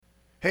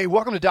Hey,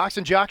 welcome to Docs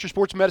and Jocks, your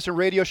sports medicine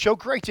radio show.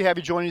 Great to have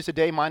you joining us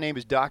today. My name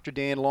is Dr.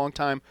 Dan,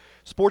 longtime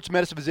sports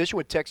medicine physician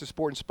with Texas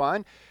Sport and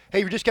Spine. Hey,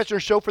 if you're just catching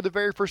our show for the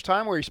very first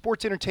time, we're a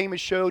sports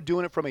entertainment show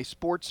doing it from a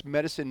sports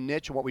medicine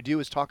niche. And what we do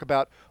is talk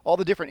about all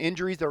the different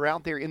injuries that are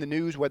out there in the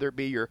news, whether it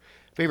be your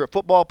favorite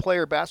football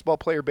player, basketball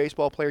player,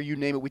 baseball player, you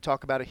name it. We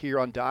talk about it here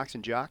on Docs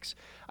and Jocks.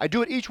 I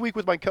do it each week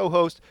with my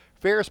co-host,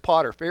 Ferris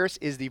Potter. Ferris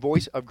is the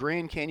voice of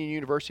Grand Canyon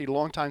University,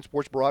 longtime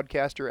sports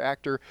broadcaster,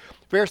 actor.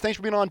 Ferris, thanks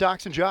for being on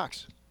Docs and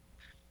Jocks.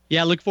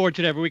 Yeah, I look forward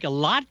to it every week. A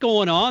lot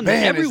going on.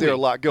 Man, every is there week, a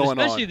lot going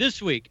especially on.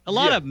 this week. A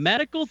lot of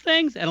medical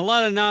things and a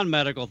lot of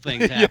non-medical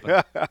things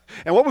happen. Yeah.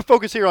 And what we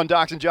focus here on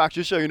Docs and Jocks,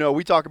 just so you know,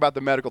 we talk about the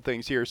medical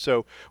things here.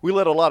 So we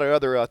let a lot of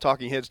other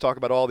talking heads talk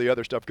about all the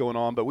other stuff going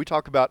on, but we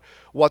talk about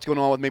what's going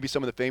on with maybe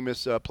some of the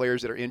famous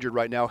players that are injured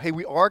right now. Hey,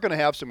 we are going to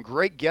have some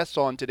great guests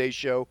on today's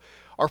show.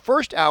 Our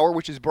first hour,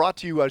 which is brought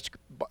to you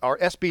our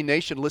SB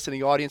Nation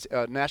listening audience,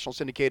 national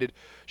syndicated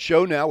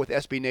show now with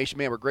SB Nation.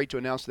 Man, we're great to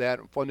announce that,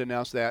 fun to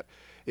announce that,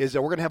 is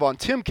we're going to have on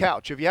Tim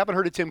Couch. If you haven't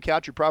heard of Tim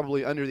Couch, you're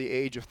probably under the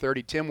age of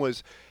 30. Tim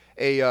was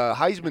a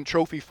Heisman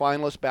Trophy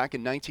finalist back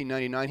in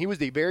 1999. He was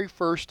the very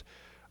first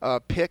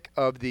pick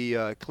of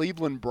the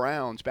Cleveland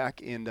Browns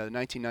back in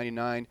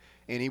 1999,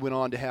 and he went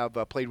on to have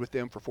played with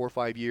them for 4 or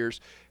 5 years,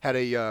 had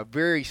a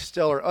very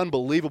stellar,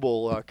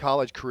 unbelievable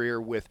college career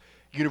with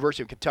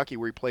University of Kentucky,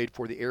 where he played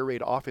for the air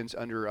raid offense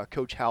under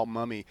Coach Hal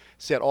Mumme,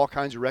 set all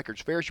kinds of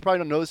records. Ferris, you probably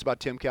don't know this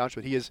about Tim Couch,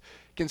 but he is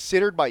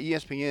considered by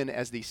ESPN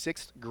as the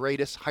 6th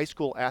greatest high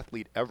school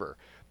athlete ever.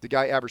 The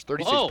guy averaged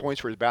 36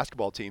 points for his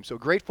basketball team. So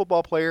great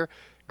football player,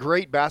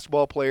 great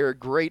basketball player,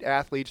 great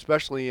athlete,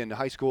 especially in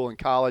high school and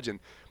college, and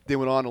then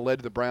went on and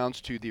led the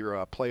Browns to their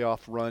playoff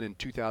run in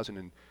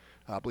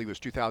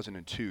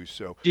 2002.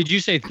 So Did you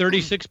say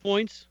 36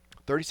 points?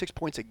 36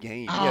 points a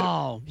game.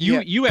 Oh,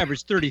 you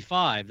averaged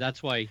 35.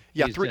 That's why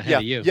he's ahead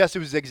of you. Yes, it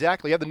was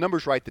exactly. You have the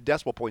numbers right. The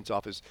decimal points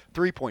off is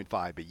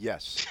 3.5, but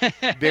yes,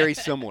 very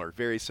similar,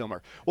 very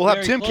similar. We'll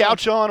have Tim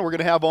Couch on. We're going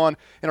to have on,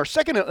 in our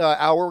second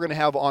hour, we're going to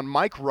have on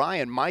Mike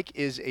Ryan. Mike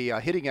is a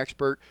hitting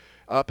expert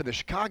up in the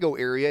Chicago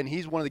area, and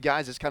he's one of the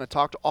guys that's kind of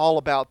talked all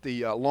about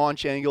the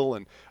launch angle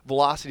and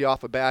velocity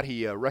off a bat.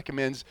 He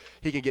recommends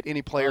he can get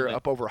any player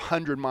up over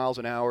 100 miles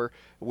an hour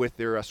with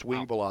their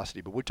swing velocity.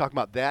 But we're talking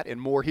about that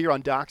and more here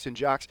on Docs and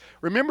Jocks.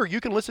 Remember,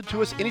 you can listen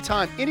to us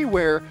anytime,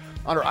 anywhere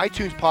on our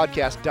iTunes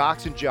podcast,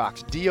 Docs and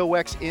Jocks,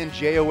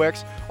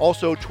 DOXNJOX.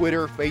 Also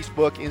Twitter,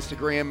 Facebook,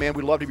 Instagram. Man,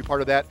 we'd love to be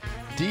part of that.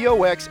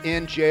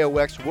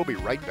 DOXNJOX. We'll be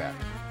right back.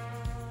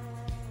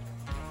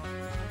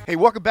 Hey,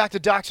 welcome back to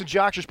Docs and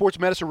Jocks, your sports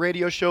medicine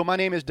radio show. My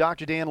name is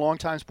Dr. Dan,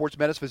 longtime sports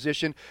medicine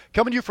physician,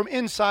 coming to you from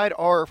inside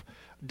our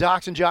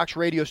Docs and Jocks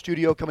radio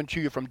studio, coming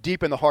to you from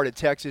deep in the heart of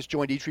Texas,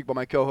 joined each week by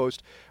my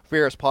co-host,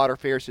 Ferris Potter.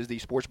 Ferris is the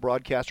sports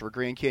broadcaster for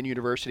Grand Canyon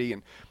University.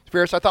 And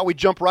Ferris, I thought we'd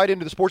jump right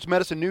into the sports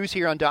medicine news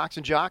here on Docs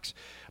and Jocks.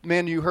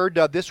 Man, you heard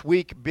this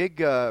week, big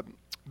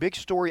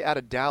story out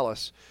of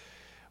Dallas.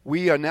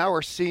 We now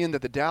are seeing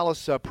that the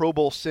Dallas Pro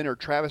Bowl center,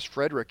 Travis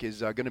Frederick, is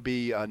going to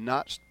be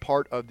not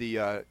part of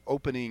the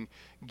opening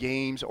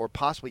games or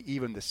possibly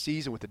even the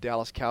season with the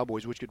Dallas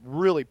Cowboys, which could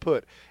really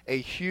put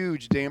a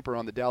huge damper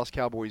on the Dallas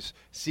Cowboys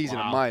season,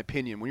 in my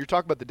opinion. When you're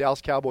talking about the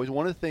Dallas Cowboys,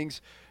 one of the things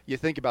you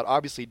think about,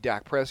 obviously,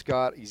 Dak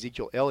Prescott,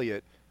 Ezekiel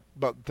Elliott,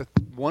 but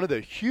one of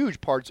the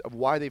huge parts of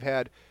why they've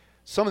had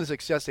some of the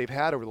success they've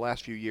had over the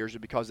last few years is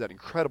because of that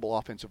incredible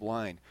offensive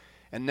line.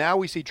 And now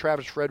we see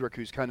Travis Frederick,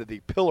 who's kind of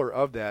the pillar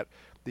of that,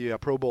 the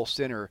Pro Bowl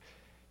center,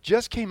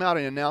 just came out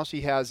and announced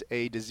he has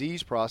a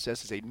disease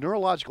process. It's a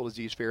neurological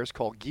disease, Ferris,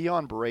 called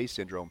Guillain-Barré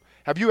syndrome.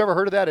 Have you ever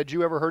heard of that? Had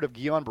you ever heard of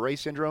Guillain-Barré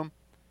syndrome?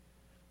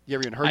 You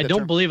ever even heard that term? I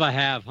don't believe I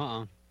have,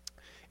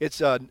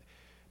 It's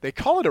they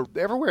call it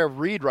everywhere I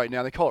read right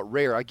now, they call it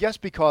rare. I guess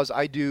because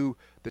I do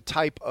the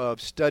type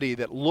of study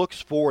that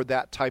looks for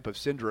that type of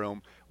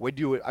syndrome. I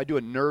do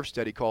a nerve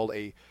study called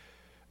a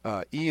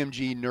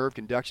EMG nerve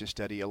conduction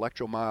study,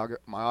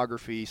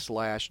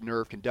 electromyography /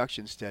 nerve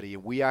conduction study.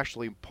 And we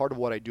actually, part of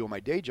what I do in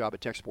my day job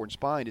at Texas Sport and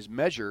Spine is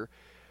measure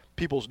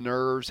people's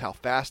nerves, how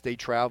fast they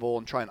travel,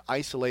 and try and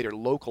isolate or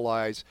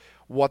localize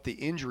what the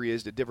injury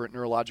is to different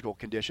neurological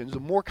conditions. The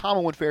more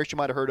common one, Ferris, you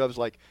might have heard of is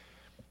like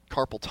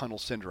carpal tunnel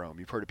syndrome.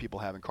 You've heard of people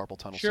having carpal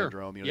tunnel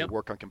syndrome. They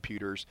work on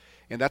computers,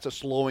 and that's a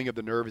slowing of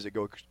the nerve as it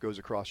goes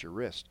across your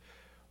wrist.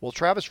 Well,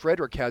 Travis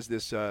Frederick has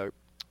this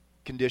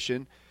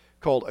condition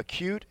called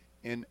acute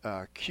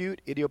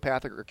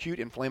idiopathic or acute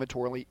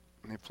inflammatory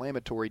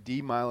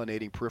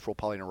demyelinating peripheral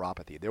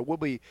polyneuropathy. There will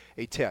be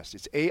a test.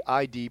 It's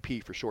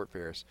AIDP for short,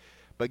 Ferris.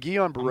 But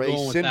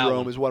Guillain-Barré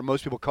syndrome is what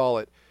most people call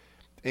it.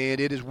 And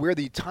it is where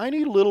the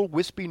tiny little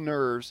wispy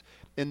nerves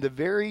in the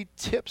very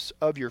tips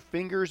of your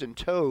fingers and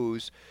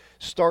toes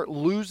start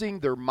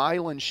losing their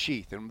myelin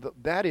sheath. And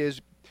that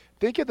is,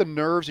 think of the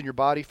nerves in your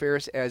body,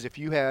 Ferris, as if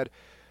you had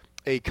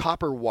a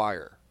copper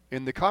wire.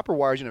 And the copper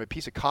wire is going to have a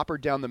piece of copper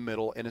down the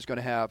middle, and it's going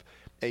to have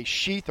a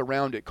sheath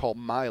around it called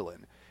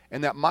myelin.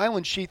 And that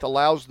myelin sheath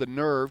allows the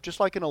nerve, just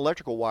like an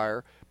electrical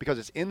wire, because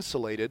it's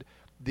insulated,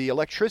 the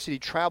electricity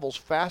travels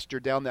faster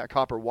down that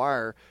copper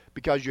wire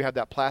because you have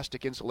that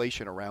plastic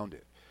insulation around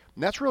it.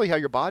 And that's really how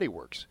your body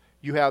works.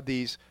 You have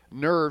these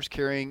nerves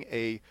carrying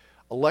a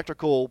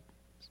electrical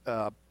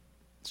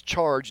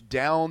charge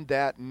down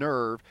that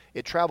nerve.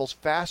 It travels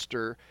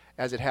faster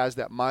as it has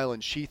that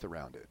myelin sheath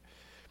around it.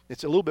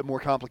 It's a little bit more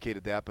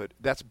complicated than that, but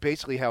that's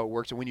basically how it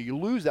works. And when you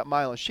lose that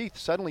myelin sheath,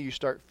 suddenly you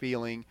start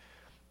feeling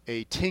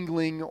a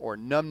tingling or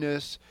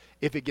numbness.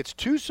 If it gets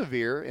too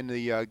severe in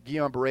the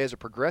Guillain-Barré as it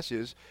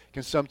progresses, it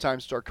can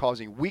sometimes start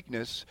causing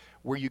weakness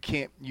where you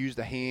can't use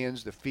the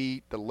hands, the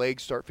feet, the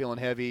legs start feeling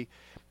heavy.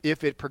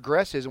 If it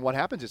progresses, and what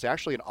happens is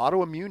actually an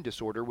autoimmune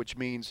disorder, which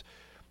means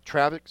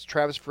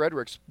Travis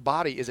Frederick's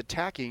body is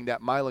attacking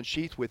that myelin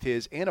sheath with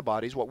his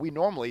antibodies. What we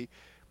normally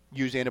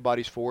use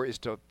antibodies for is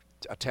to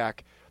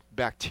attack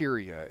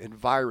bacteria and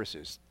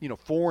viruses,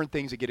 foreign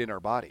things that get in our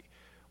body.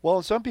 Well,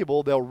 in some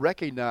people, they'll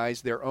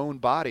recognize their own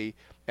body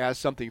as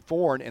something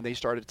foreign, and they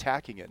start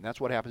attacking it. And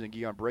that's what happens in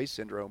Guillain-Barré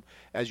syndrome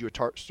as you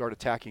start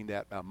attacking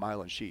that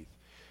myelin sheath.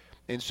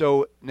 And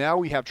so now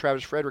we have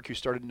Travis Frederick, who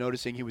started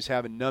noticing he was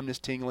having numbness,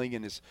 tingling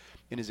in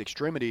his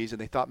extremities,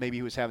 and they thought maybe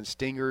he was having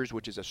stingers,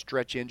 which is a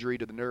stretch injury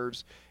to the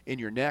nerves in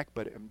your neck.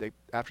 But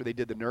after they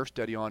did the nerve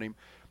study on him,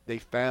 they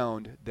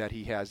found that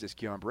he has this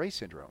Guillain-Barré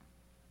syndrome.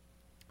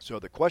 So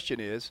the question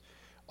is,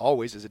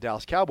 always as a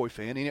Dallas Cowboy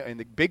fan, and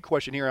the big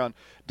question here on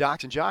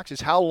Docs and Jocks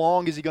is how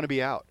long is he going to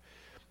be out?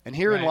 And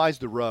herein lies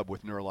the rub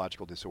with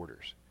neurological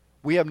disorders.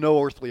 We have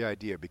no earthly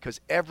idea because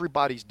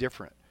everybody's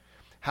different.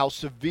 How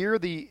severe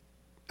the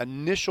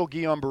initial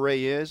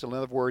Guillain-Barré is, in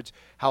other words,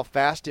 how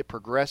fast it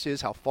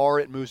progresses, how far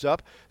it moves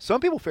up.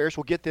 Some people, Ferris,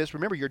 will get this.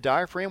 Remember, your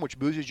diaphragm, which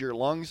moves your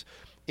lungs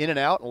in and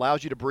out and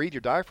allows you to breathe,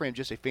 your diaphragm is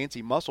just a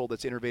fancy muscle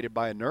that's innervated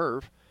by a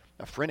nerve,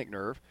 a phrenic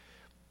nerve.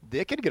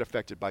 They can get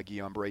affected by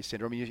Guillain-Barré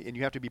syndrome, and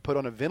you have to be put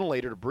on a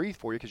ventilator to breathe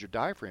for you because your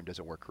diaphragm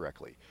doesn't work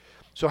correctly.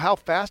 So how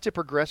fast it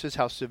progresses,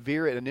 how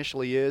severe it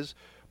initially is,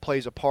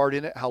 plays a part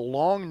in it. How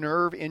long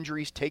nerve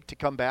injuries take to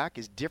come back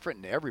is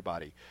different in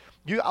everybody.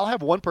 I'll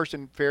have one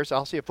person, Ferris,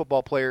 I'll see a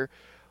football player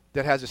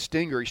that has a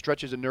stinger. He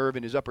stretches a nerve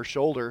in his upper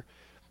shoulder,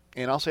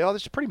 and I'll say,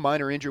 this is a pretty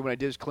minor injury when I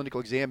did his clinical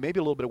exam, maybe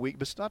a little bit of weak,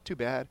 but it's not too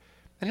bad.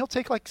 And he'll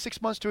take like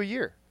 6 months to a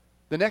year.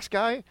 The next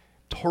guy,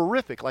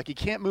 horrific, like he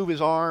can't move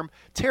his arm,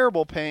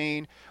 terrible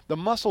pain, the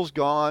muscle's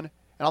gone,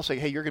 and I'll say,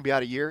 hey, you're going to be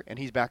out a year, and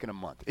he's back in a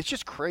month. It's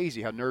just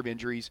crazy how nerve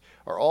injuries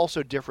are all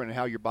so different in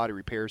how your body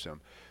repairs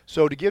them.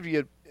 So to give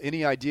you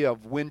any idea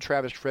of when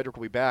Travis Frederick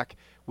will be back,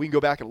 we can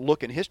go back and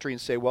look in history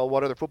and say, well,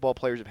 what other football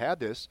players have had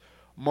this?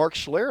 Mark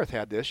Schlereth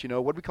had this. What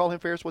do we call him,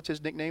 Ferris? What's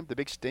his nickname? The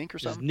Big Stink or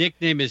something? His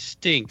nickname is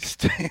Stink.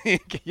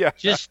 Stink, yeah.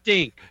 Just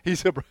Stink.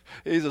 He's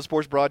a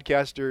sports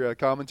broadcaster,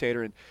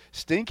 commentator, and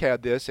Stink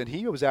had this, and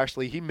he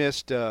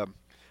missed,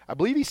 I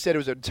believe he said it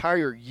was an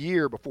entire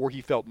year before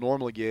he felt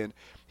normal again.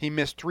 He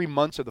missed 3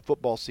 months of the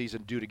football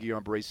season due to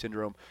Guillain-Barré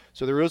syndrome.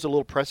 So there is a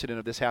little precedent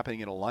of this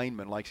happening in a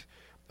lineman like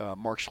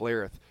Mark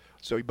Schlereth.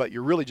 But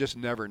you really just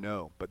never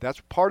know. But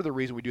that's part of the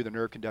reason we do the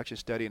nerve conduction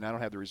study, and I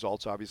don't have the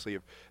results, obviously,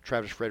 if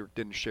Travis Frederick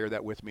didn't share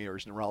that with me or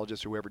his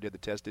neurologist or whoever did the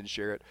test didn't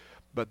share it.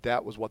 But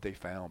that was what they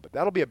found. But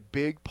that'll be a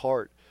big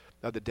part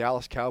of the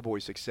Dallas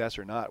Cowboys' success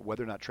or not,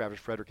 whether or not Travis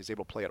Frederick is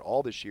able to play at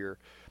all this year.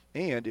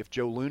 And if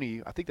Joe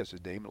Looney, I think that's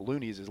his name,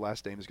 Looney is his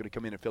last name, is going to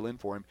come in and fill in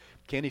for him,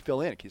 can he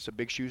fill in? It's some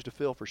big shoes to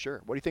fill for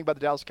sure. What do you think about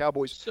the Dallas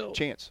Cowboys'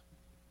 chance?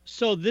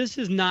 So this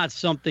is not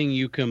something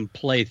you can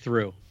play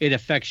through. It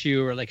affects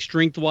you, or like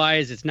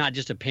strength-wise, it's not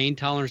just a pain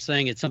tolerance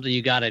thing. It's something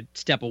you got to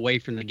step away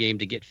from the game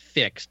to get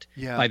fixed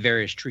by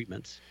various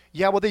treatments.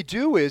 Yeah, what they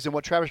do is, and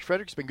what Travis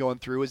Frederick's been going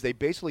through, is they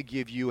basically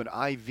give you an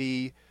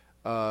IV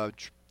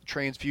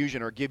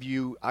transfusion or give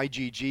you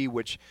IgG,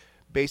 which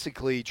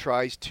basically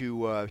tries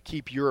to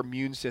keep your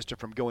immune system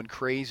from going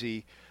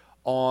crazy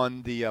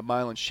on the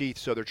myelin sheath.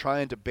 So they're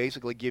trying to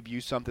basically give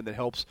you something that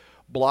helps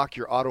block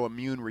your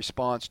autoimmune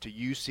response to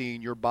you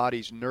seeing your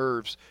body's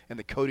nerves and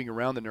the coating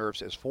around the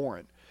nerves as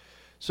foreign.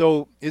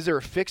 So is there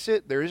a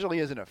fix-it? There usually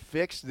isn't a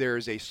fix.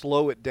 There's a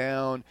slow it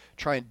down,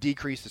 try and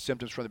decrease the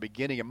symptoms from the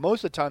beginning. And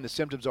most of the time the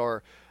symptoms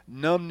are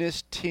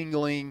numbness,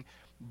 tingling,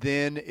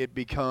 then it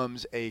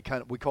becomes a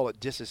kind of, we call it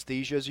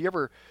dysesthesia. You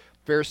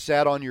ever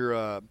sat on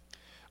your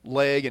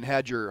leg and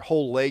had your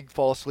whole leg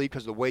fall asleep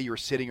because of the way you were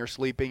sitting or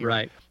sleeping?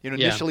 Right.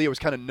 Initially it was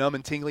kind of numb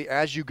and tingly.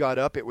 As you got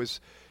up, it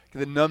was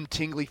the numb,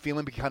 tingly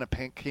feeling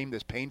became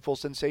this painful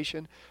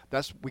sensation.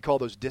 We call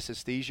those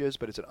dysesthesias,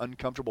 but it's an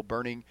uncomfortable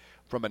burning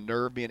from a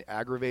nerve being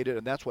aggravated,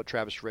 and that's what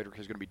Travis Frederick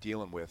is going to be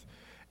dealing with.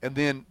 And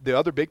then the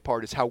other big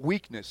part is how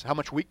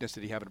much weakness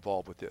did he have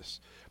involved with this?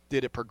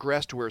 Did it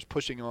progress to where it's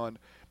pushing on,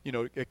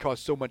 it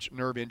caused so much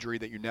nerve injury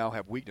that you now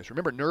have weakness?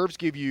 Remember, nerves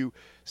give you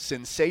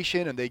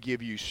sensation, and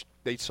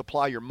they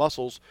supply your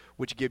muscles,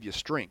 which give you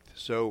strength.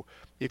 So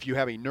if you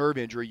have a nerve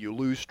injury, you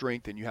lose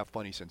strength and you have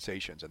funny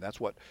sensations, and that's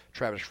what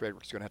Travis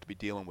Frederick's going to have to be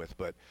dealing with.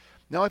 But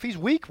now if he's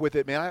weak with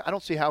it, man, I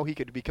don't see how he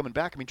could be coming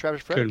back. I mean,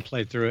 Travis Frederick couldn't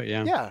play through it,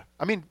 yeah. Yeah,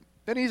 I mean,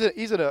 then he's an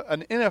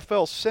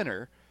NFL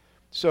center,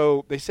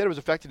 so they said it was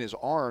affecting his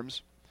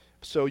arms.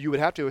 So you would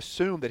have to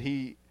assume that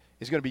he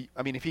is going to be.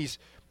 I mean, if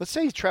let's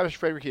say Travis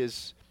Frederick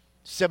is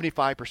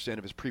 75%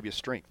 of his previous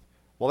strength.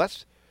 Well,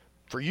 that's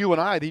for you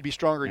and I. They'd be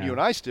stronger than you and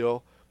I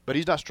still. But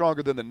he's not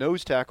stronger than the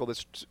nose tackle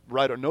that's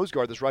right, or nose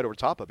guard that's right over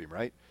top of him,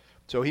 right?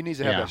 So he needs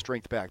to have that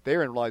strength back.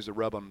 Therein lies the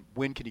rub on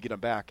when can you get him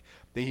back.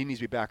 He needs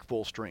to be back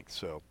full strength,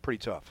 so pretty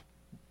tough.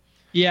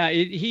 Yeah,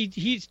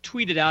 he's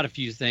tweeted out a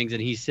few things,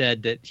 and he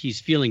said that he's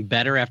feeling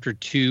better after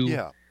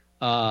they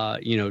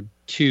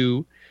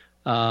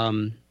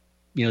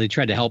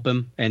tried to help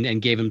him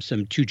and gave him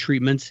some 2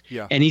 treatments.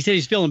 Yeah. And he said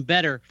he's feeling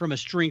better from a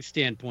strength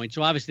standpoint.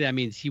 So obviously that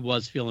means he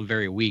was feeling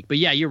very weak. But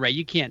yeah, you're right.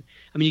 You can't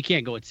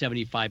go at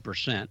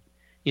 75%,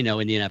 in the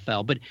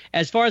NFL. But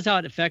as far as how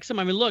it affects him,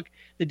 look,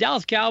 the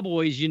Dallas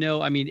Cowboys,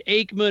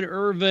 Aikman,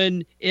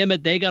 Irvin,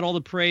 Emmett, they got all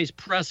the praise.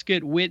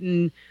 Prescott,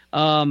 Witten,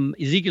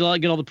 Ezekiel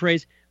get all the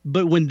praise.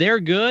 But when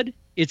they're good,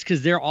 it's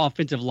because their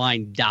offensive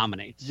line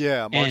dominates.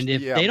 Yeah. And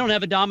if they don't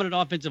have a dominant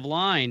offensive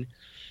line,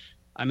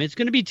 it's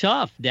going to be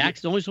tough.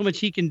 Dak's only so much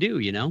he can do,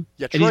 Yeah, and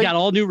he's got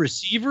all new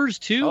receivers,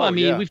 too.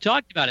 We've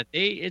talked about it.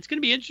 It's going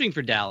to be interesting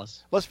for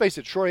Dallas. Let's face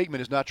it, Troy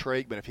Aikman is not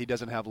Troy Aikman if he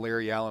doesn't have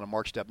Larry Allen and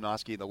Mark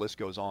Stepnoski, and the list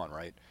goes on,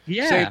 right?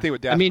 Yeah. Same thing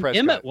with Dak Prescott.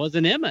 Emmett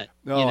wasn't Emmett.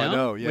 No, I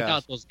know, yeah.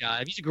 Without those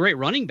guys. He's a great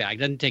running back.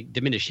 Doesn't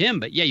diminish him,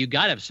 but, yeah, you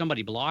got to have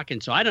somebody blocking.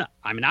 So,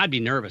 I'd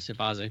be nervous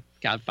if I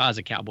was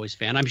a Cowboys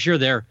fan. I'm sure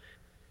they're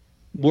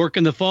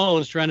working the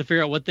phones trying to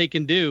figure out what they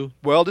can do.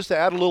 Well, just to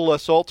add a little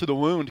salt to the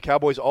wound,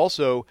 Cowboys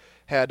also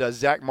had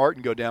Zach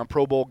Martin go down,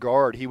 Pro Bowl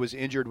guard. He was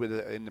injured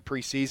in the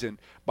preseason.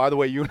 By the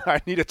way, you and I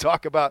need to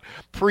talk about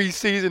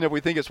preseason if we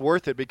think it's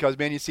worth it because,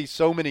 man, you see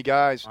so many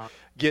guys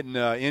getting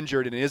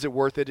injured, and is it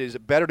worth it? Is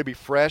it better to be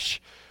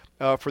fresh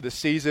for the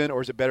season,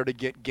 or is it better to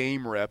get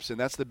game reps? And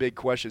that's the big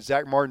question.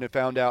 Zach Martin had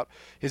found out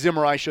his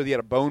MRI showed he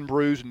had a bone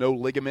bruise, no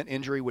ligament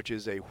injury, which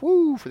is a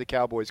whoo for the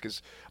Cowboys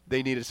because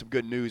they needed some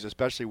good news,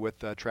 especially with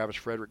Travis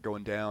Frederick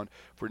going down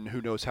for who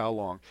knows how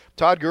long.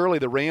 Todd Gurley,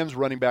 the Rams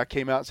running back,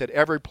 came out and said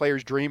every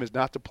player's dream is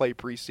not to play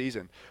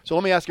preseason. So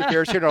let me ask you,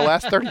 Ferris, here in our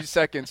last 30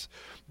 seconds,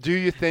 do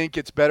you think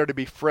it's better to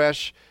be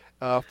fresh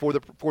for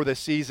the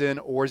season,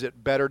 or is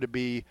it better to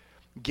be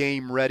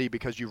game ready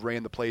because you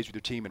ran the plays with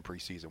your team in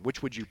preseason?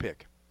 Which would you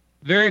pick?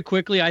 Very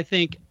quickly, I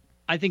think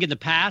in the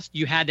past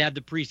you had to have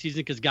the preseason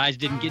because guys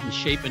didn't get in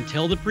shape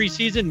until the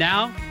preseason.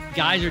 Now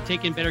guys are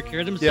taking better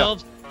care of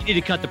themselves. You need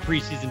to cut the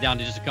preseason down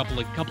to just a couple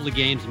of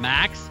games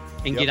max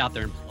and get out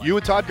there and play. You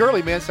and Todd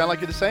Gurley, man, sound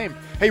like you're the same.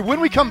 Hey, when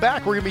we come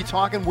back, we're going to be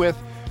talking with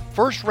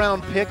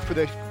first-round pick for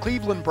the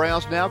Cleveland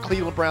Browns, now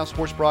Cleveland Browns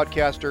sports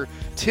broadcaster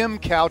Tim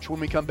Couch,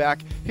 when we come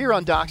back here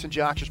on Docs and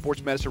Jocks, your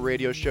sports medicine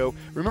radio show.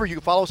 Remember, you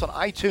can follow us on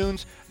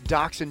iTunes,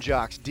 Docs and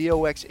Jocks,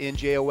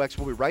 DOXNJOX.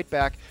 We'll be right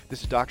back.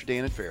 This is Dr.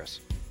 Dan and Ferris.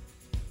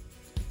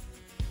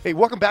 Hey,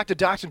 welcome back to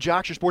Docs and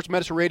Jocks, your sports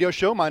medicine radio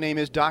show. My name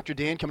is Dr.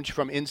 Dan, coming to you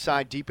from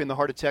inside, deep in the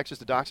heart of Texas,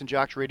 the Docs and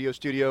Jocks radio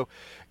studio.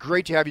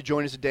 Great to have you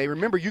join us today.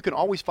 Remember, you can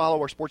always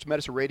follow our sports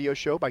medicine radio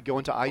show by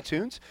going to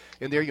iTunes,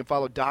 and there you can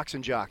follow Docs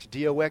and Jocks,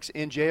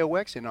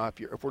 DOXNJOX. And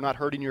if we're not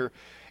heard in your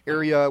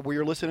area where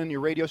you're listening, your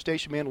radio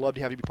station, man, I'd love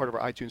to have you be part of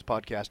our iTunes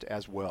podcast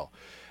as well.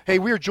 Hey,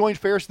 we are joined,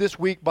 Ferris, this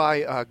week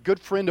by a good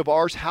friend of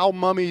ours, Hal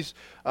Mummy's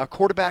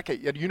quarterback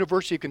at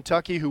University of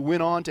Kentucky, who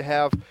went on to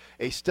have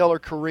a stellar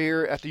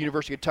career at the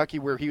University of Kentucky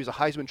where he was a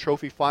Heisman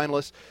Trophy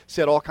finalist,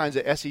 set all kinds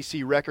of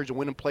SEC records, and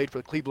went and played for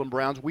the Cleveland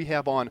Browns. We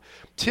have on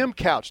Tim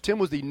Couch. Tim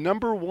was the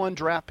number 1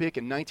 draft pick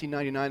in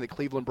 1999 of the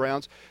Cleveland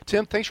Browns.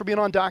 Tim, thanks for being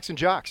on Docs and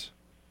Jocks.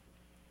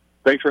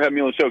 Thanks for having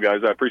me on the show,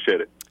 guys. I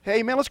appreciate it.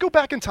 Hey, man, let's go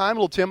back in time a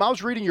little, Tim. I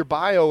was reading your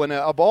bio, and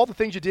of all the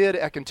things you did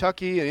at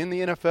Kentucky and in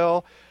the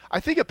NFL, I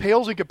think it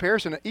pales in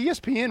comparison.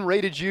 ESPN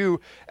rated you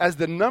as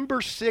the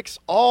number 6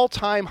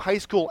 all-time high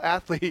school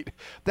athlete.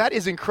 That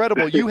is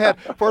incredible. You had,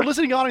 for our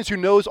listening audience who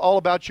knows all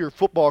about your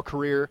football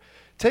career,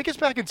 take us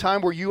back in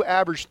time where you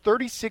averaged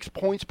 36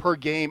 points per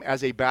game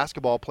as a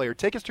basketball player.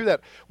 Take us through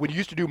that when you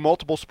used to do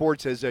multiple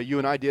sports as you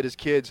and I did as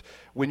kids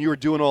when you were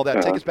doing all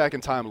that. Take us back in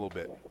time a little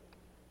bit.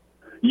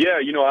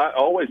 Yeah, I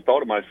always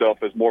thought of myself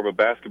as more of a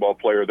basketball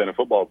player than a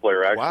football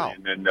player, actually. Wow.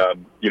 And then, I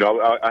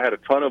had a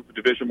ton of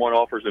Division I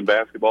offers in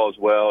basketball as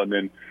well. And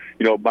then,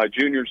 my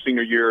junior and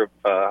senior year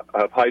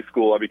of high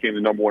school, I became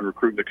the number 1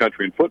 recruit in the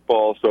country in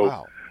football. So,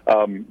 wow.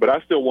 But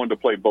I still wanted to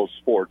play both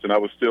sports. And I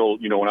was still,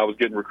 when I was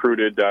getting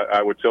recruited,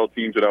 I would tell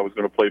teams that I was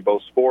going to play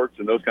both sports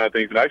and those kind of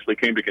things. And I actually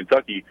came to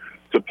Kentucky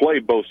to play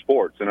both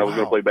sports. And I was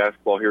going to play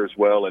basketball here as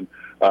well. And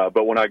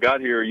but when I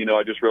got here,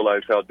 I just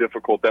realized how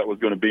difficult that was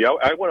going to be.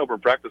 I went over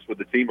and practiced with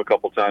the team a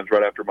couple times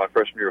right after my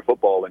freshman year of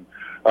football,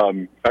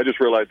 and I just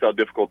realized how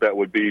difficult that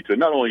would be to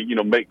not only,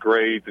 make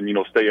grades and,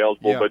 stay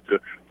eligible, but to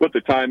put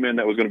the time in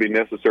that was going to be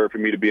necessary for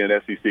me to be an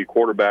SEC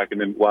quarterback, and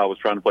then while I was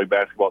trying to play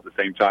basketball at the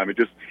same time. It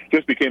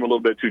just became a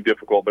little bit too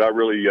difficult, but I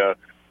really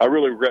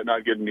regret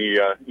not getting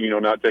the,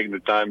 not taking the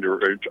time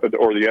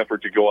or the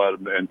effort to go out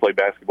and play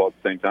basketball at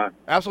the same time.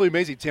 Absolutely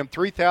amazing, Tim.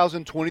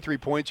 3,023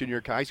 points in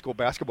your high school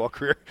basketball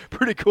career.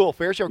 Pretty cool.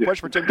 Ferris, you have a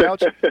question for Tim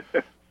Couch?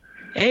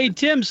 Hey,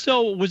 Tim,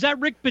 so was that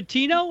Rick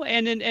Pitino?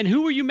 And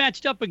who were you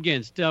matched up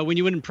against when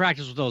you went in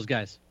practice with those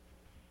guys?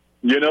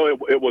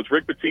 It was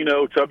Rick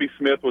Pitino. Tubby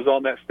Smith was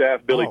on that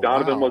staff. Billy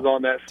Donovan was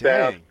on that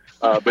staff.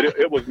 But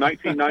it was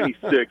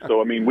 1996,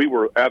 so, I mean, we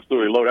were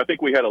absolutely loaded. I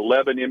think we had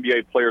 11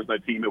 NBA players on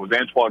that team. It was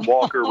Antoine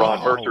Walker,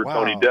 Ron Mercer, wow.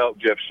 Tony Delk,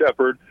 Jeff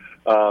Shepard,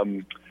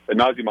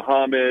 Nazir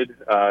Muhammad.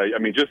 I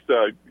mean, just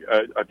a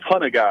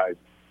ton of guys.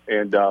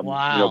 And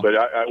wow. You know,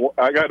 but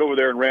I got over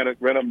there and ran up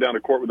and down the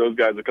court with those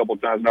guys a couple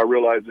of times, and I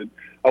realized that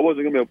I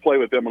wasn't going to be able to play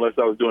with them unless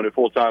I was doing it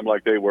full time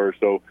like they were.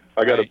 So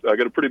I got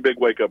a pretty big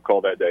wake up call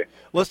that day.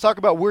 Let's talk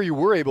about where you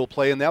were able to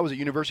play, and that was at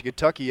University of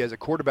Kentucky as a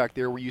quarterback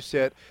there, where you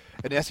set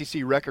an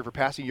SEC record for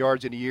passing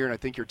yards in a year, and I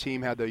think your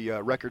team had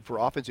the record for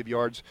offensive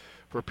yards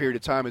for a period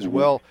of time as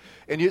well.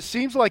 And it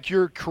seems like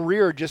your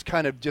career just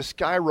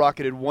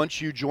skyrocketed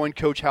once you joined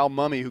Coach Hal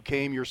Mumme, who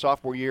came your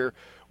sophomore year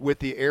with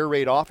the air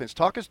raid offense.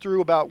 Talk us through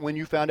about when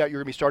you found out you were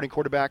going to be starting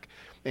quarterback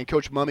and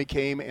Coach Mumme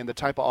came and the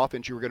type of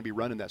offense you were going to be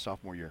running that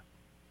sophomore year.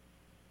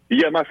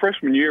 Yeah, my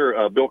freshman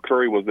year, Bill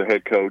Curry was the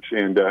head coach,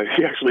 and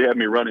he actually had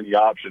me running the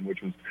option,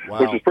 which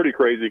was pretty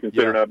crazy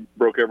considering I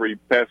broke every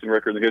passing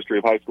record in the history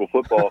of high school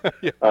football.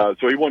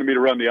 So he wanted me to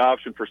run the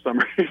option for some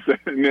reason,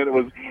 and then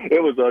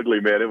it was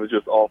ugly, man. It was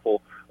just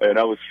awful, and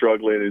I was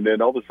struggling. And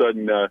then all of a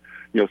sudden,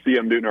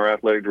 C.M. Newton, our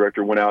athletic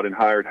director, went out and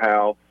hired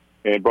Hal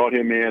and brought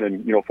him in,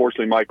 and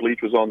fortunately Mike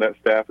Leach was on that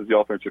staff as the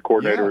offensive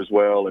coordinator as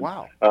well.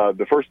 And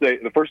the first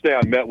day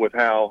I met with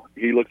Hal,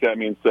 he looks at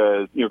me and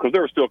says, because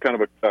there was still kind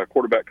of a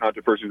quarterback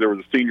controversy. There was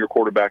a senior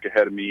quarterback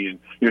ahead of me, and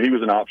he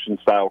was an option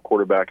style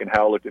quarterback. And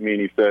Hal looked at me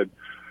and he said,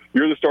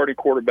 "You're the starting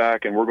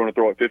quarterback, and we're going to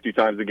throw it 50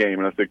 times a game."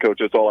 And I said, "Coach,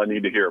 that's all I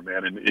need to hear,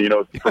 man." And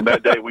from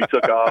that day we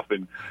took off,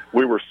 and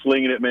we were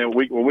slinging it, man.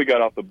 When we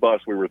got off the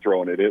bus, we were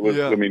throwing it. It was,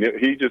 I mean,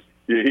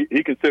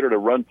 he considered a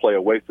run play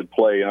a wasted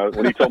play. And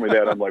when he told me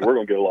that, I'm like, we're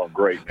going to get along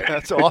great, man.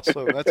 That's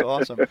awesome. That's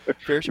awesome.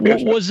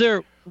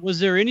 Was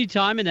there any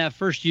time in that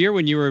first year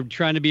when you were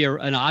trying to be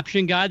an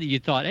option guy that you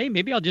thought, hey,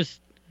 maybe I'll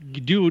just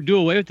do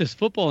away with this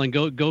football and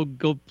go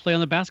play on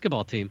the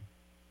basketball team?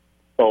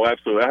 Oh,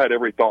 absolutely. I had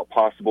every thought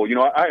possible.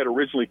 I had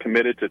originally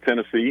committed to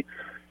Tennessee,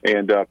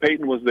 and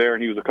Peyton was there,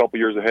 and he was a couple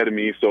years ahead of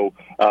me. So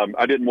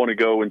I didn't want to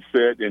go and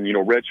sit and,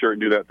 redshirt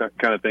and do that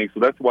kind of thing. So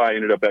that's why I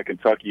ended up at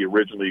Kentucky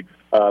originally.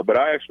 But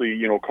I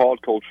actually,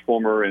 called Coach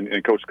Fulmer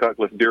and Coach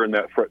Cutcliffe during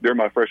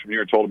my freshman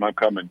year and told them I'm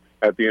coming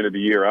at the end of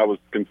the year. I was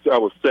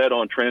set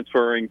on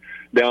transferring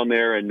down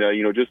there and,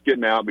 just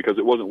getting out because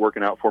it wasn't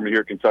working out for me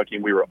here at Kentucky,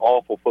 and we were an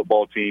awful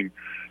football team.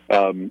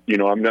 I'm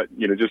not,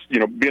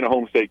 being a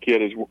home state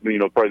kid is,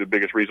 probably the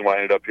biggest reason why I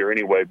ended up here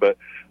anyway. But,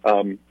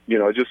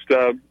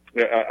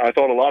 I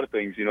thought a lot of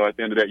things, at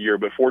the end of that year,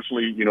 but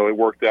fortunately, it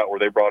worked out where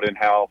they brought in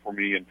Hal for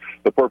me and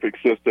the perfect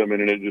system,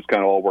 and it just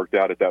kind of all worked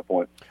out at that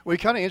point. Well, you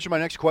kind of answered my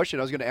next question.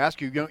 I was going to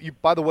ask you,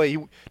 by the way,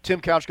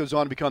 Tim Couch goes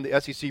on to become the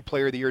SEC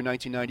Player of the Year in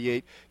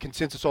 1998,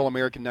 Consensus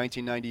All-American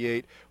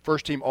 1998,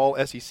 First Team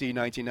All-SEC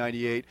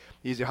 1998.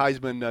 He's a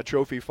Heisman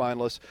Trophy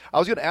finalist. I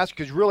was going to ask you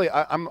because really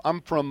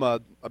I'm from a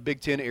Big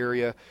Ten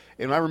area,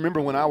 and I remember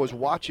when I was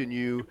watching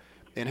you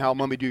and Hal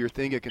Mumme do your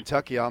thing at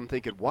Kentucky, I'm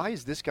thinking, why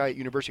is this guy at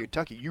University of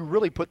Kentucky? You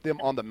really put them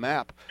on the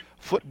map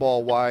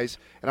football-wise,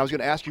 and I was going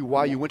to ask you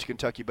why you went to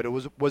Kentucky, but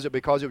was it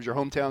because it was your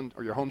hometown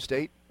or your home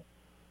state?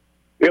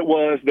 It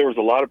was. There was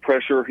a lot of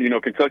pressure.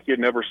 Kentucky had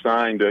never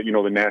signed,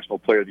 the National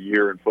Player of the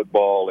Year in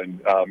football,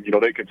 and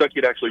Kentucky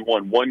had actually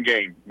won one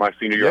game my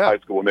senior year of high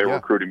school when they were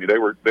recruiting me. They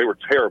were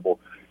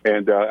terrible,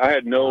 and I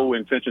had no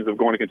intentions of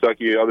going to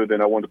Kentucky other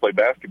than I wanted to play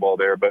basketball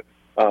there. But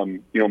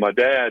my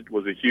dad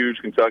was a huge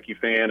Kentucky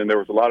fan, and there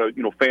was a lot of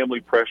family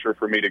pressure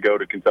for me to go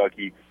to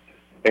Kentucky.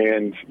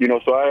 And,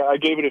 so I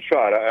gave it a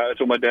shot. I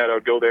told my dad I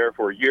would go there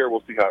for a year.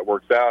 We'll see how it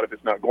works out. If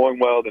it's not going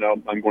well, then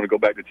I'm going to go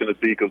back to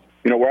Tennessee because,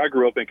 where I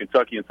grew up in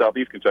Kentucky and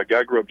southeast Kentucky,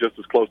 I grew up just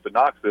as close to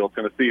Knoxville,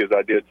 Tennessee, as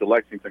I did to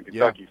Lexington,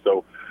 Kentucky. Yeah.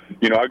 So,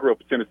 I grew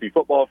up a Tennessee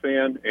football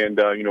fan and,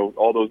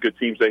 all those good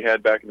teams they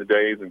had back in the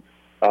days. And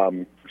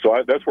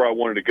that's where I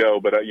wanted to go.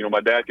 But,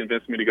 my dad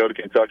convinced me to go to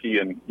Kentucky,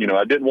 and,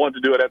 I didn't want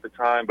to do it at the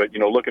time. But,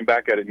 looking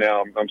back at it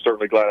now, I'm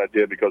certainly glad I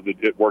did because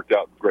it worked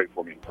out great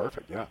for me.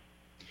 Perfect, yeah.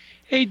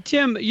 Hey,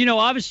 Tim,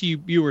 obviously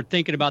you were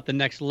thinking about the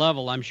next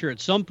level, I'm sure, at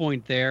some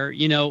point there.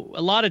 A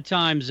lot of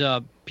times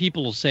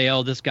people will say,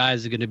 oh, this guy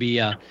is going to be,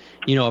 a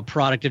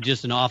product of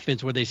just an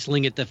offense where they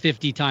sling it to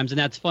 50 times, and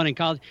that's fun in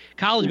college.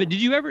 But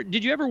did you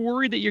ever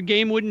worry that your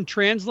game wouldn't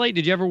translate?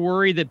 Did you ever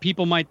worry that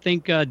people might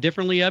think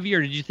differently of you,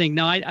 or did you think,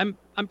 no,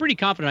 I'm pretty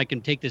confident I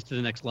can take this to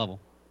the next level?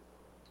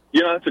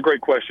 Yeah, that's a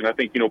great question. I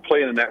think,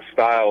 playing in that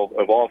style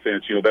of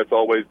offense, that's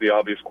always the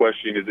obvious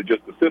question. Is it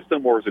just the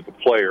system or is it the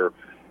player?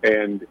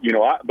 And,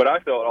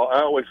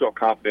 I always felt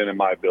confident in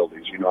my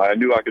abilities. I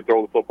knew I could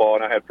throw the football,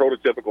 and I had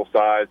prototypical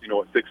size, at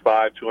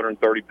 6'5",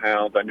 230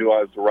 pounds. I knew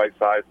I was the right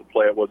size to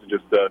play. I wasn't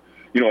just,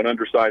 an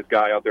undersized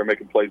guy out there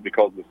making plays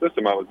because of the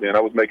system I was in. I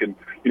was making,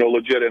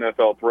 legit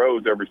NFL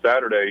throws every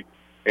Saturday.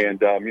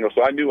 And,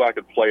 so I knew I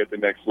could play at the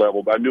next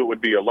level, but I knew it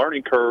would be a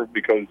learning curve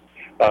because,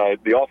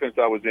 the offense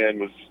I was in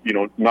was,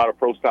 not a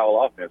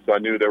pro-style offense. So I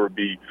knew there would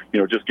be,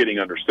 just getting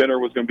under center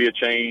was going to be a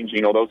change,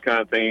 those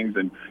kind of things.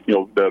 And,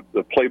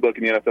 the playbook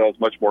in the NFL is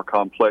much more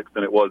complex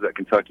than it was at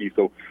Kentucky.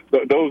 So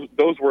those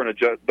things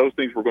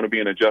were going to be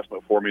an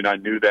adjustment for me, and I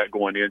knew that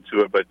going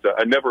into it. But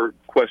I never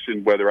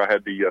questioned whether I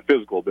had the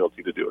physical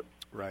ability to do it.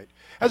 Right.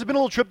 Has it been a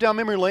little trip down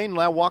memory lane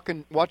now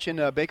watching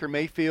Baker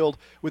Mayfield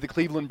with the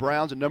Cleveland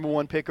Browns, a number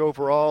 1 pick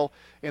overall,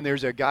 and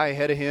there's a guy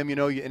ahead of him, and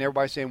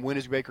everybody's saying, when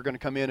is Baker going to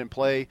come in and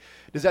play?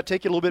 Does that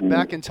take you a little bit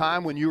back in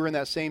time when you were in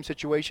that same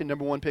situation,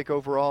 number 1 pick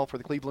overall for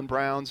the Cleveland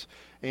Browns,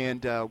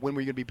 and when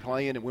were you going to be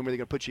playing and when were they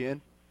going to put you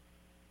in?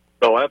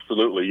 Oh,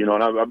 absolutely. And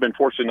I've been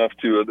fortunate enough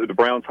to the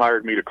Browns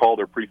hired me to call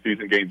their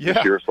preseason games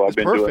this year, so I've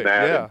been doing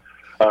that. Yeah.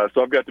 And,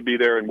 so I've got to be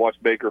there and watch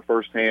Baker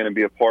firsthand and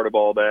be a part of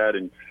all that.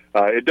 And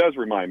it does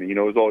remind me, it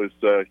was always,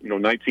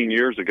 19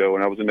 years ago,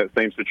 and I was in that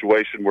same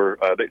situation where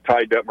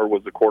Ty Detmer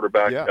was the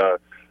quarterback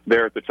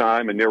there at the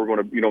time, and they were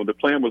going to, the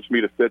plan was for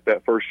me to sit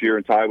that first year,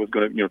 and Ty was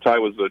going to, Ty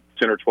was a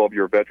 10 or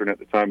 12-year veteran at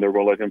the time. They were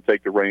going to let him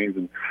take the reins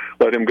and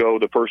let him go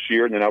the first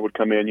year, and then I would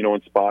come in,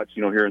 in spots,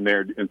 here and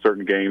there in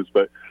certain games.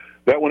 But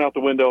that went out the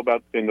window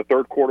about in the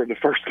third quarter of the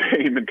first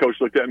game, and Coach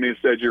looked at me and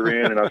said, "You're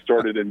in," and I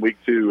started in week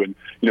 2. And,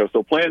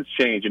 so plans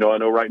change. I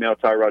know right now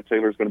Tyrod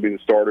Taylor is going to be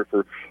the starter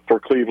for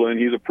Cleveland.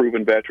 He's a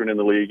proven veteran in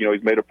the league.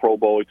 He's made a Pro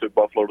Bowl. He took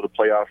Buffalo to the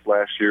playoffs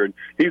last year, and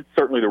he's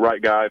certainly the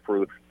right guy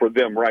for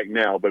them right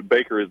now. But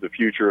Baker is the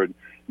future, and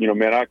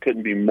man, I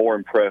couldn't be more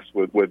impressed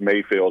with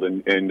Mayfield,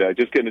 and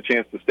just getting a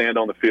chance to stand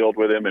on the field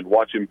with him and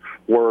watch him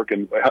work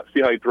and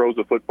see how he throws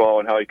the football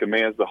and how he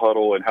commands the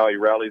huddle and how he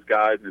rallies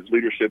guys and his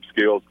leadership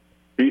skills.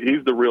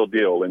 He's the real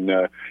deal, and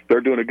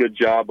they're doing a good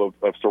job of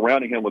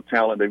surrounding him with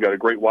talent. They've got a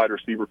great wide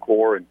receiver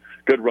core and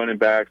good running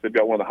backs. They've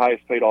got one of the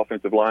highest paid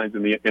offensive lines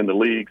in the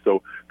league.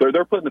 So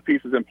they're putting the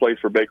pieces in place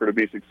for Baker to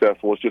be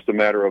successful. It's just a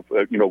matter of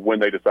when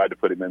they decide to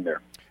put him in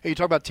there. Hey, you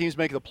talk about teams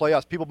making the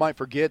playoffs. People might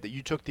forget that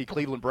you took the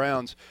Cleveland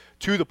Browns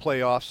to the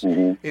playoffs,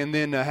 and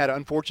then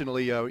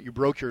unfortunately you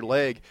broke your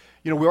leg.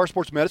 We are a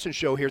sports medicine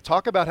show here.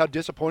 Talk about how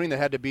disappointing that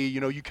had to be.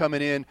 You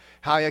coming in,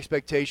 high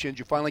expectations.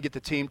 You finally get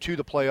the team to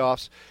the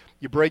playoffs.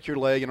 You break your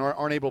leg and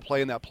aren't able to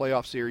play in that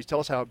playoff series. Tell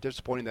us how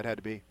disappointing that had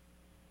to be.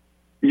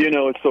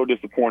 It's so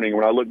disappointing.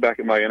 When I look back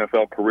at my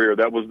NFL career,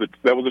 that was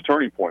a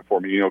turning point for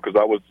me, because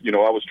I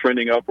was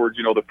trending upwards,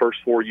 the first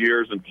 4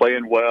 years and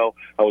playing well.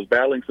 I was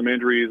battling some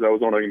injuries. I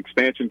was on an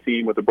expansion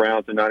team with the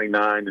Browns in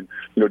 '99 and,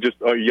 just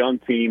a young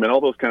team and all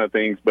those kind of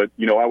things. But,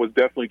 I was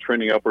definitely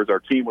trending upwards. Our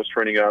team was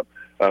trending up.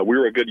 We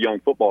were a good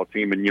young football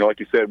team. And, like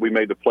you said, we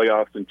made the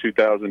playoffs in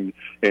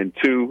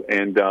 2002.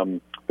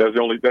 And, that's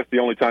the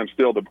only time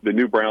still the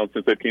new Browns,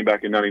 since they came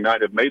back in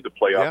 '99, have made the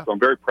playoffs. Yeah. So I'm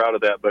very proud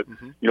of that. But,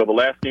 the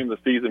last game of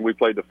the season, we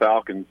played the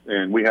Falcons,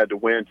 and we had to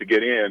win to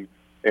get in.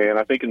 And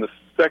I think in the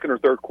second or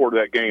third quarter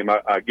of that game,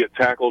 I get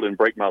tackled and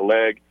break my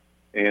leg.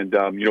 And,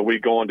 we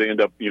go on to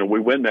end up, we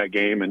win that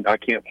game, and I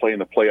can't play in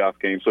the playoff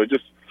game. So it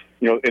just,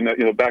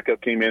 backup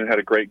came in and had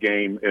a great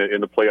game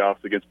in the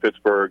playoffs against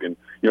Pittsburgh. And,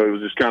 it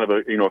was just kind of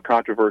a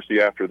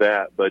controversy after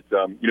that. But,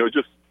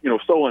 just,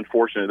 so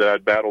unfortunate that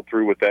I'd battled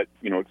through with that,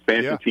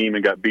 expansion team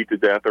and got beat to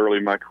death early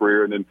in my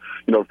career. And then,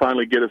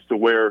 finally get us to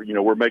where,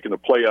 we're making the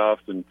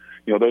playoffs and,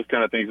 those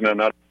kind of things. And I'm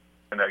not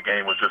in that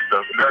game was just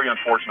a very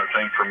unfortunate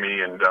thing for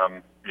me. And,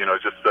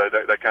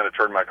 that kind of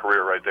turned my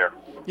career right there.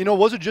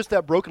 Was it just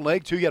that broken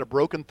leg, too? You had a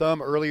broken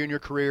thumb earlier in your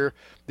career.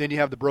 Then you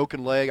have the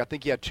broken leg. I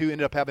think you had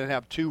ended up having to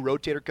have 2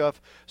 rotator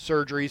cuff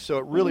surgeries. So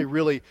it really,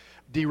 really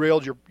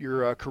derailed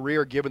your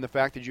career, given the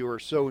fact that you were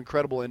so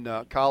incredible in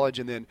college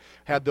and then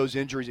had those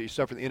injuries that you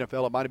suffered in the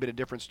NFL. It might have been a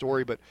different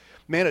story. But,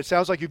 man, it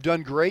sounds like you've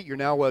done great. You're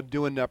now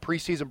doing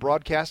preseason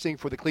broadcasting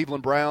for the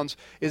Cleveland Browns.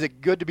 Is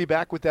it good to be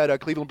back with that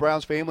Cleveland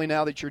Browns family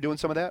now that you're doing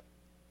some of that?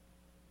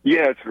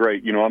 Yeah, it's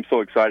great. I'm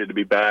so excited to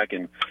be back,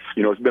 and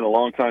it's been a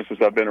long time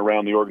since I've been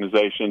around the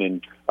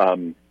organization,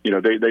 and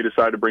they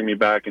decided to bring me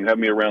back and have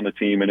me around the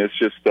team, and it's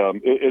just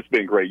it's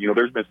been great.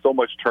 There's been so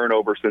much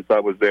turnover since I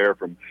was there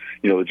from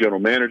the general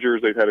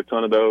managers. They've had a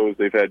ton of those.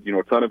 They've had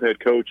a ton of head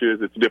coaches.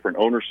 It's different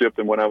ownership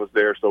than when I was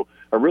there, so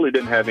I really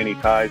didn't have any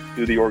ties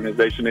to the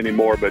organization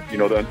anymore. But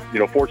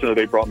fortunately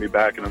they brought me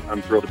back, and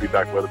I'm thrilled to be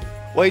back with them.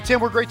 Well, hey, Tim,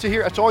 we're great to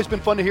hear. It's always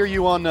been fun to hear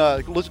you on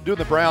doing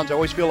the Browns. I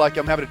always feel like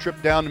I'm having a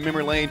trip down to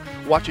memory lane,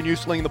 watching you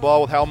sling the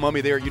ball with Hal Mummy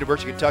there at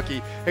University of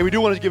Kentucky. Hey, we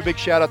do want to give a big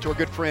shout-out to our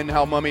good friend,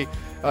 Hal Mummy.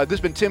 This has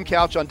been Tim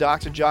Couch on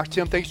Docs and Jocks.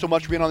 Tim, thanks so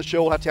much for being on the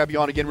show. We'll have to have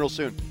you on again real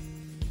soon.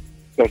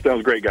 That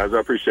sounds great, guys. I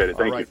appreciate it.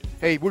 Thank you.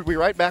 Hey, we'll be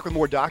right back with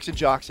more Docs and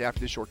Jocks after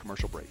this short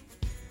commercial break.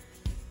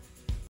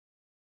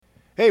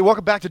 Hey,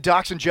 welcome back to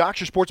Docs and Jocks,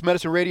 your sports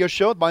medicine radio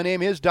show. My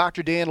name is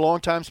Dr. Dan,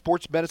 longtime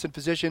sports medicine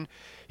physician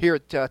here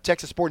at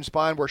Texas Sport and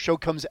Spine, where our show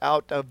comes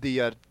out of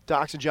the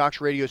Docs and Jocks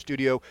radio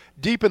studio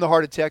deep in the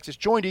heart of Texas,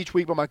 joined each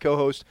week by my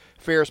co-host,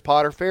 Ferris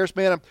Potter. Ferris,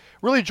 man, I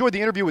really enjoyed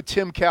the interview with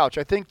Tim Couch.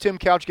 I think Tim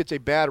Couch gets a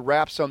bad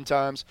rap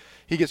sometimes.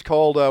 He gets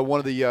called one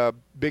of the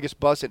biggest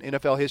busts in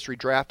NFL history,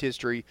 draft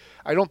history.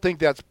 I don't think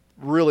that's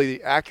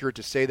really accurate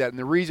to say that, and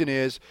the reason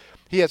is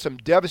he had some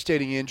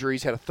devastating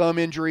injuries, had a thumb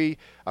injury,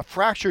 a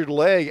fractured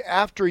leg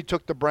after he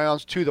took the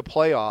Browns to the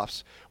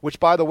playoffs, which,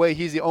 by the way,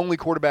 he's the only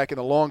quarterback in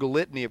the long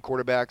litany of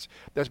quarterbacks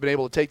that's been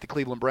able to take the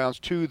Cleveland Browns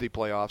to the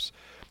playoffs.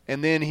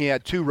 And then he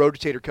had 2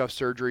 rotator cuff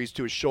surgeries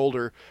to his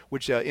shoulder,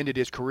 which ended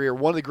his career.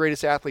 One of the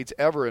greatest athletes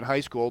ever in high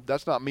school.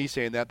 That's not me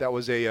saying that. That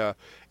was a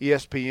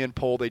ESPN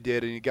poll they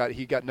did, and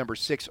he got number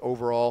 6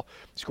 overall.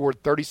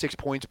 Scored 36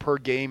 points per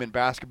game in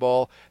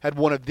basketball. Had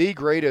one of the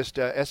greatest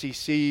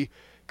SEC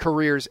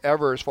careers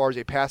ever as far as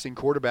a passing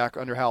quarterback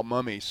under Hal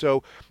Mumme.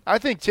 So I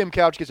think Tim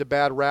Couch gets a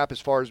bad rap as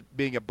far as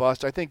being a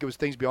bust. I think it was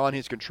things beyond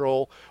his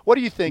control. What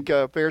do you think,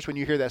 Ferris, when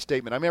you hear that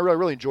statement? I mean, I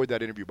really enjoyed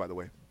that interview, by the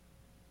way.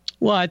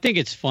 Well, I think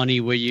it's funny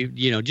where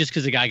you know, just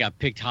because a guy got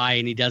picked high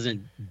and he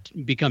doesn't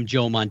become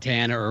Joe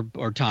Montana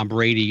or Tom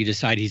Brady, you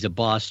decide he's a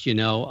bust, you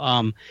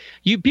know.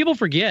 People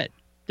forget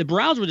the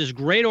Browns were this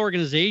great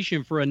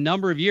organization for a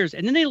number of years,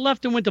 and then they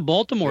left and went to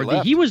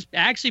Baltimore. He was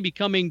actually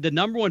becoming the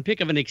number 1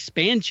 pick of an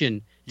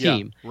expansion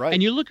team. Yeah, right.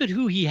 And you look at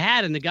who he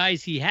had and the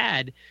guys he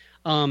had,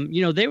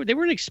 you know, they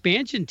were an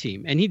expansion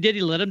team, and he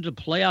led them to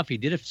playoff. He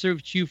did a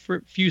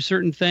few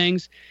certain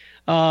things.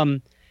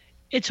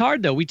 It's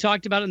hard, though. We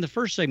talked about it in the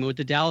first segment with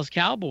the Dallas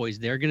Cowboys.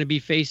 They're going to be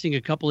facing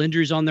a couple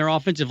injuries on their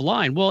offensive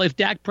line. Well, if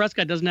Dak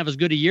Prescott doesn't have as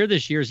good a year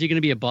this year, is he going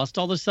to be a bust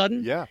all of a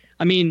sudden? Yeah.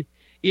 I mean,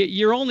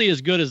 you're only as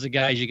good as the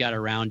guys you got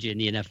around you in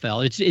the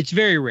NFL. It's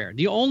very rare.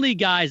 The only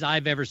guys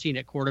I've ever seen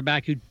at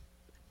quarterback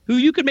who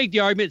you could make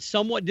the argument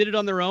somewhat did it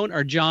on their own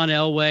are John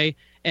Elway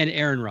and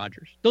Aaron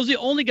Rodgers. Those are the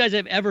only guys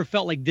I've ever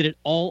felt like did it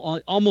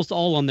almost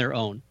all on their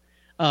own.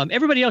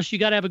 Everybody else, you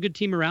got to have a good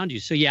team around you.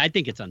 So, yeah, I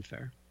think it's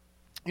unfair.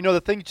 You know,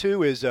 the thing,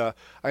 too, is I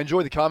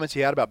enjoy the comments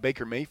he had about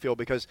Baker Mayfield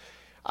because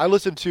I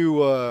listened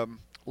to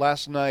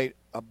last night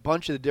a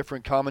bunch of the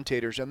different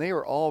commentators, and they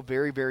are all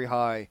very, very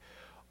high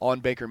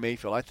on Baker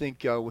Mayfield. I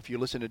think if you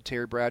listen to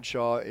Terry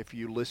Bradshaw, if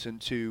you listen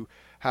to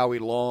Howie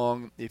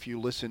Long, if you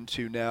listen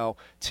to now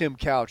Tim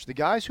Couch, the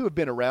guys who have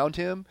been around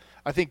him,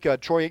 I think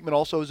Troy Aikman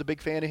also is a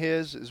big fan of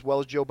his, as well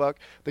as Joe Buck.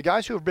 The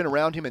guys who have been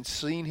around him and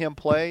seen him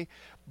play,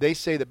 they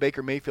say that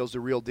Baker Mayfield's the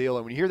real deal.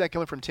 And when you hear that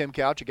coming from Tim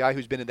Couch, a guy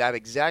who's been in that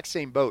exact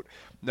same boat,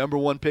 number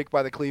 1 pick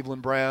by the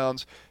Cleveland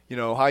Browns, you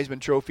know, Heisman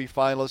Trophy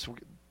finalist,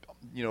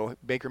 you know,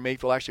 Baker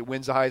Mayfield actually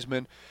wins the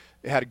Heisman,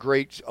 had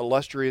great,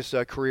 illustrious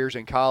careers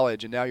in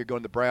college, and now you're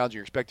going to the Browns and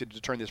you're expected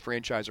to turn this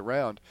franchise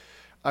around.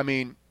 I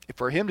mean,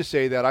 for him to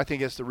say that, I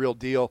think it's the real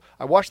deal.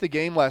 I watched the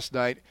game last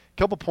night. A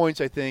couple points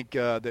I think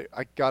that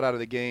I got out of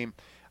the game.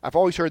 I've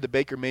always heard that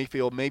Baker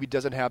Mayfield maybe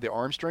doesn't have the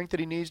arm strength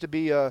that he needs to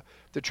be to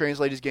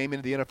translate his game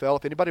into the NFL.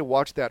 If anybody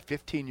watched that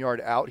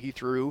 15-yard out he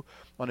threw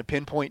on a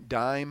pinpoint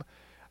dime,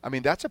 I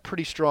mean, that's a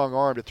pretty strong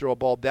arm to throw a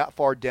ball that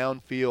far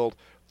downfield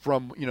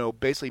from, you know,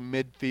 basically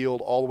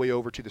midfield all the way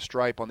over to the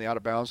stripe on the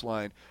out-of-bounds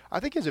line. I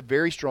think he has a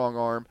very strong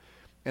arm.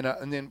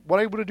 And then what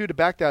I want to do to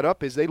back that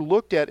up is they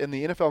looked at, in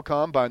the NFL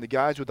Combine, the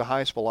guys with the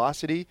highest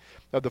velocity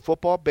of the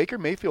football. Baker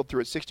Mayfield threw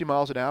at 60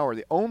 miles an hour.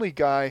 The only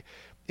guy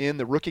in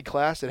the rookie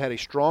class that had a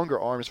stronger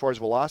arm as far as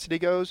velocity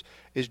goes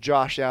is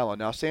Josh Allen.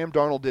 Now, Sam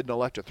Darnold didn't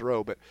elect to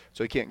throw,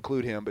 so you can't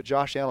include him. But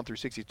Josh Allen threw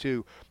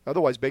 62.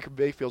 Otherwise, Baker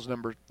Mayfield's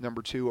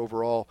number 2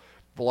 overall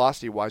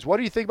velocity-wise. What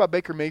do you think about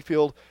Baker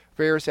Mayfield,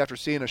 Ferris, after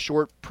seeing a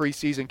short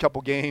preseason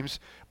couple games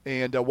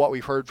and what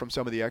we've heard from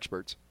some of the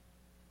experts?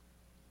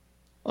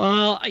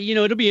 Well, you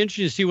know, it'll be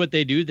interesting to see what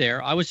they do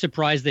there. I was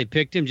surprised they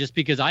picked him just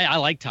because I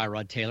like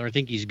Tyrod Taylor. I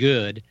think he's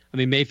good. I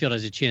mean, Mayfield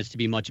has a chance to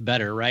be much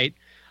better, right?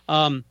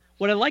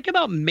 What I like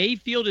about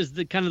Mayfield is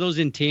the kind of those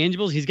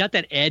intangibles. He's got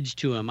that edge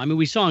to him. I mean,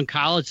 we saw in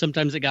college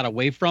sometimes it got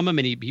away from him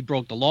and he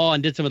broke the law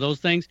and did some of those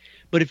things.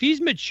 But if he's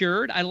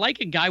matured, I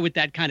like a guy with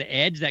that kind of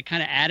edge, that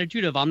kind of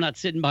attitude of I'm not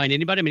sitting behind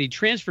anybody. I mean, he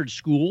transferred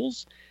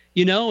schools,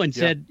 you know, and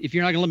said, if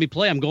you're not going to let me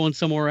play, I'm going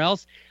somewhere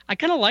else. I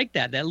kind of like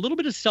that little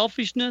bit of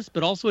selfishness,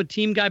 but also a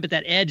team guy, but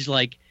that edge,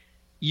 like,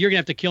 you're going to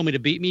have to kill me to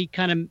beat me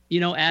kind of, you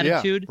know,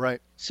 attitude. Yeah,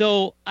 right.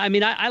 So, I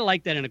mean, I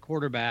like that in a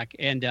quarterback,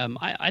 and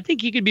I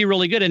think he could be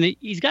really good. And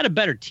he's got a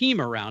better team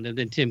around him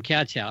than Tim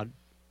Couch had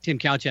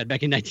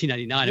back in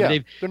 1999. Yeah, I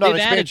mean,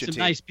 they've added some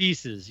nice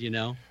pieces, you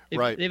know.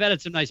 They've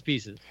added some nice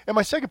pieces. And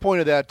my second point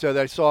of that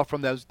I saw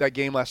from that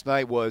game last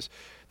night was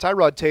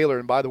Tyrod Taylor.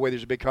 And by the way,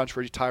 there's a big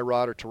controversy,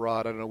 Tyrod or Tyrod.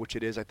 I don't know which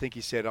it is. I think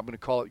he said, I'm going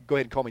to go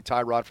ahead and call me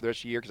Tyrod for the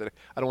rest of the year because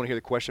I don't want to hear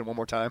the question one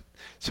more time.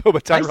 So,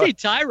 but Tyrod, I say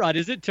Tyrod.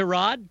 Is it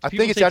Tyrod? I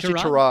think it's actually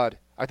Tyrod.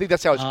 I think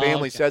that's how his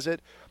family says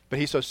it. But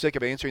he's so sick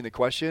of answering the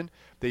question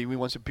that he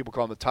wants some people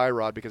call him the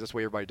Tyrod because that's the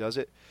way everybody does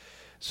it.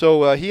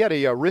 So he had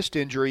a wrist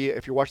injury,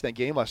 if you're watching that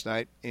game last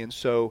night. And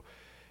so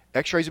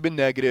x-rays have been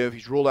negative.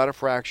 He's ruled out a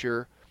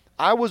fracture.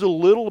 I was a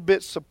little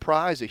bit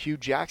surprised that Hugh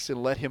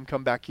Jackson let him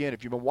come back in.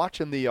 If you've been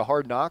watching the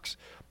Hard Knocks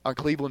on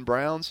Cleveland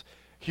Browns,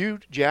 Hugh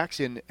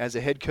Jackson as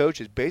a head coach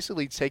has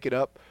basically taken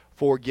up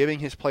for giving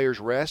his players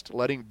rest,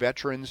 letting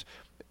veterans,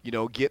 you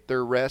know, get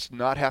their rest,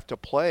 not have to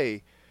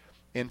play.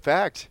 In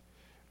fact,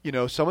 you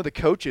know, some of the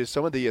coaches,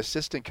 some of the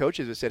assistant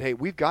coaches have said, hey,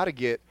 we've got to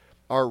get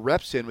our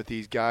reps in with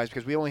these guys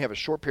because we only have a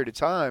short period of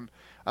time.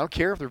 I don't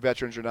care if they're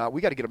veterans or not. We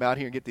got to get them out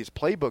here and get this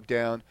playbook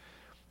down.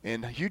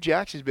 And Hugh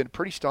Jackson's been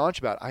pretty staunch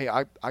about it.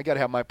 I got to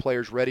have my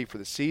players ready for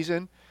the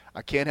season.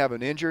 I can't have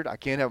them injured. I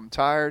can't have them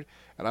tired.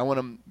 And I want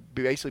them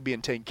basically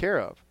being taken care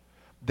of.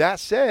 That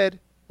said,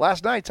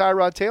 last night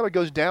Tyrod Taylor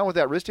goes down with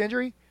that wrist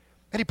injury,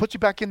 and he puts you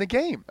back in the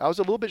game. I was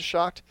a little bit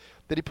shocked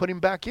that he put him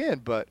back in,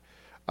 but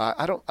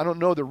I don't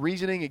know the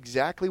reasoning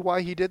exactly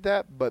why he did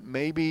that, but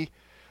maybe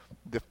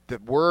the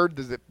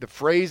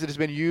phrase that has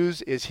been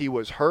used is he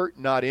was hurt,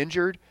 not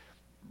injured.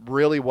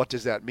 Really, what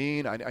does that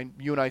mean?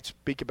 You and I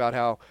speak about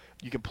how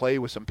you can play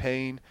with some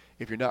pain.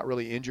 If you're not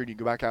really injured, you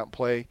can go back out and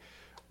play.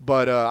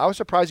 But I was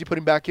surprised he put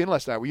him back in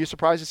last night. Were you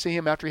surprised to see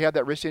him after he had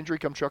that wrist injury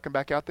come trucking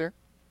back out there?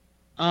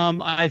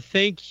 I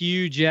think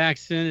Hugh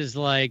Jackson is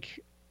like,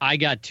 I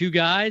got two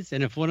guys,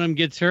 and if one of them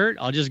gets hurt,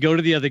 I'll just go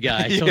to the other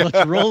guy. So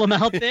let's roll him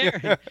out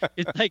there.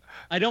 It's like,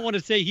 I don't want to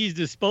say he's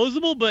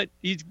disposable, but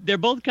he's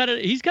kind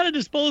of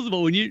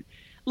disposable. When you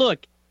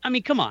look, I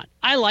mean, come on.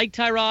 I like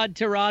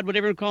Tyrod,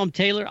 whatever you call him,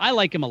 Taylor. I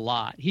like him a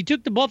lot. He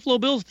took the Buffalo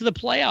Bills to the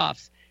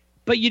playoffs,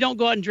 but you don't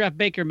go out and draft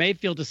Baker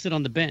Mayfield to sit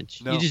on the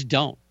bench. No. You just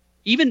don't.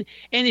 And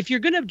if you're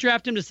going to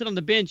draft him to sit on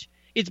the bench,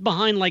 it's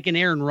behind like an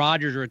Aaron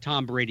Rodgers or a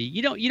Tom Brady.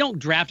 You don't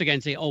draft a guy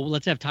and say, oh, well,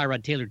 let's have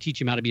Tyrod Taylor teach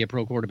him how to be a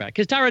pro quarterback,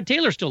 because Tyrod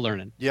Taylor's still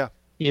learning. Yeah.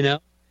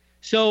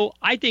 So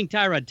I think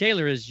Tyrod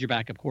Taylor is your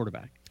backup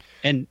quarterback.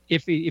 And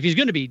if he's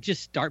going to be,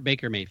 just start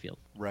Baker Mayfield.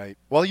 Right.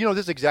 Well, this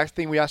is the exact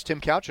thing we asked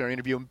Tim Couch in our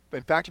interview.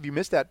 In fact, if you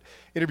missed that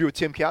interview with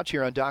Tim Couch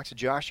here on Docs and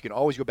Josh, you can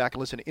always go back and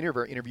listen to any of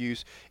our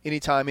interviews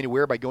anytime,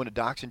 anywhere by going to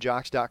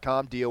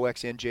docsandjocks.com,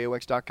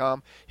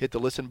 DOXNJOX.com. Hit the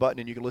listen button,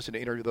 and you can listen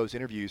to those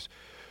interviews.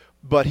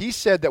 But he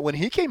said that when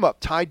he came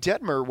up, Ty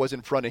Detmer was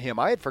in front of him.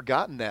 I had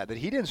forgotten that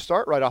he didn't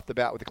start right off the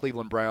bat with the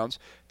Cleveland Browns.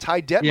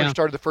 Ty Detmer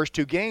started the first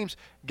two games,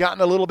 got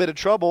in a little bit of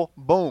trouble.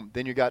 Boom.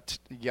 Then you got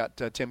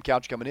Tim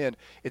Couch coming in.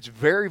 It's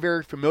very,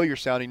 very familiar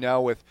sounding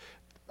now with,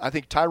 I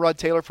think, Tyrod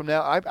Taylor from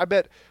now. I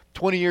bet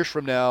 20 years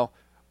from now,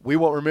 we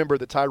won't remember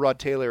that Tyrod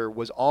Taylor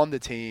was on the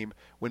team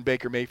when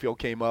Baker Mayfield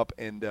came up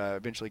and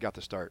eventually got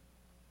the start.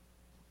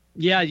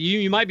 Yeah,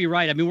 you might be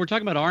right. I mean, we're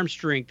talking about arm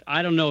strength.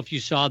 I don't know if you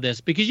saw this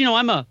because,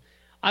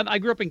 I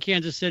grew up in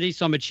Kansas City,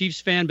 so I'm a Chiefs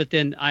fan, but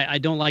then I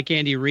don't like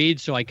Andy Reid,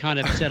 so I kind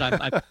of said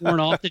I've torn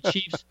off the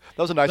Chiefs.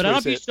 That was a nice way to say it. But I don't know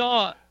if you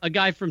saw a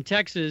guy from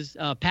Texas,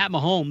 Pat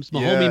Mahomes,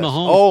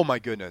 Mahomes. Oh, my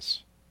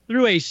goodness.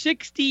 Threw a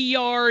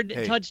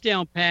 60-yard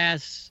touchdown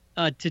pass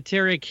to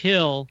Tyreek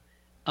Hill.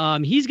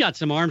 He's got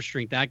some arm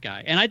strength, that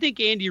guy. And I think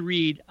Andy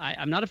Reid,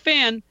 I'm not a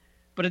fan,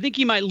 but I think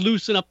he might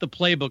loosen up the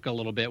playbook a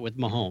little bit with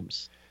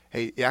Mahomes.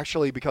 Hey,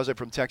 actually, because I'm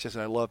from Texas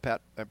and I love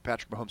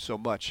Patrick Mahomes so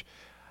much,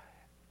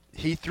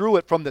 he threw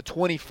it from the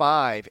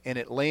 25, and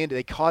it landed.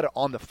 They caught it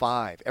on the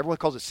 5. Everyone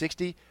calls it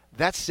 60.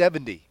 That's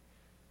 70.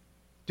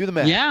 Do the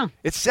math. Yeah.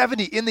 It's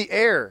 70 in the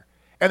air,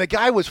 and the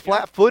guy was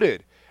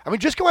flat-footed. I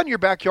mean, just go out in your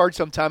backyard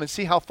sometime and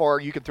see how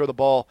far you can throw the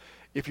ball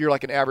if you're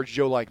like an average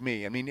Joe like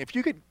me. I mean, if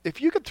you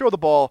could throw the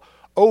ball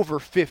over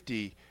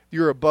 50,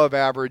 you're above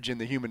average in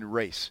the human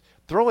race.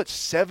 Throw it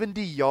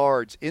 70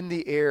 yards in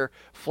the air,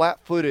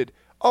 flat-footed.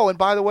 Oh, and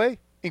by the way,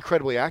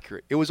 incredibly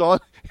accurate. It was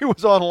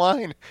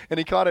online, and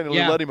he caught it and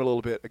let him a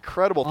little bit.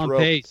 Incredible throw.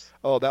 On pace.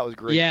 Oh, that was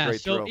great. Yeah,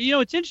 great so throw.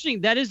 It's interesting.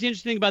 That is the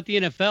interesting thing about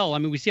the NFL. I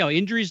mean, we see how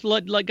injuries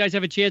let guys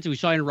have a chance, and we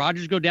saw Aaron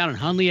Rodgers go down, and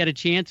Hundley had a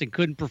chance and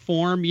couldn't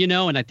perform.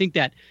 And I think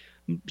that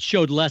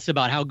showed less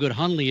about how good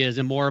Hundley is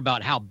and more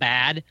about how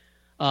bad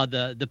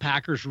the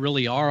Packers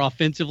really are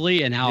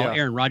offensively, and how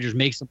Aaron Rodgers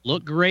makes them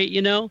look great.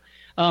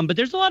 But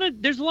there's a lot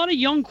of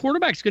young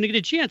quarterbacks going to get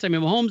a chance. I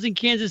mean, Mahomes in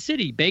Kansas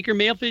City, Baker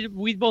Mayfield,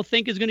 we both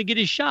think is going to get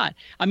his shot.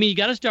 I mean, you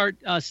got to start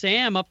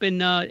Sam up in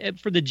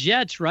for the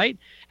Jets, right?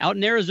 Out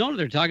in Arizona,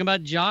 they're talking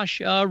about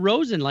Josh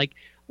Rosen. Like,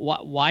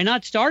 why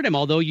not start him?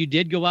 Although you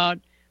did go out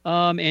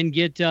and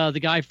get the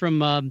guy from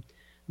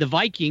the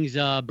Vikings,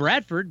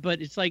 Bradford,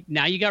 but it's like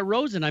now you got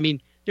Rosen. I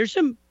mean,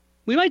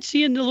 we might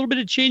see a little bit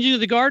of changing of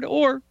the guard,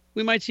 or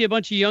we might see a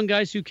bunch of young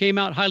guys who came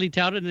out highly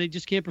touted and they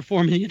just can't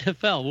perform in the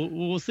NFL.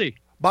 We'll see.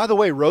 By the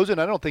way, Rosen,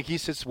 I don't think he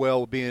sits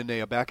well being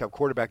a backup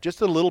quarterback. Just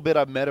a little bit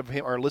I've met of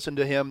him or listened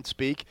to him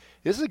speak.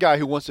 This is a guy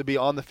who wants to be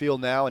on the field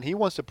now, and he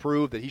wants to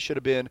prove that he should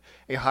have been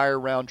a higher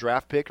round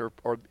draft pick or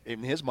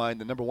in his mind,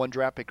 the number one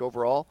draft pick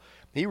overall.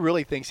 He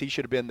really thinks he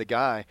should have been the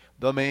guy,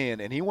 the man,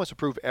 and he wants to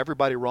prove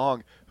everybody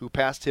wrong who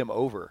passed him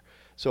over.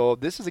 So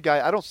this is a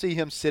guy, I don't see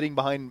him sitting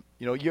behind,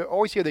 you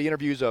always hear the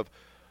interviews of,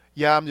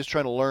 I'm just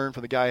trying to learn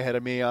from the guy ahead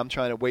of me. I'm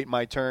trying to wait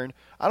my turn.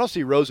 I don't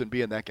see Rosen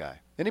being that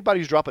guy.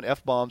 Anybody who's dropping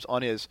F-bombs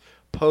on his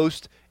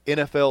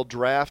post-NFL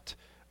draft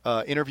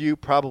interview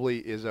probably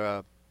is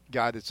a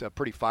guy that's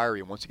pretty fiery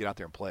and wants to get out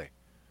there and play.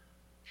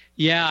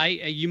 Yeah,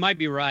 you might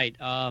be right.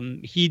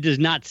 He does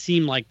not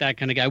seem like that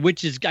kind of guy,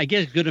 which is, I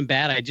guess, good and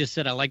bad. I just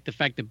said I like the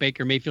fact that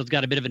Baker Mayfield's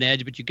got a bit of an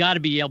edge, but you got to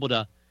be able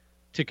to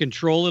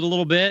control it a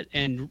little bit,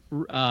 and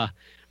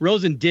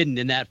Rosen didn't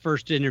in that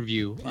first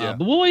interview. But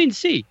we'll wait and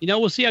see.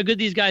 We'll see how good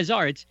these guys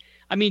are.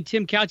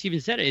 Tim Couch even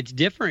said it. It's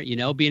different,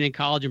 being in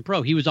college and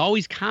pro. He was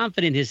always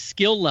confident his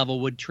skill level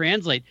would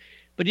translate,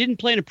 but he didn't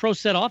play in a pro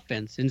set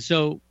offense. And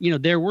so,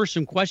 there were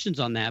some questions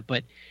on that.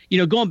 But,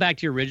 going back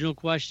to your original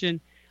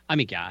question, I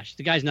mean, gosh,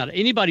 the guy's not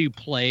anybody who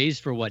plays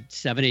for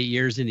 7, 8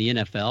 years in the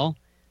NFL.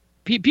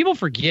 People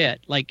forget,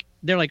 like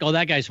they're like, oh,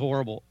 that guy's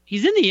horrible.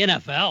 He's in the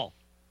NFL.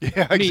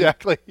 Yeah,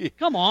 exactly.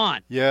 Come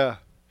on. Yeah.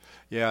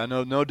 Yeah,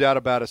 no doubt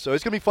about it. So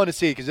it's going to be fun to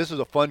see because this was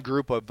a fun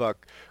group of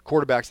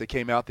quarterbacks that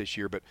came out this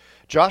year. But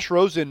Josh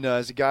Rosen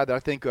is a guy that I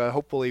think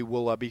hopefully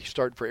will be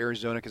starting for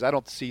Arizona because I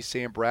don't see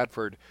Sam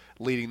Bradford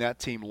leading that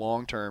team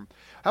long term.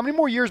 How many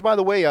more years, by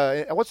the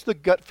way, what's the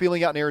gut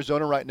feeling out in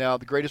Arizona right now?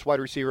 The greatest wide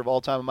receiver of all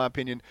time, in my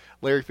opinion,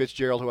 Larry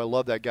Fitzgerald, who I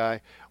love that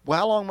guy.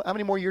 Well, how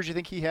many more years do you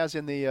think he has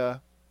in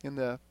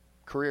the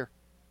career?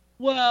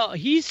 Well,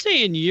 he's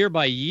saying year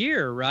by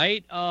year,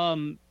 right?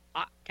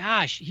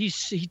 Gosh, he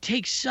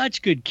takes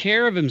such good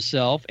care of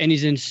himself, and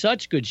he's in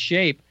such good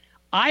shape.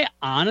 I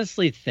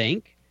honestly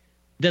think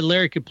that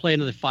Larry could play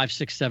another 5,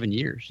 6, 7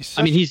 years.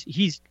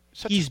 He's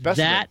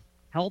that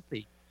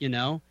healthy, you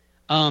know.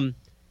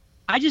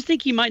 I just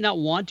think he might not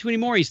want to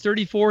anymore. He's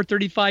 34,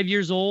 35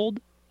 years old.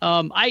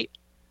 I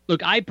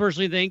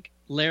personally think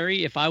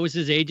Larry, if I was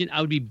his agent,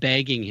 I would be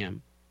begging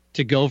him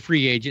to go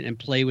free agent and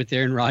play with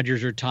Aaron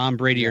Rodgers or Tom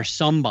Brady or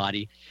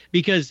somebody,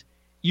 because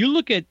you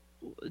look at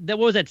that.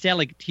 What was that stat?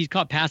 Like he's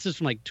caught passes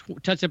from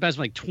touchdown passes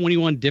from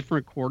 21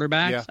 different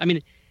quarterbacks. Yeah. I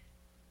mean,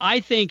 I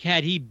think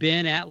had he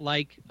been at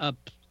like a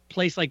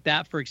place like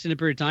that for an extended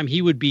period of time,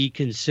 he would be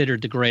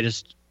considered the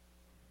greatest.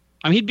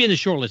 I mean, he'd be in the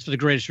short list for the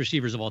greatest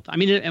receivers of all time. I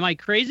mean, am I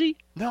crazy?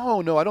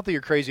 No, I don't think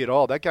you're crazy at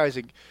all. That guy's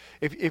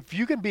if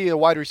you can be a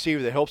wide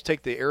receiver that helps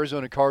take the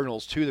Arizona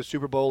Cardinals to the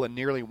Super Bowl and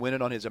nearly win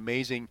it on his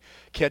amazing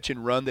catch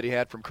and run that he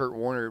had from Kurt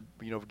Warner,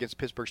 against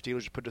Pittsburgh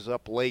Steelers, put us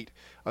up late,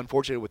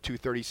 unfortunately with 2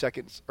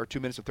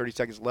 minutes and 30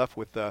 seconds left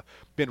with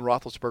Ben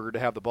Roethlisberger to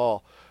have the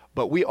ball.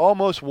 But we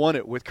almost won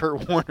it with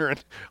Kurt Warner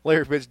and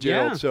Larry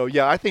Fitzgerald. Yeah. So,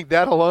 I think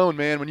that alone,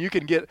 man, when you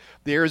can get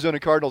the Arizona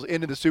Cardinals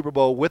into the Super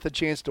Bowl with a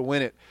chance to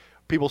win it,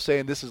 people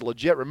saying this is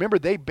legit. Remember,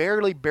 they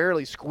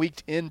barely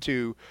squeaked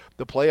into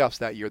the playoffs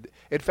that year.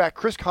 In fact,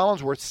 Chris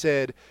Collinsworth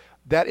said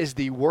that is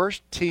the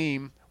worst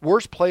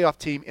playoff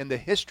team in the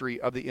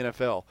history of the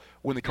NFL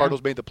when the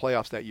Cardinals made the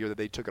playoffs that year, that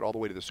they took it all the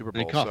way to the Super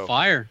Bowl. They caught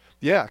fire.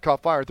 Yeah,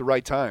 caught fire at the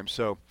right time.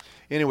 So,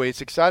 anyway,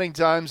 it's exciting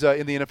times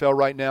in the NFL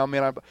right now.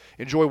 Man, I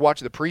enjoy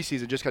watching the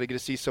preseason. Just got to get to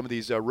see some of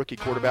these rookie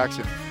quarterbacks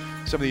and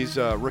some of these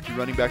rookie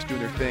running backs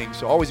doing their thing.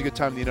 So always a good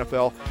time in the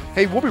NFL.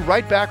 Hey, we'll be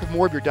right back with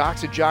more of your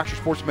Docs and Jocks,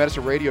 your sports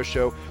medicine radio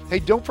show. Hey,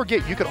 don't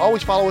forget, you can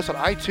always follow us on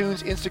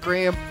iTunes,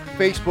 Instagram,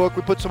 Facebook.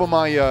 We put some of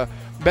my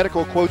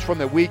medical quotes from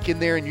the week in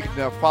there, and you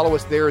can follow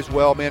us there as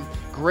well, man.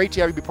 Great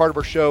to have you be part of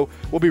our show.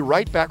 We'll be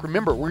right back.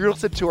 Remember, we're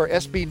listening to our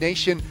SB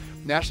Nation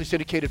nationally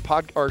syndicated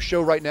our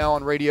show right now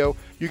on radio.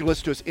 You can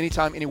listen to us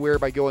anytime, anywhere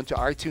by going to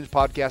iTunes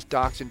podcast,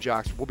 Docs and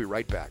Jocks. We'll be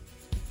right back.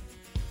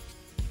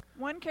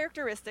 One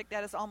characteristic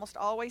that is almost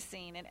always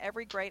seen in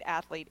every great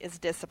athlete is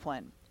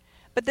discipline.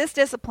 But this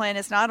discipline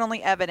is not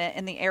only evident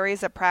in the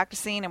areas of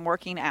practicing and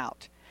working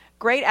out.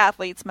 Great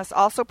athletes must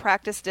also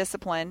practice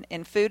discipline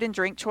in food and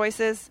drink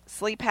choices,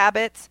 sleep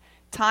habits,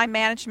 time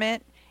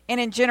management,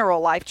 and in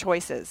general life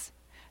choices.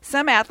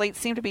 Some athletes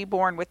seem to be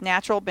born with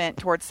natural bent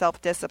towards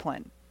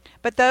self-discipline.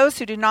 But those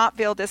who do not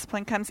feel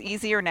discipline comes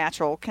easy or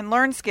natural can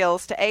learn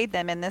skills to aid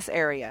them in this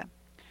area.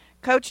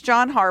 Coach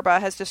John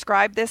Harbaugh has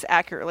described this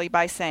accurately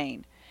by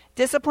saying,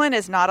 "Discipline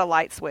is not a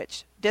light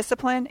switch.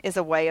 Discipline is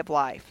a way of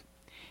life."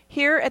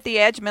 Here at the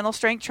Edge Mental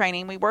Strength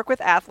Training, we work with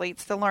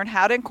athletes to learn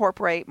how to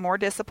incorporate more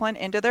discipline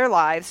into their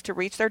lives to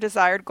reach their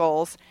desired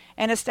goals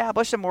and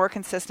establish a more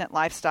consistent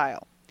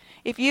lifestyle.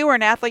 If you or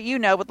an athlete you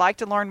know would like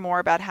to learn more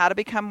about how to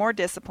become more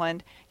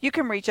disciplined, you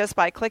can reach us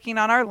by clicking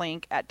on our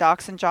link at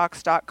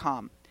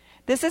docsandjocks.com.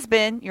 This has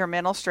been your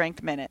Mental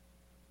Strength Minute.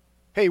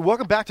 Hey,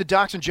 welcome back to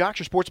Docs and Jocks,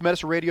 your sports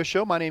medicine radio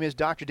show. My name is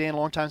Dr. Dan,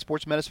 longtime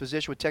sports medicine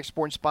physician with Tech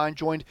Sport and Spine,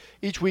 joined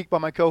each week by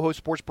my co-host,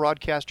 sports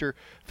broadcaster,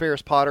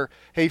 Ferris Potter.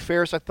 Hey,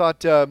 Ferris, I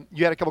thought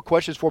you had a couple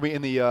questions for me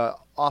in the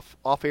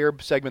off-air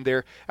segment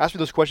there. Ask me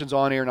those questions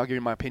on air, and I'll give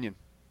you my opinion.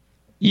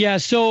 Yeah,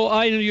 so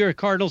I know you're a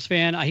Cardinals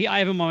fan. I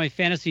have him on my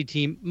fantasy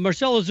team.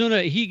 Marcell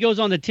Ozuna, he goes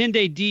on the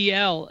 10-day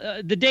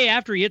DL. The day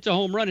after he hits a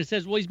home run, it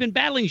says, well, he's been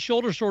battling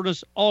shoulder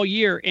soreness all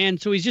year,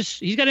 and so he's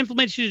got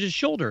inflammation in his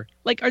shoulder.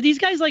 Like, are these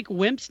guys like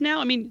wimps now?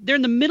 I mean, they're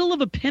in the middle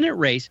of a pennant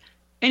race,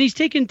 and he's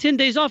taking 10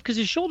 days off because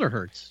his shoulder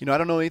hurts. I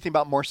don't know anything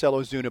about Marcell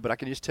Ozuna, but I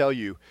can just tell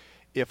you,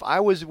 if I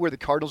was where the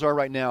Cardinals are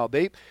right now,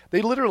 they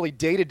literally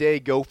day-to-day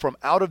go from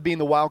out of being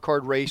the wild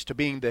card race to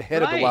being the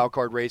head of the wild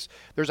card race.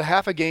 There's a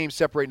half a game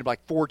separating like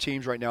 4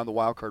 teams right now in the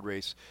wild card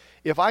race.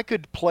 If I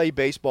could play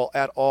baseball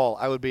at all,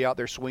 I would be out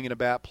there swinging a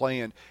bat,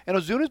 playing. And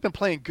Ozuna's been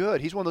playing good.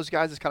 He's one of those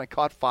guys that's kind of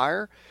caught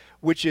fire,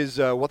 which is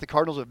what the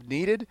Cardinals have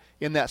needed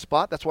in that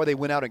spot. That's why they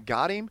went out and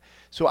got him.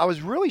 So I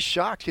was really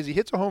shocked because he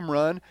hits a home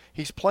run.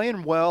 He's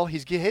playing well.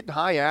 He's hitting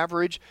high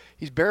average.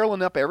 He's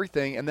barreling up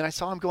everything. And then I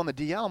saw him go on the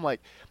DL. I'm like,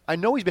 I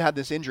know he's had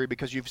this injury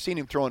because you've seen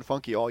him throwing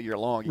funky all year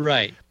long.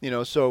 Right.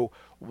 So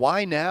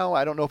Why now?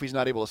 I don't know if he's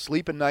not able to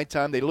sleep at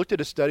nighttime. They looked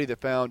at a study that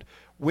found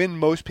when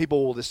most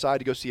people will decide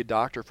to go see a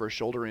doctor for a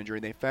shoulder injury,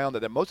 and they found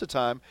that most of the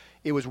time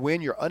it was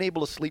when you're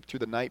unable to sleep through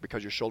the night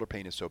because your shoulder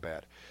pain is so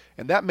bad.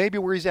 And that may be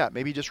where he's at.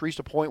 Maybe he just reached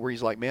a point where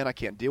he's like, man, I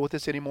can't deal with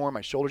this anymore. My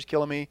shoulder's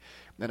killing me,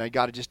 and I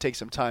got to just take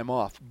some time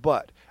off.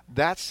 But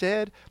that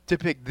said, to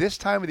pick this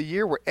time of the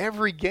year where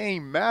every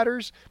game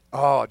matters,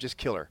 just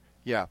killer.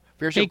 Yeah.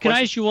 Hey, can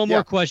I ask you one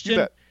more question? You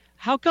bet.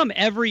 How come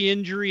every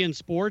injury in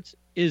sports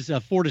is a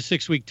 4 to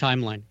 6 week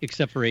timeline,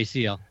 except for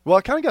ACL? Well,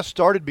 it kind of got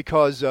started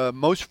because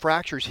most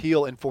fractures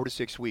heal in 4 to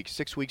 6 weeks.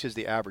 6 weeks is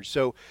the average.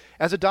 So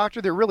as a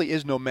doctor, there really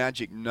is no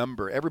magic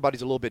number.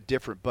 Everybody's a little bit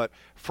different, but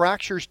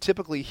fractures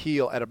typically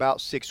heal at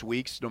about 6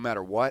 weeks no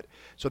matter what.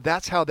 So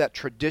that's how that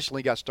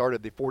traditionally got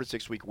started, the 4 to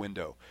 6 week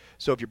window.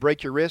 So if you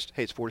break your wrist,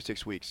 hey, it's 4 to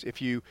 6 weeks.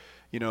 If you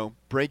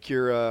break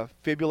your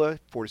fibula,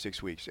 4 to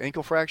 6 weeks.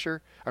 Ankle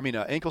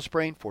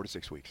sprain, 4 to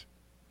 6 weeks.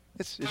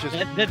 It's just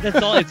that's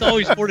all. It's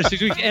always 4 to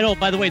 6 weeks. And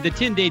by the way, the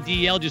 10-day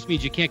DL just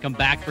means you can't come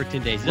back for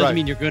 10 days. It doesn't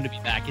mean you're going to be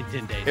back in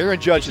 10 days. Aaron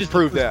Judge has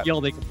proved that.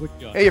 They can put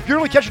you on. Hey, if you're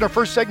only catching our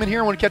first segment here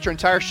and want to catch our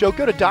entire show,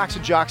 go to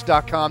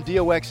docsandjocks.com,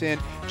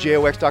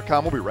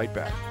 DOXNJOX.com. We'll be right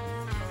back.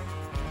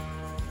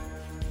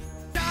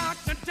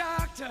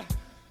 Doctor,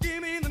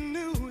 give me the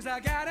news. I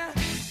got a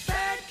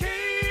bad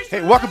case.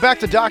 Hey, welcome back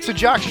to Docs and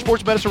Jocks, your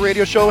sports medicine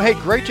radio show. Hey,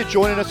 great to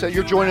joining us.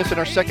 You're joining us in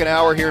our second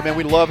hour here, man.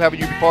 We love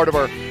having you be part of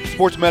our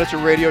sports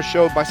medicine radio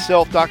show.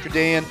 Myself, Dr.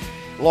 Dan,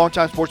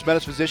 longtime sports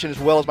medicine physician, as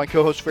well as my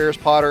co-host Ferris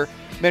Potter.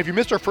 Man, if you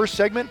missed our first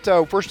segment,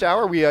 first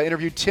hour, we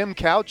interviewed Tim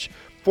Couch,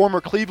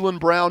 former Cleveland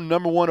Brown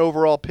 #1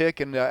 overall pick,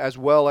 and as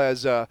well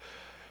as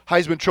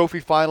Heisman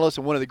Trophy finalist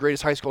and one of the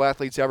greatest high school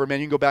athletes ever. Man,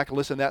 you can go back and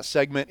listen to that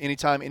segment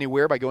anytime,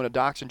 anywhere by going to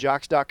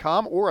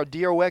docsandjocks.com or a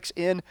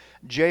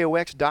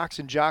DOXNJOX, Docs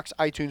and Jocks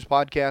iTunes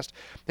podcast.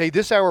 Hey,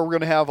 this hour we're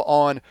going to have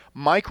on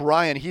Mike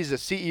Ryan. He's the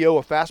CEO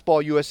of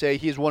Fastball USA.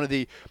 He is one of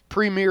the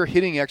premier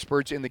hitting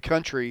experts in the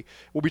country.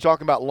 We'll be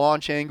talking about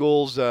launch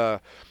angles,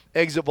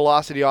 exit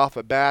velocity off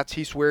at bats.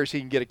 He swears he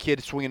can get a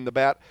kid swinging the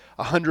bat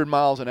 100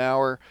 miles an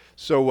hour.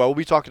 So we'll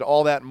be talking to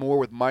all that and more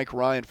with Mike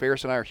Ryan.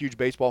 Ferris and I are huge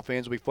baseball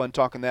fans. It'll be fun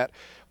talking that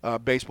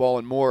baseball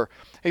and more.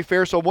 Hey,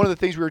 Ferris, so one of the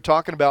things we were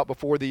talking about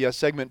before the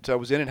segment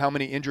was in and how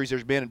many injuries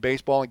there's been in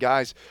baseball and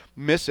guys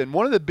missing.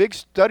 One of the big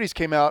studies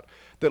came out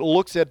that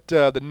looks at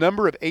the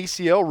number of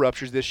ACL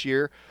ruptures this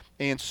year.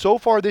 And so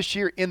far this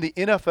year in the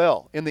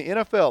NFL,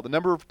 the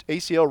number of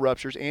ACL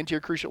ruptures, anterior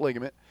cruciate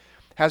ligament,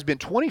 has been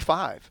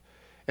 25.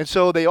 And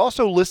so they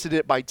also listed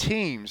it by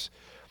teams.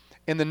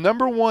 And the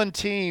number one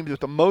team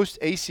with the most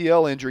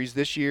ACL injuries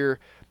this year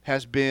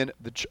has been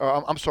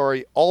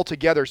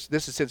altogether,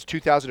 this is since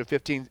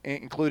 2015,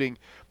 including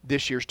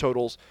this year's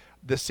totals.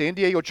 The San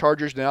Diego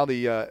Chargers, now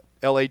the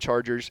LA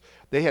Chargers,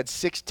 they had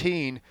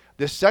 16.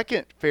 The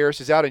second,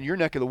 Ferris, is out in your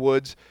neck of the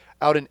woods.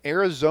 Out in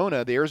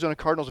Arizona, the Arizona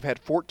Cardinals have had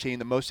 14,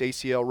 the most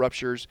ACL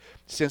ruptures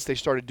since they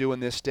started doing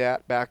this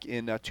stat back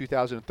in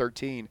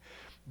 2013.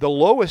 The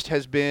lowest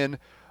has been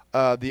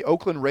the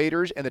Oakland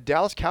Raiders, and the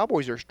Dallas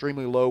Cowboys are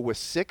extremely low with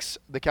 6.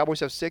 The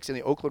Cowboys have 6, and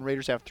the Oakland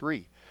Raiders have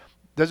 3.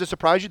 Does it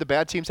surprise you the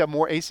bad teams have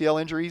more ACL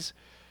injuries?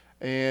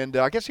 And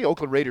I guess the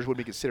Oakland Raiders wouldn't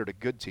be considered a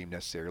good team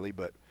necessarily,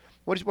 but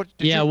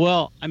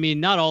well, I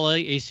mean, not all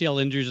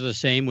ACL injuries are the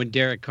same. When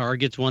Derek Carr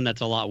gets one, that's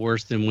a lot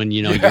worse than when,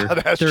 your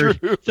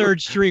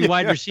third string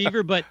wide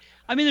receiver. But,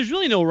 I mean, there's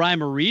really no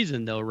rhyme or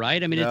reason, though,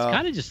 right? I mean, It's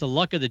kind of just the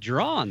luck of the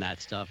draw on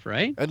that stuff,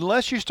 right?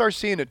 Unless you start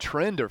seeing a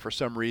trend or for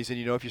some reason,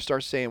 if you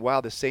start saying, wow,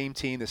 the same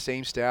team, the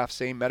same staff,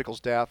 same medical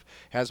staff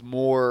has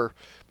more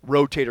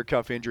rotator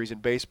cuff injuries in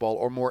baseball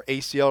or more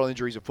ACL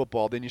injuries in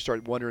football, then you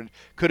start wondering,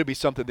 could it be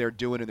something they're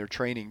doing in their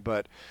training?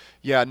 But,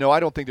 yeah, no, I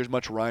don't think there's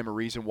much rhyme or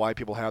reason why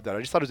people have that. I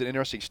just thought it was an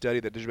interesting study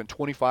that there's been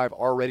 25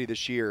 already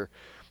this year.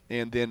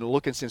 And then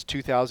looking since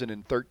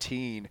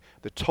 2013,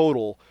 the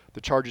total,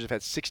 the Chargers have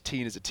had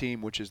 16 as a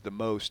team, which is the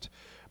most.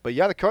 But,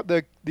 yeah,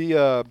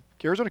 the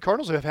Arizona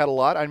Cardinals have had a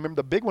lot. I remember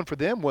the big one for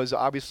them was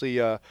obviously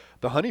the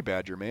Honey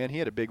Badger, man. He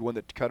had a big one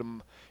that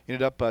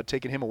ended up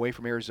taking him away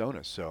from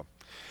Arizona. So,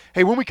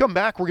 hey, when we come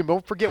back,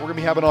 don't forget we're going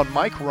to be having on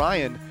Mike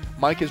Ryan.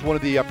 Mike is one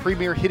of the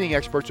premier hitting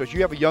experts. So if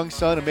you have a young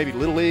son and maybe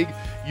Little League,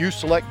 you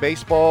select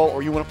baseball,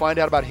 or you want to find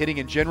out about hitting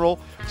in general,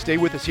 stay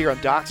with us here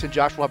on Docs and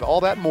Josh. We'll have all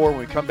that and more when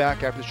we come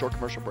back after the short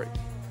commercial break.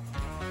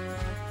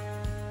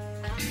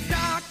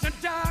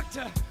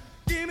 Doctor,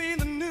 give me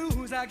the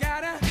news. I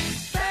got a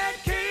bad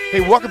case.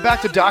 Hey, welcome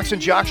back to Docs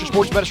and Jocks, your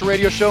sports medicine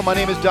radio show. My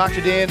name is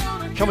Dr. Dan,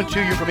 coming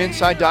to you from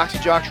inside Docs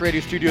and Jocks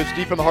radio studios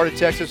deep in the heart of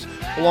Texas,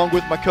 along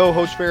with my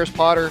co-host Ferris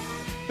Potter.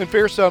 And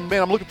Ferris,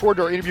 man, I'm looking forward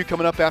to our interview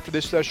coming up after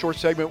this short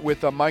segment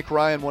with Mike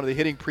Ryan, one of the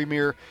hitting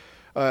premier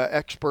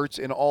experts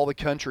in all the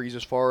countries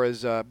as far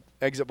as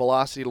exit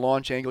velocity,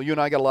 launch angle. You and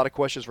I got a lot of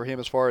questions for him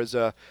as far as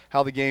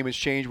how the game has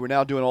changed. We're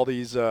now doing all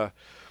these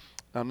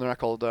They're not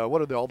called.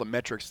 What are all the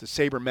metrics? The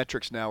Saber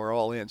metrics now are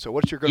all in. So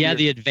what's your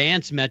the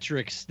advanced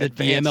metrics that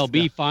the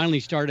MLB finally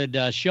started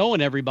showing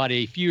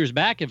everybody a few years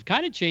back have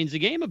kind of changed the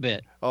game a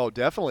bit. Oh,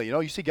 definitely.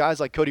 You see guys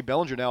like Cody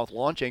Bellinger now with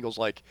launch angles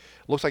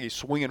looks like he's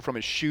swinging from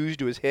his shoes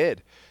to his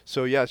head.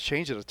 So yeah, it's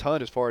changed it a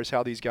ton as far as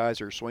how these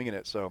guys are swinging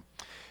it. So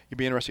you'd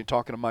be interesting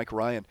talking to Mike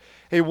Ryan.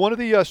 Hey, one of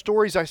the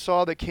stories I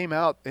saw that came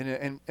out,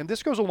 and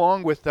this goes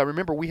along with.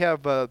 Remember, we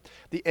have the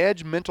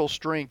Edge Mental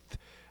Strength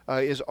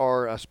is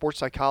our sports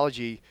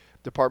psychology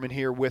department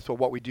here with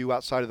what we do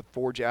outside of the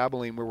Forge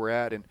Abilene where we're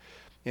at,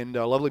 and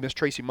lovely Miss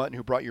Tracy Mutton,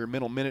 who brought your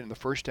mental minute in the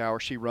first hour,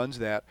 she runs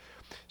that.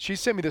 She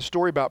sent me this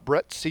story about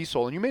Brett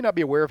Cecil, and you may not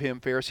be aware of him,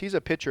 Ferris. He's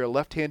a pitcher, a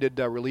left-handed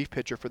relief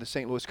pitcher for the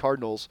St. Louis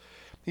Cardinals.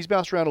 He's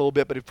bounced around a little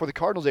bit, but for the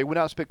Cardinals, they went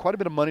out and spent quite a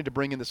bit of money to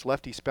bring in this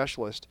lefty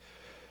specialist.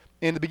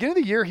 In the beginning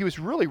of the year, he was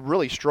really,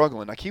 really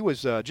struggling. Like he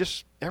was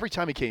just every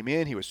time he came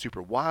in, he was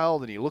super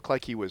wild, and he looked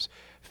like he was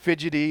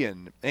fidgety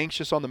and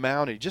anxious on the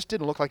mound. And he just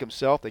didn't look like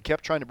himself. They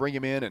kept trying to bring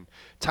him in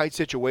tight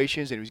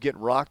situations, and he was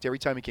getting rocked every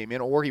time he came in,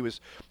 or he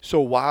was so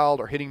wild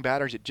or hitting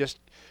batters it just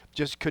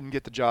couldn't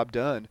get the job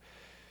done.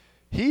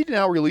 He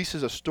now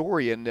releases a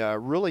story, and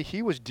really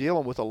he was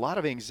dealing with a lot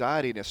of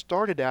anxiety, and it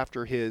started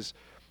after his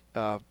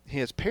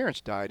parents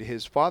died.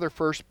 His father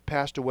first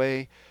passed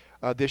away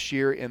this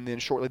year, and then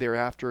shortly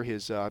thereafter,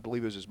 I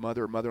believe it was his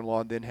mother or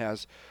mother-in-law, then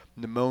has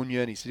pneumonia,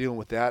 and he's dealing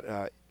with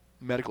that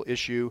medical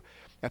issue.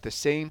 At the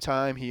same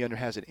time, he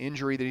has an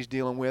injury that he's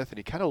dealing with, and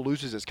he kind of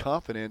loses his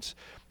confidence,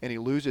 and he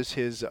loses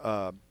his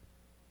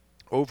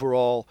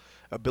overall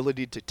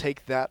ability to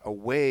take that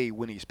away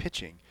when he's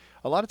pitching.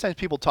 A lot of times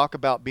people talk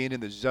about being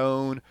in the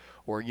zone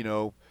or,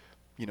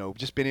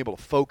 just being able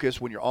to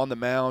focus when you're on the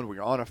mound, when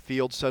you're on a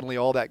field, suddenly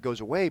all that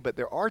goes away. But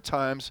there are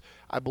times,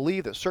 I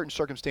believe, that certain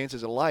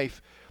circumstances in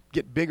life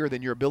get bigger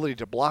than your ability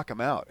to block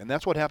them out. And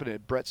that's what happened to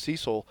Brett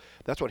Cecil.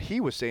 That's what he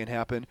was saying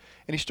happened.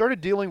 And he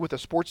started dealing with a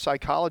sports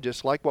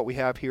psychologist like what we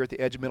have here at the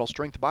Edge Mental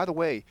Strength. By the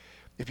way,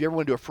 if you ever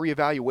want to do a free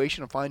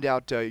evaluation and find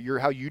out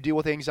how you deal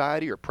with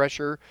anxiety or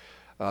pressure,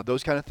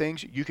 those kind of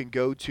things, you can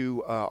go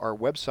to our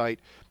website,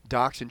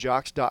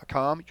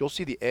 docsandjocks.com. You'll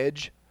see the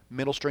Edge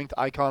Mental Strength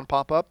icon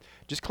pop up.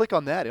 Just click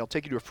on that. It'll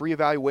take you to a free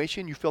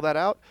evaluation. You fill that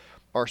out.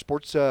 Our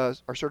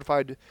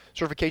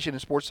certification in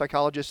sports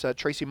psychologist,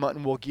 Tracy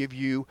Mutton, will give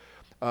you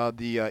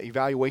the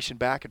evaluation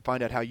back and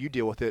find out how you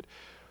deal with it.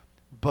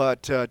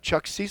 But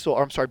Brett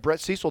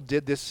Cecil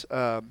did this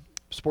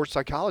sports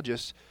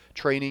psychologist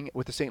training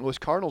with the St. Louis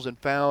Cardinals and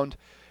found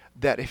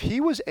that if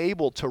he was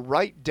able to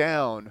write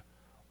down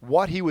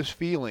what he was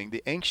feeling,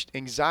 the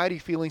anxiety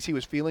feelings he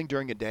was feeling